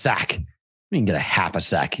half a sack. You can get a half a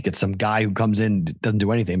sack. You get some guy who comes in, doesn't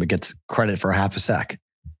do anything, but gets credit for a half a sack.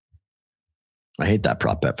 I hate that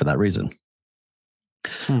prop bet for that reason.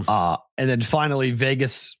 And then finally,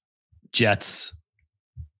 Vegas Jets.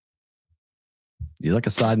 You like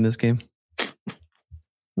a side in this game?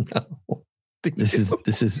 No. This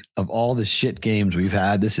is of all the shit games we've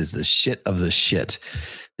had, this is the shit of the shit.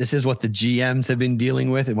 This is what the GMs have been dealing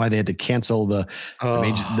with and why they had to cancel the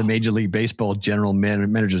Major League Baseball general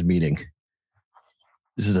managers meeting.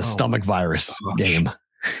 This is a stomach virus game.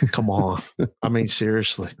 Come on. I mean,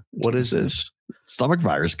 seriously. What is this? Stomach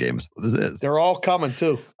virus games. What is this? They're all coming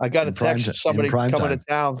too. I got a text somebody coming to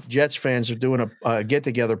town. Jets fans are doing a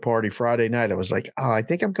get-together party Friday night. I was like, I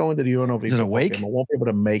think I'm going to the UNLV. Is it a wake? Game. I won't be able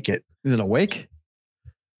to make it. Is it a wake?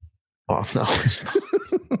 Oh, no. It's not.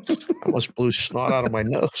 I almost blew snot out of my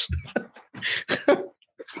nose.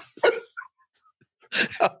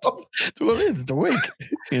 That's what it is. It's a wake.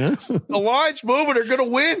 You know? The line's moving. They're going to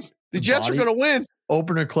win. The Jets are going to win.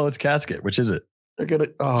 Open or close casket. Which is it? They're going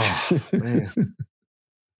to. Oh, man.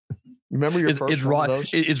 Remember your first one of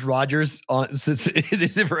those? Is Rodgers on?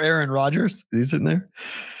 Is it for Aaron Rodgers? Is he sitting there?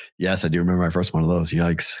 Yes, I do remember my first one of those.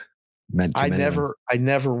 Yikes! I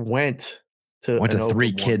never went to. Went to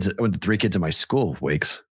 3 kids. I went to 3 kids in my school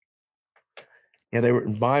wakes. Yeah,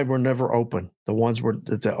 mine were never open. The ones were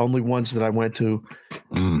the only ones that I went to.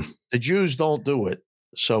 The Jews don't do it.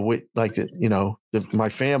 So we my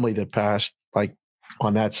family that passed like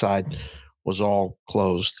on that side was all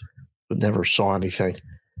closed, but never saw anything.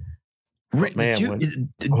 What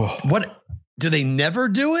do they never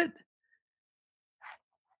do it?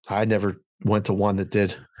 I never went to one that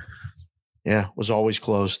did. Yeah, was always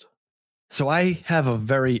closed. So I have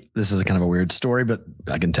this is kind of a weird story, but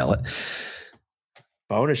I can tell it.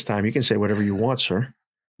 Bonus time. You can say whatever you want, sir.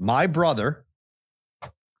 My brother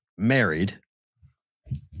married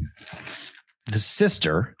the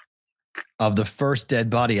sister of the first dead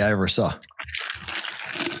body I ever saw.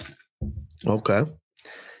 Okay.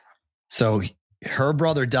 So her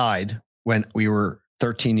brother died when we were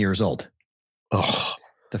 13 years old. Oh.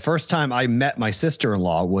 The first time I met my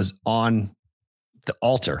sister-in-law was on the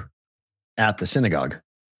altar at the synagogue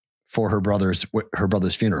for her brother's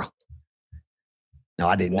funeral. Now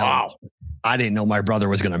I didn't know. I didn't know my brother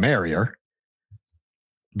was going to marry her,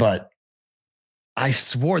 but I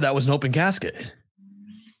swore that was an open casket.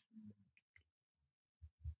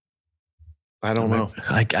 I don't know.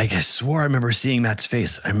 I swore I remember seeing Matt's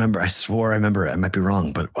face. I swore I remember it. I might be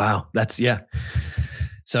wrong, but wow. That's yeah.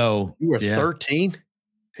 So you were 13?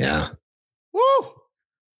 Yeah. Woo!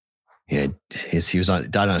 Yeah. He was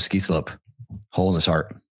died on a ski slope. Hole in his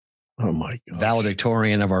heart. Oh my God.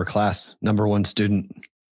 Valedictorian of our class, number one student,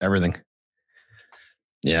 everything.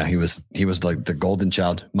 Yeah, he was like the golden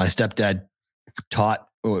child. My stepdad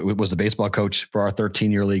was the baseball coach for our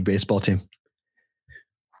 13-year league baseball team.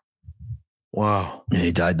 Wow. And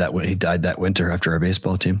he died that winter after our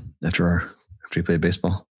baseball team, after he played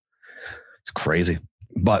baseball. It's crazy.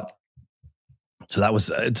 But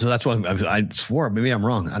that's why I swore, maybe I'm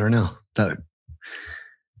wrong. I don't know.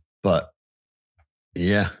 But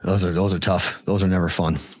yeah, those are tough. Those are never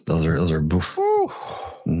fun. Those are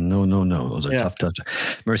no. Those are tough.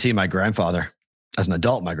 Remember seeing my grandfather as an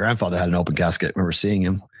adult. My grandfather had an open casket. Remember seeing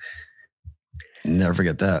him. Never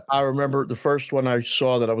forget that. I remember the first one I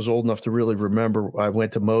saw that I was old enough to really remember. I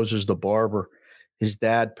went to Moses the barber. His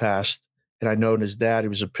dad passed, and I known his dad. He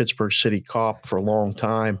was a Pittsburgh city cop for a long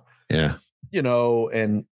time. Yeah.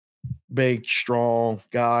 And big, strong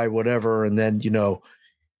guy, whatever. And then,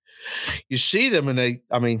 you see them and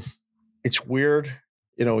it's weird.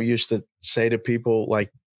 We used to say to people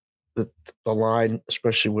like the line,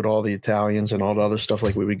 especially with all the Italians and all the other stuff,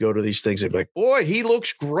 like we would go to these things, they'd be like, boy, he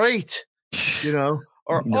looks great,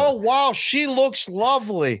 or, oh, wow, she looks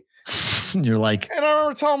lovely. You're like, and I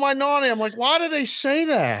remember telling my nanny, I'm like, why do they say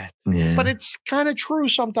that? Yeah. But it's kind of true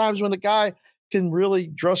sometimes when a guy can really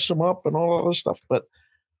dress them up and all other stuff. But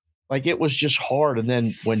like, it was just hard. And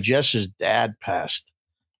then when Jess's dad passed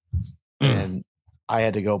and I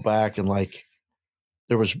had to go back and like,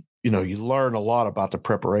 there was, you learn a lot about the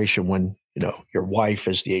preparation when, your wife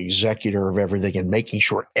is the executor of everything and making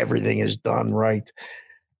sure everything is done right.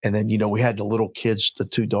 And then, we had the little kids, the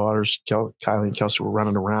two daughters, Kylie and Kelsey, were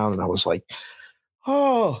running around. And I was like,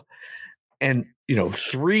 oh. And,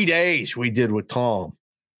 3 days we did with Tom,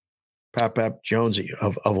 Pap Jonesy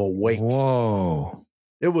of a wake. Whoa.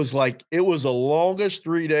 It was the longest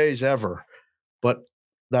 3 days ever. But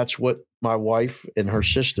that's what my wife and her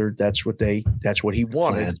sister, that's what he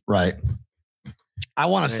wanted. Right. I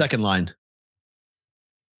want a second line.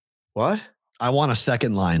 What? I want a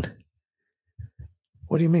second line.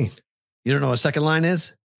 What do you mean? You don't know what a second line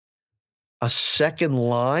is? A second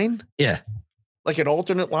line? Yeah. Like an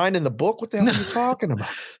alternate line in the book? What the hell are you talking about?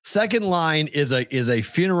 Second line is a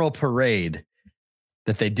funeral parade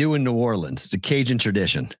that they do in New Orleans. It's a Cajun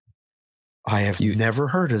tradition. I have never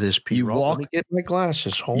heard of this, Pete. You walk. Let me get my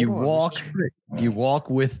glasses. Hold on. You walk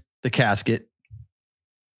with the casket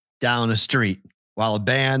down a street while a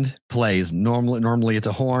band plays. Normally it's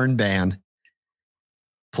a horn band.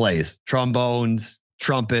 Plays trombones,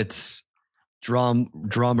 trumpets,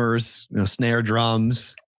 drummers, snare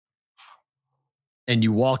drums, and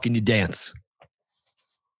you walk and you dance.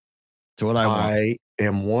 That's what I want. I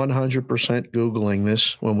am 100% Googling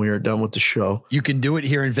this when we are done with the show. You can do it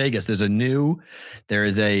here in Vegas. There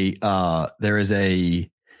is a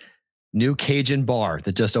new Cajun bar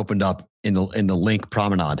that just opened up in the Link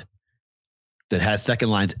Promenade that has second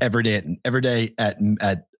lines every day at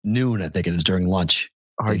noon. I think it is during lunch.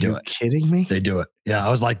 Are you kidding me? They do it. Yeah.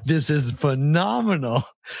 I was like, this is phenomenal.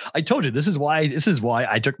 I told you, this is why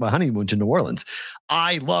I took my honeymoon to New Orleans.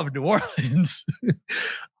 I love New Orleans.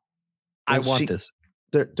 I want this.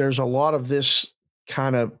 There's a lot of this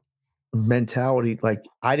kind of mentality. Like,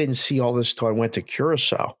 I didn't see all this till I went to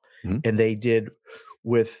Curacao, and they did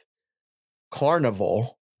with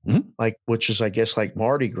Carnival, which is, I guess, like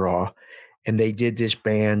Mardi Gras. And they did this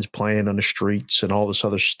bands playing on the streets and all this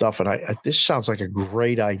other stuff. And this sounds like a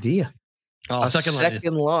great idea. Oh,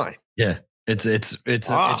 second line. Yeah. It's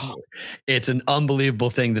an unbelievable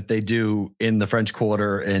thing that they do in the French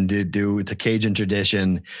Quarter and it's a Cajun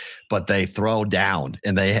tradition, but they throw down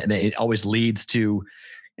and it always leads to,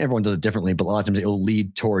 everyone does it differently, but a lot of times it'll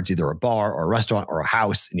lead towards either a bar or a restaurant or a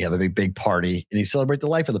house, and you have a big party and you celebrate the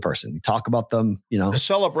life of the person. You talk about them, The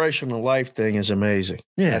celebration of life thing is amazing.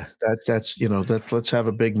 Yeah. Let's have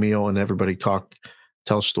a big meal and everybody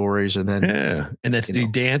tell stories, and then and that's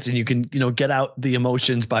you dance, and you can get out the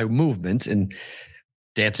emotions by movement and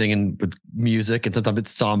dancing and with music, and sometimes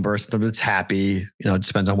it's somber, sometimes it's happy. It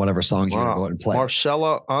depends on whatever songs you're going to go out and play.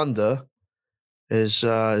 Marcella Anda is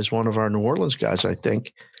one of our New Orleans guys, I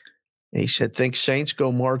think. And he said, "Think Saints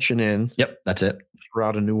go marching in." Yep, that's it.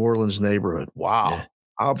 Throughout a New Orleans neighborhood. Wow, yeah.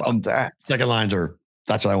 How about that? Second lines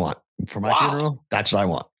that's what I want for my funeral. That's what I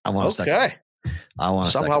want. I want a second. Okay. I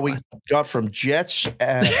want somehow we got from Jets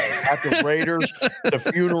at the Raiders to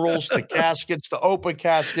funerals to caskets to open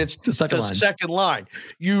caskets to second line.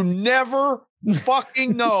 You never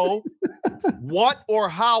fucking know what or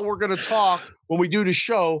how we're going to talk when we do the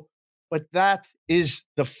show, but that is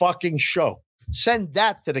the fucking show. Send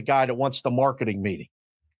that to the guy that wants the marketing meeting.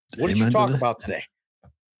 What did you talk about today?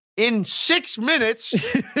 In 6 minutes,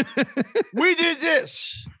 we did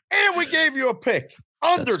this, and we gave you a pick.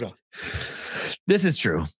 Underdog. This is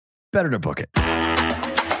true. Better to book it. All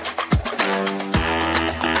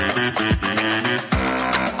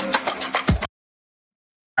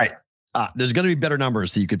right. There's going to be better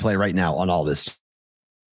numbers that you could play right now on all this.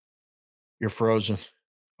 You're frozen.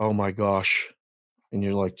 Oh, my gosh. And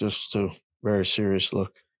you're like, just a very serious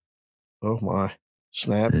look. Oh, my.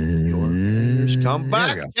 Snap. Your fingers. Come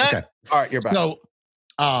back. Okay. All right, you're back. So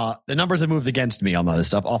the numbers have moved against me on all this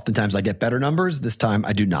stuff. Oftentimes I get better numbers. This time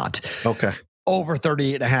I do not. Okay. Over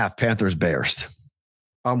 38.5 Panthers Bears.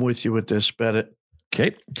 I'm with you with this. Bet it.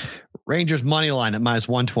 Okay. Rangers money line at minus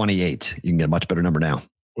 128. You can get a much better number now.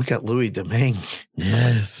 We got Louis Domingue.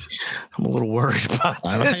 Yes. I'm a little worried about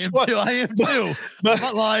this. I am too. I'm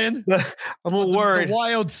not lying. I'm a little worried. The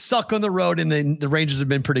Wild suck on the road, and the Rangers have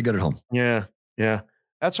been pretty good at home. Yeah.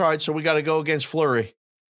 That's all right. So we got to go against Fleury.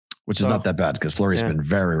 Which is not that bad because Fleury's been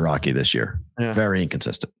very rocky this year. Yeah. Very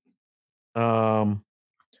inconsistent.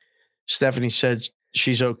 Stephanie said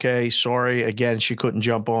she's okay. Sorry. Again, she couldn't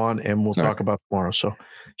jump on, and we'll talk about tomorrow. So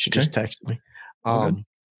she just texted me.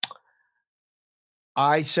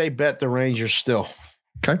 I say bet the Rangers still.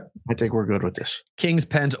 Okay. I think we're good with this. Kings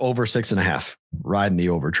Pens over 6.5. Riding the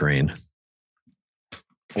over train.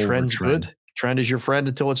 Trend's good. Trend is your friend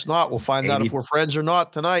until it's not. We'll find out if we're friends or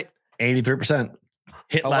not tonight. 83%.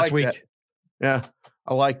 Hit last week. That. Yeah.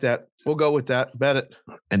 I like that. We'll go with that. Bet it.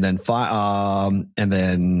 And then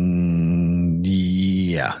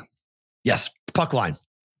yes, puck line.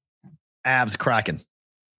 Abs cracking.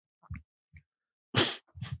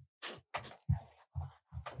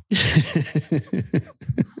 You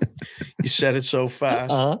said it so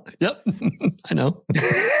fast. Yep. I know.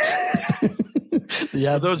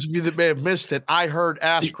 For those of you that may have missed it, I heard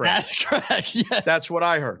ass crack. Ass crack. Yes. That's what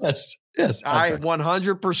I heard. Yes. I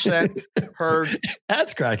 100% heard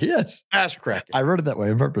ass crack. Yes. Ass crack. I wrote it that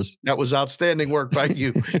way on purpose. That was outstanding work by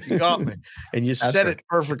you. You got me. And you said it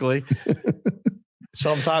perfectly.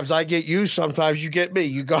 Sometimes I get you. Sometimes you get me.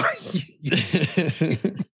 You got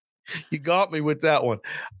you got me with that one.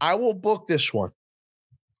 I will book this one.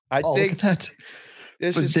 I think that.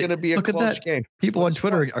 This is going to be a close game. People on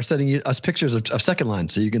Twitter are sending us pictures of second line,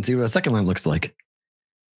 so you can see what a second line looks like.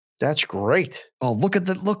 That's great. Oh, look at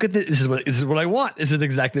that! Look at this. This is what I want. This is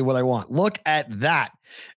exactly what I want. Look at that.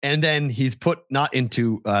 And then he's put not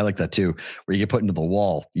into. I like that too, where you get put into the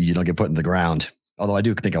wall. You don't get put in the ground. Although I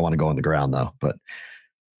do think I want to go on the ground though. But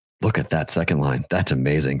look at that second line. That's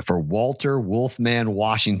amazing for Walter Wolfman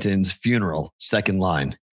Washington's funeral. Second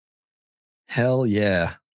line. Hell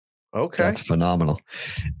yeah. Okay. That's phenomenal.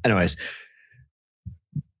 Anyways,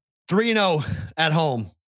 3-0 at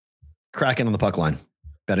home. Cracking on the puck line.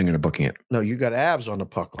 Betting and booking it. No, you got abs on the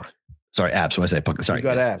puck line. Sorry, abs. When I say puck, sorry. You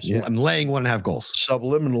got abs. Yeah. I'm laying 1.5 goals.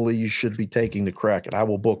 Subliminally, you should be taking the Kraken. I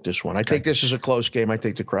will book this one. I think this is a close game. I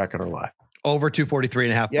think the Kraken are live. Over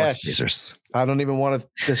 243.5 yes. Pacers. I don't even want to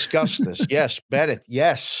discuss this. Yes, bet it.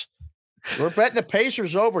 Yes. We're betting the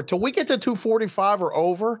Pacers over. Till we get to 245 or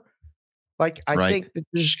over. I think they're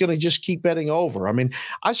just going to just keep betting over. I mean,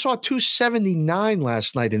 I saw 279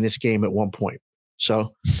 last night in this game at one point. So,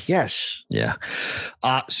 yes. Yeah.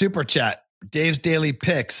 Super chat. Dave's Daily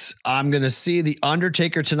Picks. I'm going to see The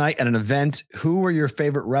Undertaker tonight at an event. Who were your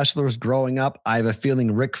favorite wrestlers growing up? I have a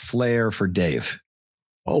feeling Ric Flair for Dave.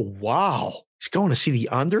 Oh, wow. He's going to see The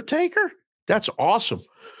Undertaker? That's awesome.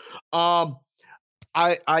 I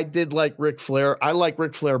did like Ric Flair. I like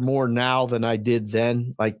Ric Flair more now than I did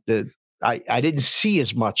then. I didn't see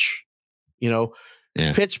as much,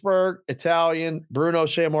 Pittsburgh, Italian, Bruno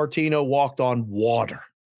Sammartino walked on water.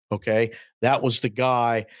 Okay. That was the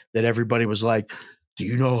guy that everybody was like, do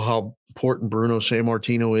you know how important Bruno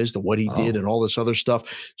Sammartino is to what he did and all this other stuff?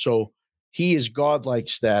 So he is godlike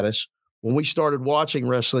status. When we started watching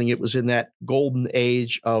wrestling, it was in that golden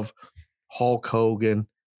age of Hulk Hogan,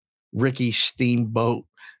 Ricky Steamboat,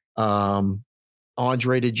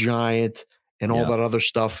 Andre the Giant, and all that other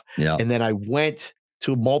stuff. Yeah. And then I went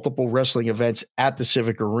to multiple wrestling events at the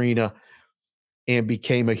Civic Arena and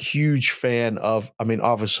became a huge fan of,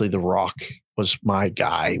 obviously The Rock was my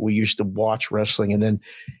guy. We used to watch wrestling and then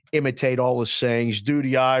imitate all his sayings, do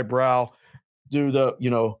the eyebrow, do the,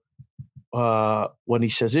 when he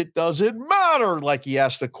says, it doesn't matter, like he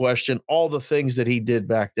asked the question, all the things that he did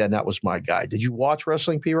back then, that was my guy. Did you watch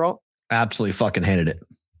wrestling, P-Roll? Absolutely fucking hated it.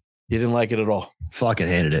 You didn't like it at all? Fucking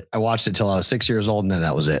hated it. I watched it till I was 6 years old, and then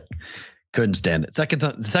that was it. Couldn't stand it.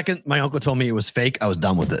 Second, my uncle told me it was fake. I was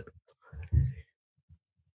done with it.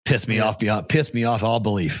 Pissed me off all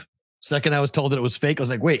belief. Second, I was told that it was fake. I was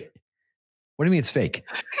like, wait, what do you mean it's fake?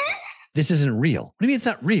 This isn't real. What do you mean it's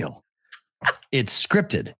not real? It's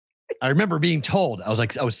scripted. I remember being told, I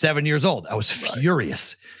was 7 years old. I was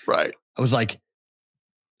furious. Right. I was like,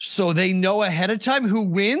 so they know ahead of time who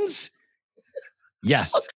wins?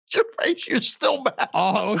 Yes. Your face, you're still mad.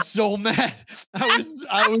 Oh, I was so mad. I was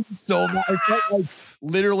so mad.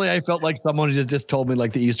 I felt like someone just told me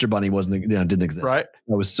like the Easter Bunny didn't exist. Right.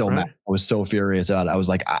 I was so mad. I was so furious about it. I was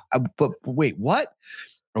like, but wait, what?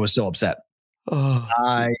 I was so upset.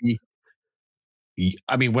 I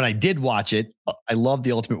mean, when I did watch it, I loved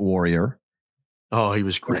the Ultimate Warrior. Oh, he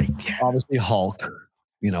was great. Yeah. Obviously Hulk.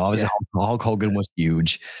 Hulk Hogan was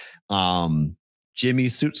huge. Jimmy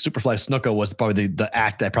Superfly Snuka was probably the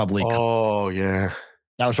act I probably. Oh yeah,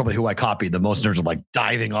 that was probably who I copied the most. Nerds are like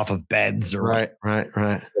diving off of beds or right.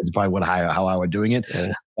 That's probably how I was doing it.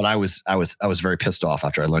 Yeah. But I was very pissed off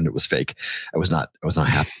after I learned it was fake. I was not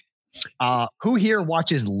happy. Who here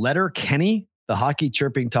watches Letterkenny? The hockey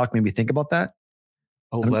chirping talk made me think about that.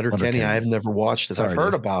 Oh, Letterkenny! I have never watched it. Sorry, I've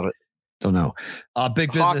heard about it. Don't know.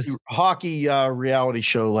 Big business hockey reality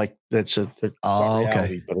show like that's a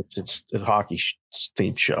reality, but it's a hockey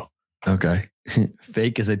themed show. Okay.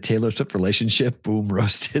 Fake is a Taylor Swift relationship. Boom,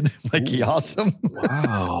 roasted. Mikey, awesome.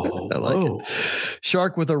 Wow. I like it.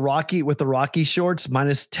 Shark with the Rocky shorts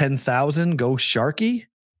minus 10,000. Go Sharky.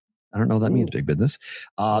 I don't know what that means. Big business.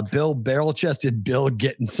 Bill barrel chested. Bill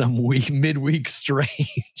getting some midweek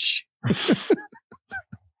strange.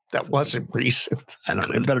 That wasn't recent. I don't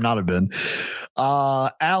know. It better not have been.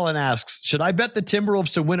 Alan asks, should I bet the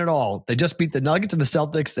Timberwolves to win it all? They just beat the Nuggets and the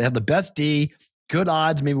Celtics. They have the best D. Good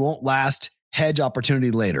odds. Maybe won't last. Hedge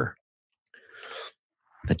opportunity later.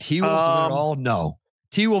 The T-Wolves to win it all? No.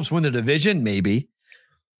 T-Wolves win the division? Maybe.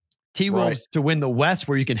 T-Wolves to win the West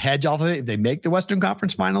where you can hedge off of it if they make the Western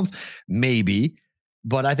Conference Finals? Maybe.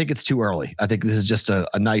 But I think it's too early. I think this is just a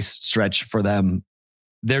nice stretch for them.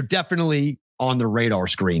 They're definitely on the radar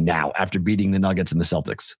screen now after beating the Nuggets and the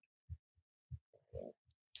Celtics.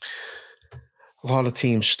 A lot of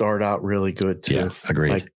teams start out really good too. Yeah,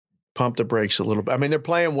 agreed. Like pump the brakes a little bit. I mean, they're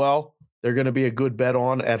playing well. They're going to be a good bet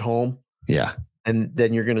on at home. Yeah. And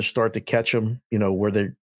then you're going to start to catch them, where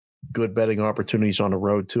they're good betting opportunities on the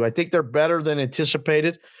road too. I think they're better than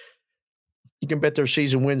anticipated. You can bet their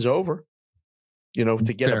season wins over, to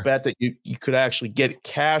get a bet that you could actually get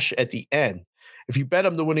cash at the end. If you bet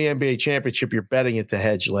them to win the NBA championship, you're betting it to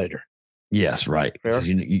hedge later. Yes, right.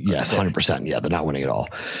 Yes, 100%. Yeah, they're not winning at all.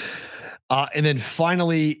 And then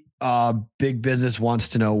finally, Big Business wants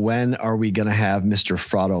to know, when are we going to have Mr.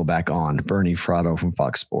 Fratto back on? Bernie Fratto from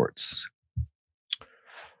Fox Sports.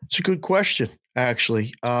 It's a good question,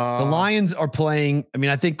 actually. The Lions are playing. I mean,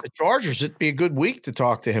 I think the Chargers, it'd be a good week to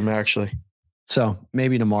talk to him, actually. So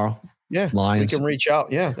maybe tomorrow. Yeah, Lions. We can reach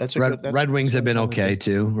out. Yeah, that's a good. Red Wings have been okay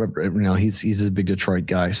too. He's a big Detroit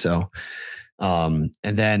guy. So, and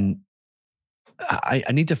then I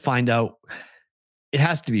need to find out. It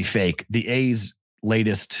has to be fake. The A's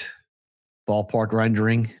latest ballpark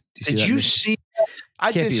rendering. Did you see?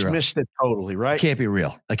 I dismissed it totally. Right? It can't be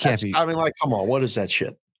real. It can't be. I mean, like, come on. What is that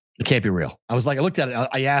shit? It can't be real. I looked at it.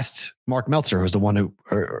 I asked Mark Meltzer, who's the one who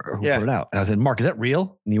put it out, and I said, "Mark, is that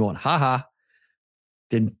real?" And he went, "Ha ha."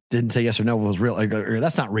 Didn't say yes or no. It was real. Like,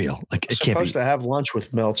 that's not real. Like, it can't be. Supposed to have lunch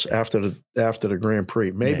with Meltz after the Grand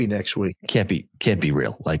Prix, maybe next week. Can't be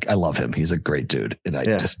real. Like, I love him. He's a great dude, and I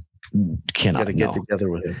just cannot get together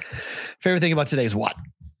with him. Favorite thing about today is what?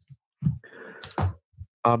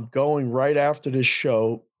 I'm going right after this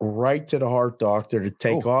show, right to the heart doctor to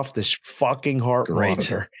take off this fucking heart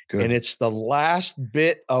monitor. Good. And it's the last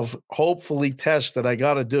bit of hopefully test that I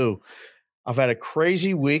got to do. I've had a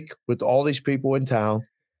crazy week with all these people in town.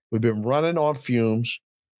 We've been running on fumes,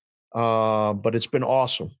 but it's been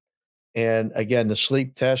awesome. And again, the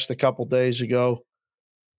sleep test a couple days ago.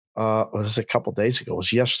 It was a couple days ago. It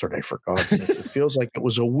was yesterday, for God's sake. It feels like it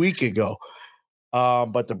was a week ago.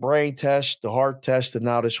 But the brain test, the heart test, and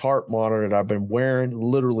now this heart monitor that I've been wearing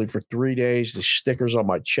literally for 3 days, the stickers on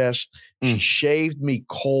my chest. She shaved me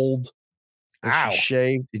cold. Ow. She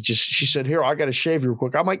shaved. She said, "Here, I got to shave you real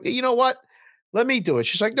quick." I'm like, "You know what? Let me do it."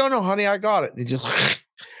 She's like, No, honey, I got it. It just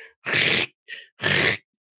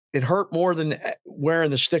it hurt more than wearing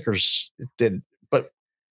the stickers. It did, but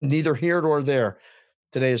neither here nor there.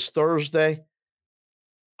 Today is Thursday.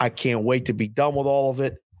 I can't wait to be done with all of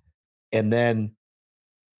it. And then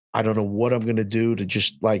I don't know what I'm going to do to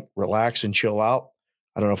just like relax and chill out.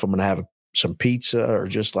 I don't know if I'm going to have some pizza or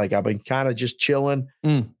just like I've been kind of just chilling,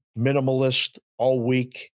 minimalist all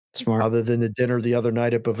week. Smart. Other than the dinner the other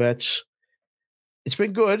night at Bavette's. It's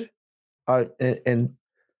been good. And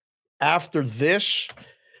after this,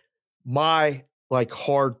 my like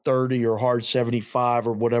hard 30 or hard 75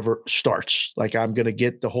 or whatever starts. Like I'm going to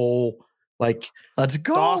get the whole like, let's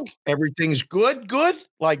go. Doc, everything's good,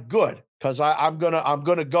 like good. Cause I'm going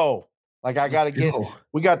to go. Like I got to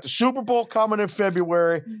we got the Super Bowl coming in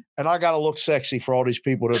February and I got to look sexy for all these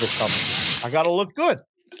people that are coming. I got to look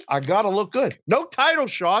good. No title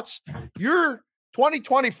shots. Your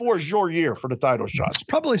 2024 is your year for the title shots.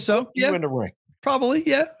 Probably so. You in the ring. Probably.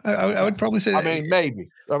 Yeah. I would probably say that. Maybe.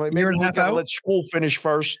 Maybe we got to let school finish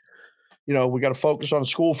first. We got to focus on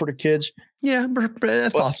school for the kids. Yeah, but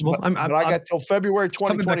that's possible. But I got till February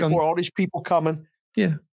 2024. All these people coming.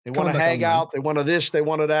 Yeah. They want to hang out. They want to this. They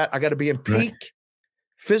want to that. I got to be in peak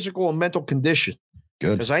physical and mental condition.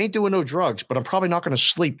 Good. Because I ain't doing no drugs, but I'm probably not going to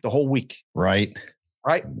sleep the whole week. Right.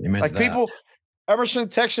 Like people, Emerson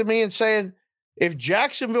texted me and saying, if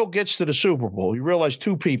Jacksonville gets to the Super Bowl, you realize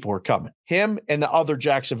two people are coming. Him and the other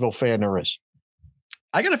Jacksonville fan there is.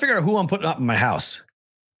 I got to figure out who I'm putting up in my house.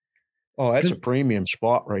 Oh, that's a premium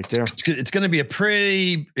spot right there. It's going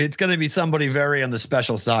to be somebody very on the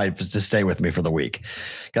special side to stay with me for the week.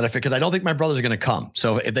 Got to figure, because I don't think my brothers are going to come.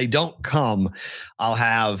 So if they don't come, I'll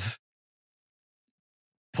have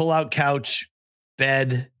pull-out couch,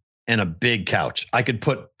 bed, and a big couch. I could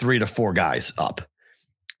put 3 to 4 guys up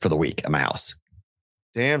for the week at my house.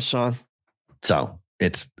 Damn, son. So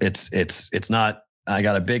it's not. I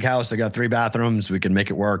got a big house. I got 3 bathrooms. We can make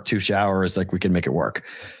it work. 2 showers. Like we can make it work.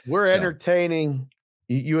 We're entertaining.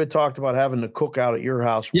 You had talked about having the cookout at your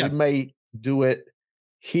house. Yeah. We may do it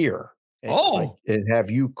here. And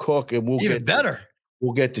have you cook, and we'll even better.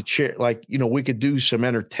 We'll get the chair. Like, we could do some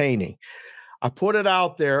entertaining. I put it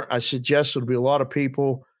out there. I suggest there'll be a lot of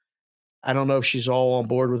people. I don't know if she's all on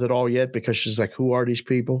board with it all yet because she's like, who are these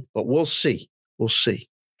people? But we'll see. It's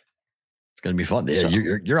going to be fun. Yeah,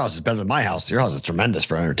 your house is better than my house. Your house is tremendous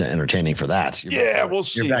for entertaining for that. We'll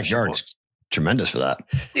see. Your backyard's tremendous for that.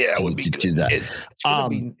 Yeah, it would be do that. I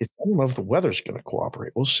don't know if the weather's going to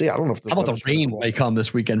cooperate. We'll see. I don't know if how about the rain may come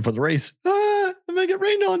this weekend for the race. I may get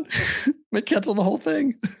rained on. May cancel the whole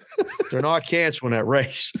thing. They're not canceling that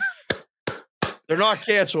race. They're not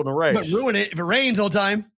canceling the race. But ruin it if it rains all the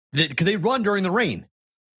time. Because they run during the rain.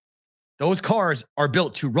 Those cars are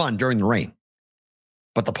built to run during the rain.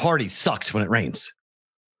 But the party sucks when it rains.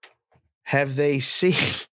 Have they seen?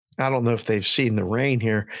 I don't know if they've seen the rain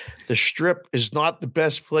here. The Strip is not the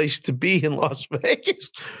best place to be in Las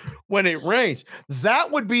Vegas when it rains.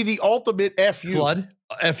 That would be the ultimate FU. Flood?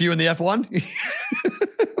 FU in the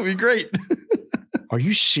F1? Would be great. Are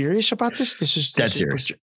you serious about this? This is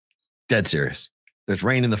serious. Dead serious. There's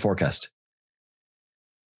rain in the forecast.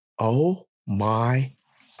 Oh my.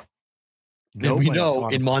 And we know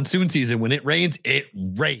in monsoon season, when it rains, it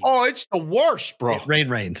rains. Oh, it's the worst, bro.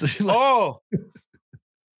 Rains. Oh.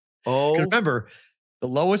 Remember, the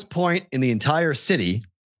lowest point in the entire city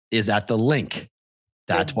is at the link.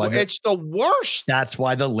 That's why it's the worst. That's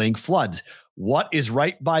why the link floods. What is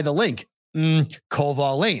right by the link?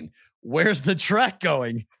 Koval Lane. Where's the track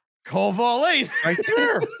going? Koval Lane. Right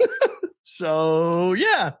there. So,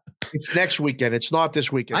 yeah. It's next weekend. It's not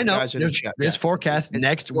this weekend. I know. There's forecast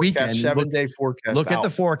next weekend. 7-day forecast. Look at the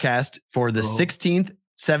forecast for the 16th,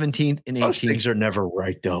 17th, and 18th. Those things are never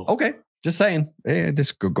right, though. Okay. Just saying. Hey,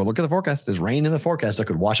 just go look at the forecast. There's rain in the forecast that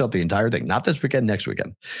could wash out the entire thing. Not this weekend, next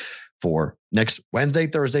weekend. For next Wednesday,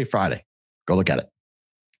 Thursday, Friday. Go look at it.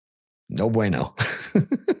 No bueno.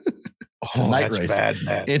 It's a night race. Bad,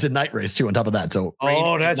 man. It's a night race, too, on top of that. So,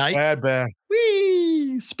 that's bad.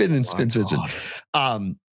 Whee! Spin.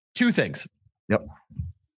 2 things. Yep.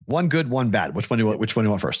 One good, one bad. Which one do you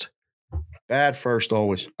want first? Bad first,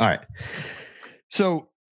 always. All right. So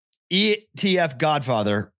ETF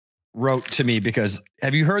Godfather wrote to me because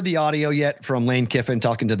have you heard the audio yet from Lane Kiffin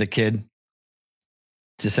talking to the kid,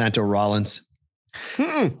 DeSanto Rollins?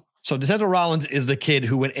 So DeSanto Rollins is the kid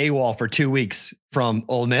who went AWOL for 2 weeks from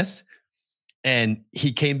Ole Miss. And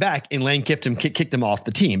he came back and Lane Kiffin kicked him off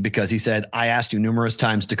the team because he said, I asked you numerous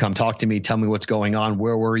times to come talk to me. Tell me what's going on.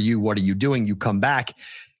 Where were you? What are you doing? You come back.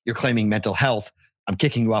 You're claiming mental health. I'm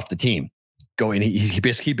kicking you off the team. Go in. He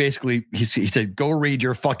basically said, go read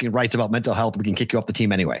your fucking rights about mental health. We can kick you off the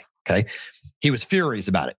team anyway. Okay. He was furious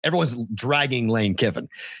about it. Everyone's dragging Lane Kiffin.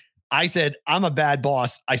 I said, I'm a bad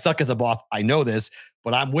boss. I suck as a boss. I know this,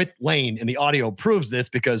 but I'm with Lane and the audio proves this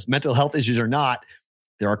because mental health issues or not,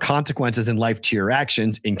 there are consequences in life to your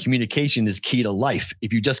actions, and communication is key to life.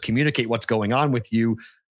 If you just communicate what's going on with you,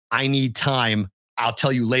 I need time. I'll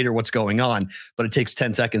tell you later what's going on, but it takes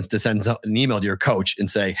 10 seconds to send an email to your coach and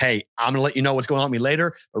say, hey, I'm going to let you know what's going on with me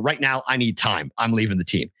later, but right now I need time. I'm leaving the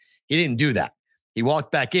team. He didn't do that. He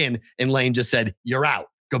walked back in and Lane just said, you're out.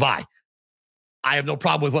 Goodbye. I have no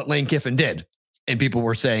problem with what Lane Kiffin did. And people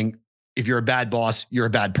were saying, if you're a bad boss, you're a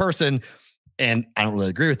bad person. And I don't really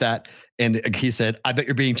agree with that. And he said, I bet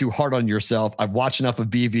you're being too hard on yourself. I've watched enough of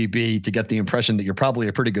BVB to get the impression that you're probably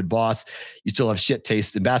a pretty good boss. You still have shit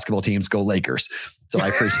taste in basketball teams. Go Lakers. So I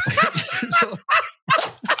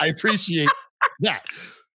appreciate that.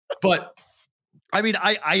 But I mean,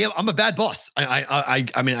 I'm a bad boss. I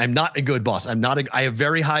mean, I'm not a good boss. I have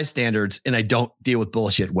very high standards and I don't deal with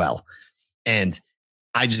bullshit well. And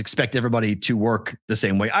I just expect everybody to work the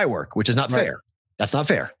same way I work, which is not fair. That's not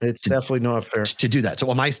fair. It's definitely not fair to do that.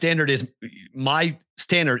 So my standard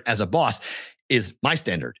as a boss is my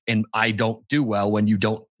standard. And I don't do well when you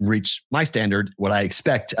don't reach my standard. What I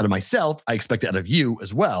expect out of myself, I expect out of you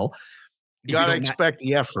as well. You got to expect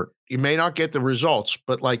the effort. You may not get the results,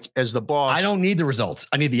 but like as the boss, I don't need the results.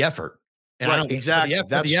 I need the effort. And I don't exactly.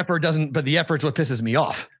 But the effort's what pisses me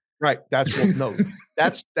off. Right.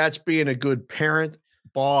 That's that's being a good parent,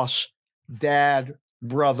 boss, dad,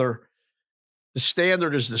 brother. The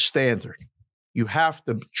standard is the standard. You have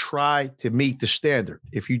to try to meet the standard.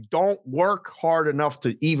 If you don't work hard enough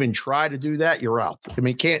to even try to do that, you're out. I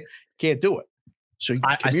mean, can't do it. So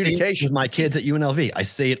communication. I say with my kids at UNLV, I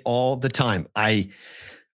say it all the time.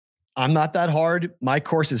 I'm not that hard. My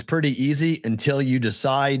course is pretty easy until you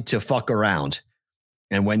decide to fuck around.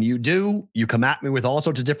 And when you do, you come at me with all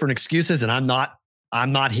sorts of different excuses, and I'm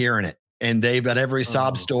not hearing it. And they've got every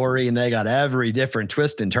sob story and they got every different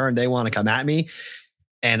twist and turn they want to come at me.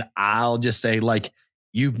 And I'll just say, like,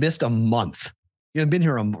 you've missed a month. You haven't been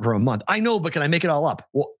here for a month. I know, but can I make it all up?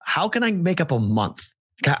 Well, how can I make up a month?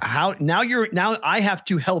 Now I have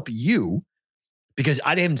to help you because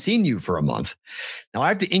I haven't seen you for a month. Now I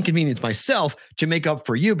have to inconvenience myself to make up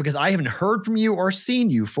for you because I haven't heard from you or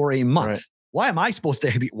seen you for a month. Right. Why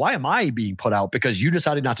am I being put out? Because you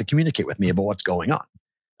decided not to communicate with me about what's going on.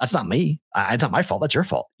 That's not me. It's not my fault. That's your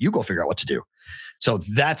fault. You go figure out what to do. So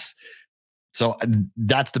that's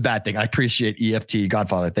the bad thing. I appreciate EFT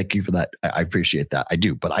Godfather. Thank you for that. I appreciate that. I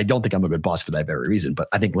do, but I don't think I'm a good boss for that very reason. But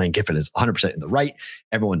I think Lane Kiffin is 100% in the right.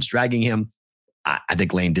 Everyone's dragging him. I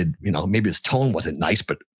think Lane did, maybe his tone wasn't nice,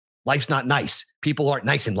 but life's not nice. People aren't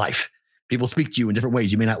nice in life. People speak to you in different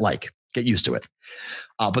ways you may not like. Get used to it.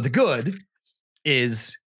 But the good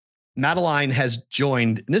is Madeline has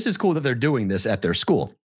joined, and this is cool that they're doing this at their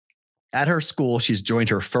school. At her school, she's joined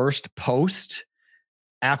her first post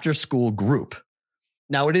after school group.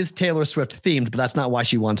 Now it is Taylor Swift themed, but that's not why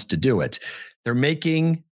she wants to do it. They're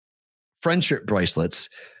making friendship bracelets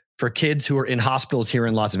for kids who are in hospitals here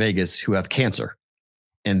in Las Vegas who have cancer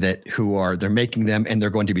and they're making them and they're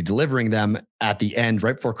going to be delivering them at the end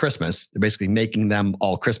right before Christmas. They're basically making them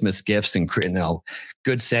all Christmas gifts and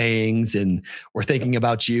good sayings and we're thinking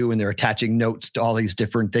about you, and they're attaching notes to all these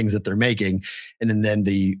different things that they're making. And then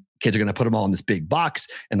the kids are going to put them all in this big box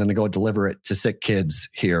and then they go deliver it to sick kids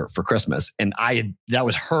here for Christmas. And that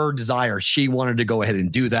was her desire. She wanted to go ahead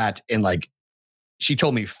and do that. And she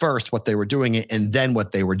told me first what they were doing it and then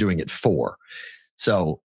what they were doing it for.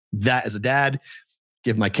 So that as a dad,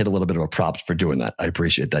 give my kid a little bit of a props for doing that. I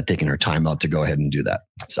appreciate that, taking her time out to go ahead and do that.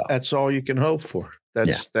 So that's all you can hope for.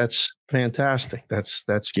 That's fantastic. That's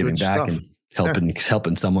giving good back stuff. And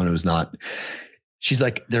helping someone who's not. She's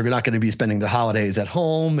like, they're not going to be spending the holidays at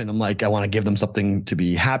home. And I'm like, I want to give them something to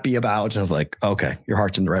be happy about. And I was like, okay, your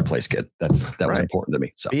heart's in the right place, kid. That was important to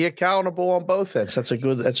me. So be accountable on both ends. That's a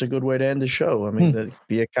good way to end the show. I mean,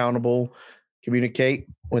 be accountable, communicate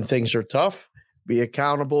when things are tough, be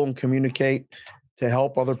accountable and communicate to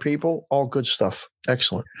help other people. All good stuff.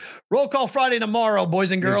 Excellent. Roll Call Friday tomorrow,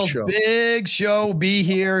 boys and girls. Big show. Be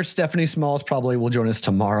here. Stephanie Smalls probably will join us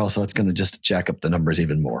tomorrow. So it's going to just jack up the numbers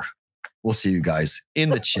even more. We'll see you guys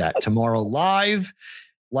in the chat tomorrow live.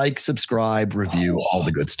 Like, subscribe, review, all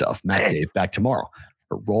the good stuff. Matt, Dave, back tomorrow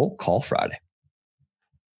for Roll Call Friday.